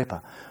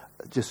Milarepa,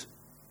 just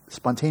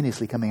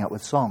spontaneously coming out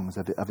with songs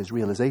of his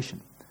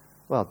realization.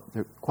 Well,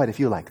 there are quite a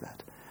few like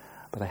that.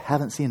 But I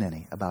haven't seen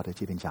any about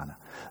achieving jhana.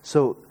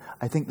 So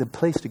I think the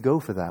place to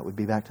go for that would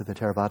be back to the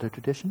Theravada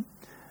tradition,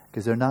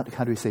 because they're not,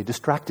 how do we say,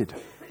 distracted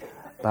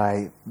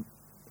by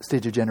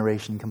stage of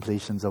generation,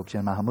 completion,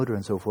 dzogchen, mahamudra,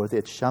 and so forth.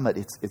 It's shamat,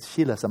 it's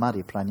shila,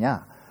 samadhi,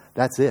 prajna.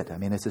 That's it. I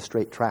mean, it's a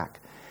straight track.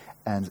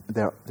 And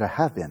there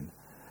have been,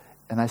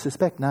 and I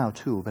suspect now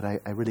too, but I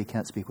really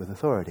can't speak with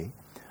authority,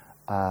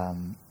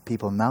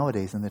 people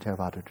nowadays in the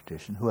Theravada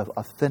tradition who have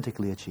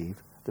authentically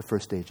achieved the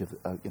first stage of,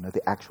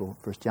 the actual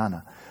first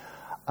jhana.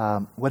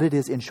 What it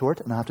is, in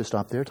short, and I'll have to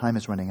stop there, time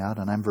is running out,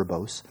 and I'm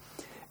verbose,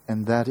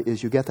 and that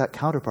is you get that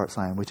counterpart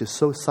sign, which is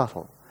so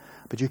subtle,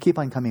 but you keep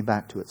on coming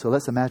back to it. So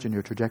let's imagine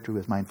your trajectory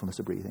with mindfulness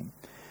of breathing,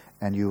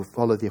 and you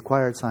follow the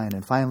acquired sign,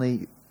 and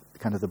finally,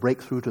 kind of the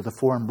breakthrough to the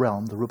form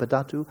realm, the rupa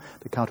dhatu,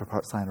 the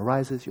counterpart sign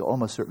arises. You'll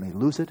almost certainly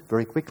lose it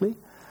very quickly.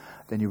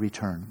 Then you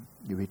return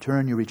You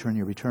return, you return,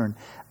 you return.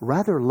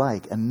 Rather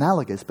like,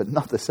 analogous, but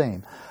not the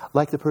same,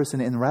 like the person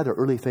in rather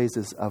early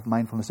phases of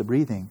mindfulness of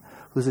breathing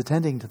who's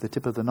attending to the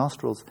tip of the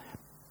nostrils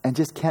and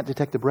just can't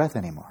detect the breath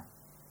anymore.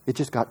 It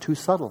just got too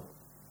subtle.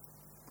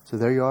 So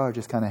there you are,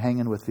 just kind of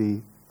hanging with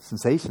the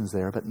sensations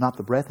there, but not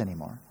the breath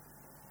anymore.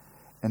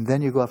 And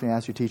then you go up and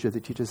ask your teacher. The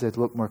teacher says,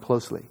 look more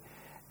closely.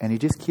 And you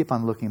just keep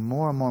on looking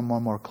more and more and more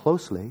and more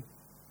closely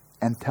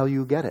until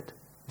you get it.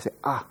 You say,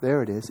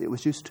 there it is. It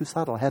was just too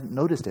subtle. I hadn't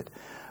noticed it.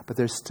 But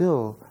there's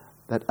still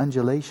that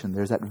undulation.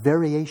 There's that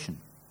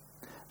variation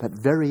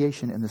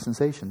in the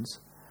sensations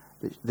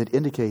that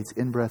indicates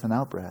in-breath and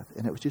out-breath.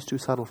 And it was just too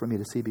subtle for me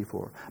to see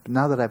before. But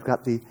now that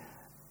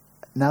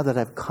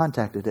I've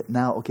contacted it,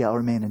 okay, I'll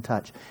remain in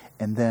touch.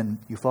 And then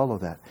you follow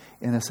that.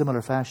 In a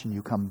similar fashion,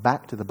 you come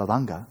back to the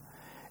balanga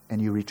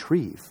and you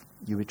retrieve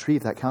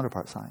that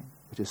counterpart sign,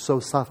 which is so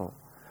subtle,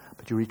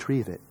 but you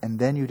retrieve it. And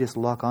then you just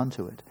lock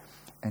onto it.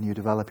 And you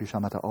develop your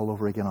shamatha all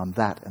over again on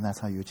that, and that's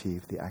how you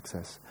achieve the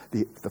access,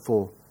 the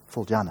full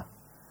jhana.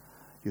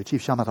 You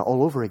achieve shamatha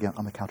all over again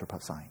on the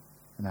counterpart sign,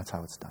 and that's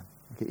how it's done.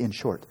 Okay, in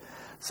short,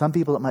 some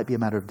people it might be a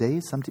matter of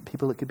days, some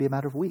people it could be a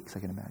matter of weeks, I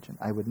can imagine.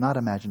 I would not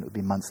imagine it would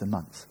be months and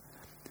months,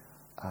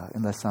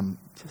 unless some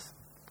just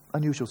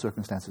unusual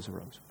circumstances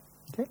arose.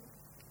 Okay?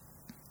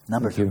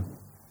 Thank you.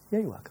 Yeah,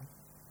 you're welcome.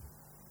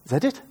 Is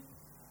that it?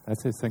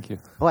 That's it, thank you.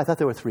 Oh, I thought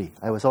there were 3.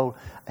 I was all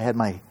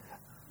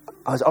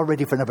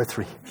ready for number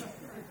 3.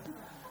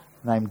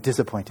 And I'm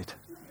disappointed.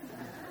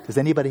 Does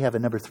anybody have a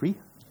number 3?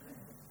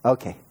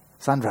 Okay.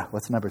 Sandra,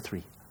 what's number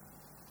 3?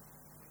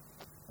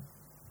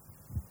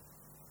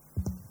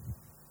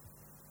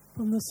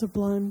 From the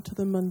sublime to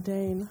the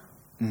mundane.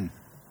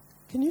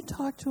 Can you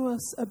talk to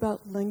us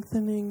about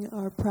lengthening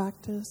our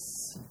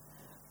practice?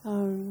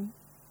 I'm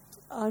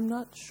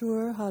not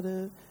sure how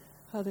to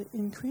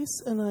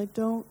increase, and I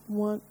don't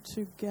want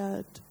to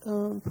get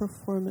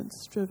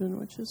performance-driven,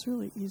 which is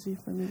really easy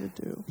for me to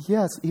do.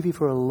 Yes, easy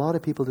for a lot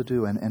of people to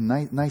do, and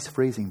nice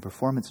phrasing,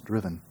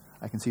 performance-driven.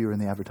 I can see you were in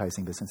the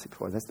advertising business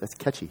before. That's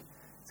catchy.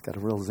 It's got a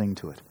real zing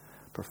to it.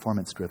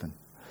 Performance-driven.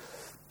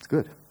 It's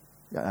good.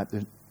 Yeah,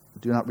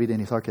 do not read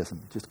any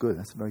sarcasm. Just good.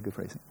 That's very good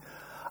phrasing.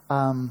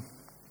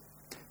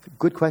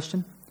 Good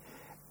question,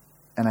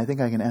 and I think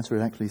I can answer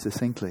it actually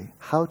succinctly.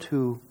 How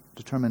to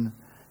determine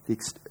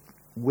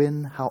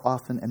when, how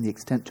often, and the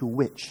extent to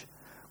which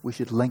we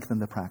should lengthen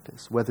the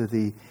practice, whether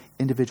the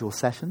individual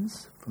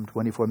sessions from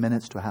 24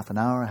 minutes to half an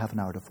hour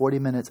to 40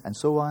 minutes, and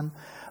so on,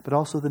 but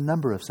also the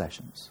number of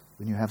sessions.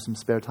 When you have some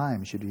spare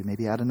time, should you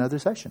maybe add another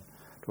session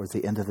towards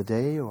the end of the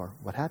day or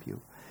what have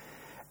you?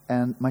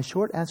 And my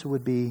short answer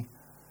would be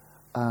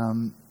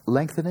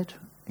lengthen it,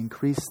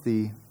 increase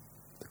the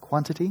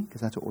quantity,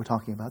 because that's what we're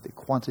talking about, the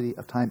quantity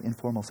of time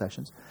informal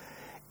sessions.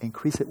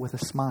 Increase it with a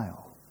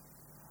smile.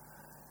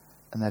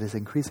 And that is,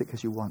 increase it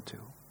because you want to.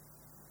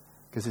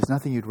 Because there's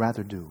nothing you'd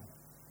rather do.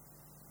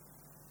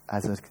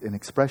 As an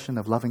expression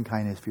of loving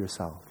kindness for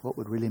yourself, what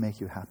would really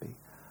make you happy?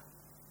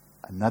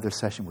 Another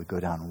session would go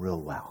down real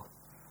well.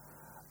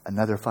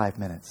 Another 5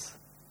 minutes,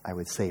 I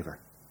would savor.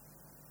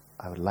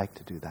 I would like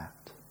to do that.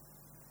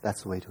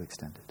 That's the way to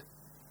extend it.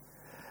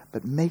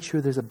 But make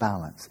sure there's a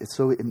balance. It's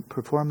so in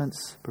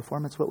performance,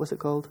 what was it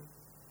called?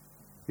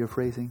 Your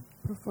phrasing?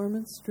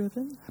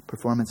 Performance-driven?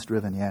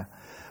 Performance-driven, yeah.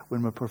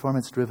 When we're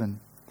performance-driven,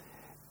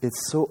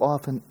 it's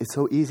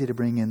so easy to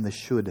bring in the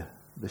should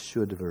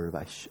verb.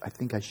 I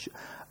think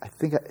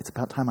it's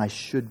about time I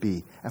should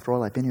be. After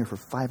all, I've been here for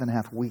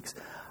 5.5 weeks.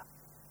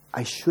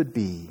 I should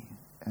be.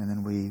 And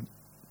then we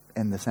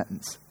end the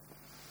sentence.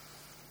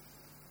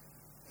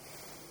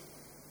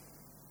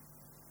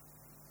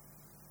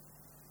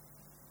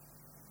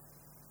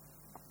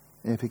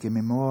 If you give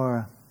me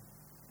more,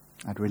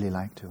 I'd really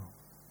like to.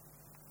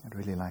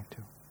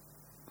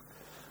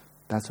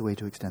 That's the way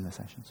to extend the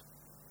sessions.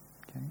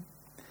 Okay?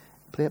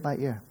 Play it by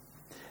ear.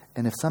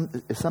 And if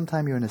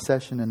sometime you're in a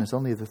session and it's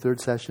only the third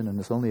session and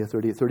it's only a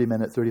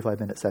 30-minute,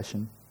 35-minute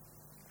session,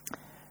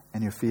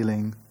 and you're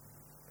feeling,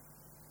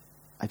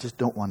 I just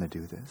don't want to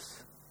do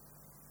this.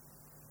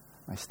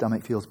 My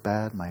stomach feels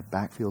bad, my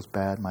back feels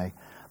bad, my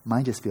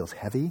mind just feels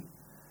heavy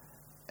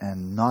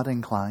and not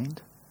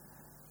inclined,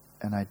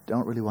 and I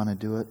don't really want to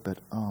do it, but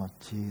oh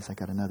geez, I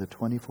got another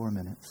 24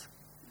 minutes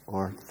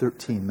or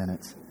 13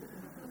 minutes.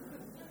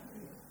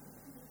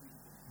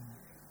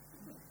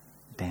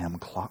 Damn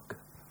clock.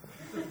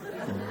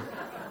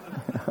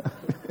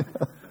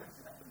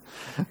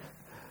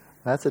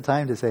 That's the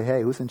time to say,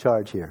 hey, who's in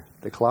charge here?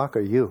 The clock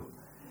or you?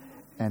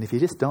 And if you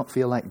just don't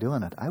feel like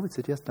doing it, I would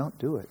suggest don't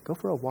do it. Go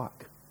for a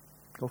walk.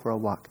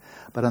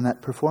 But on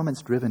that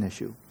performance-driven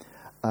issue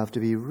of to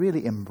be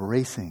really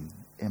embracing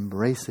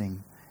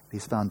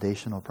these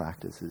foundational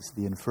practices,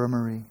 the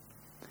infirmary,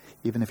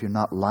 even if you're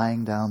not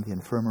lying down, the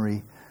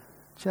infirmary,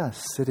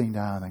 just sitting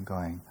down and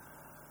going,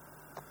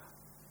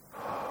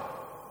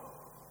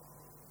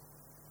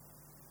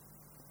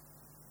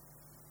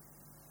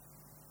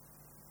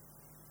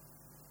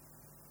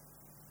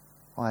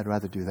 I'd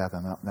rather do that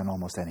than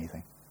almost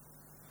anything.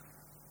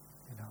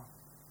 You know,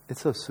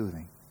 it's so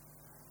soothing.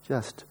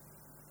 Just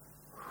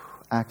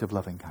act of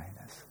loving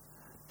kindness,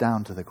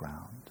 down to the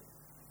ground,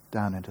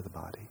 down into the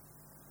body,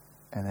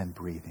 and then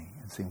breathing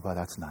and seeing, well,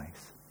 that's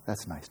nice.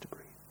 That's nice to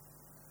breathe.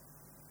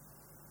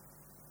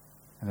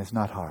 And it's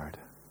not hard.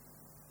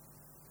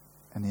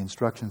 And the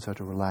instructions are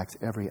to relax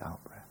every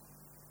out-breath.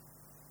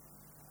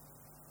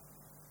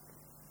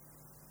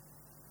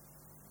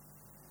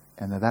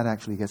 And that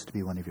actually gets to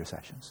be one of your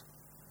sessions.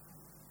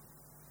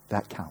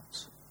 That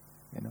counts,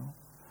 you know.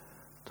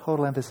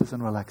 Total emphasis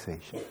on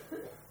relaxation.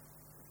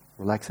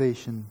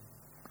 Relaxation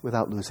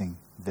without losing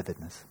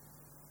vividness.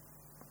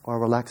 Or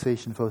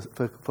relaxation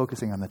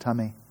focusing on the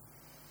tummy.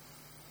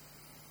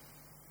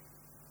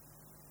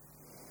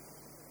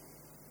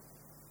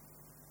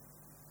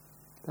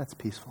 That's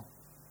peaceful.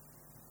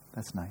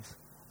 That's nice.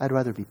 I'd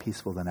rather be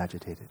peaceful than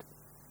agitated.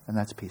 And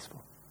that's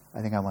peaceful.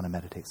 I think I want to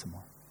meditate some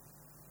more.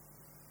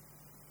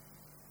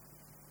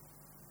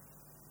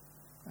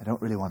 I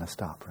don't really want to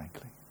stop,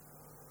 frankly.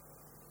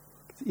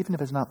 Even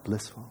if it's not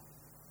blissful,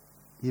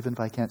 even if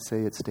I can't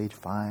say it's stage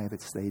 5,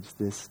 it's stage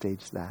this,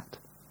 stage that,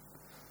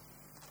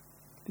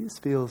 this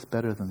feels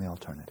better than the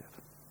alternative.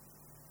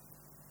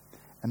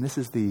 And this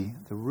is the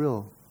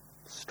real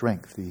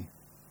strength, the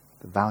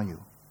value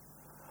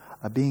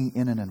of being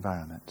in an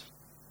environment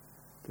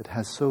that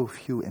has so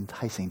few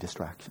enticing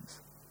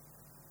distractions.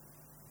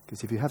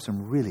 Because if you have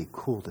some really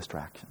cool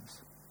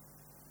distractions,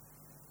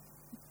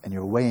 and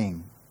you're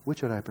weighing,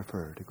 which would I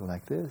prefer, to go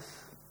like this,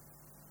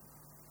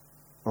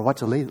 or watch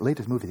the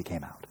latest movie that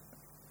came out,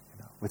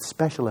 you know, with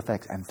special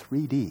effects and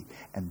 3D,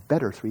 and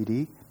better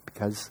 3D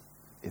because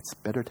it's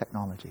better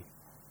technology,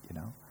 you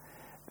know,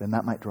 then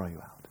that might draw you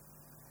out.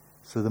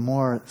 So the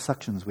more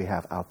suctions we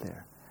have out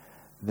there,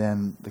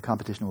 then the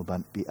competition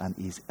will be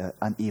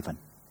uneven,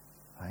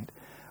 right?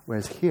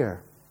 Whereas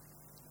here,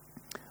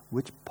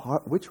 which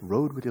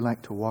road would you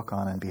like to walk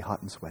on and be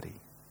hot and sweaty?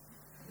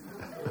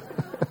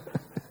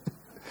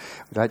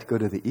 Would I like to go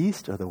to the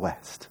east or the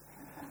west?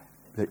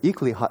 They're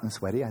equally hot and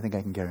sweaty. I think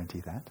I can guarantee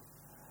that.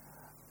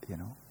 You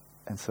know,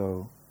 and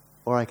so,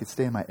 or I could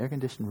stay in my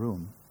air-conditioned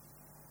room.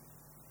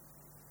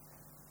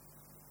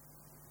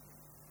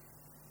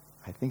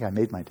 I think I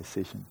made my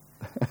decision.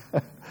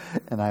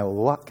 And I will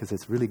walk because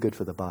it's really good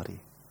for the body.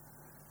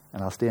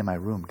 And I'll stay in my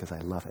room because I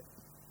love it.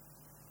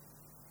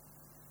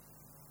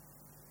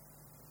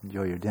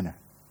 Enjoy your dinner.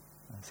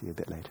 I'll see you a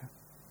bit later.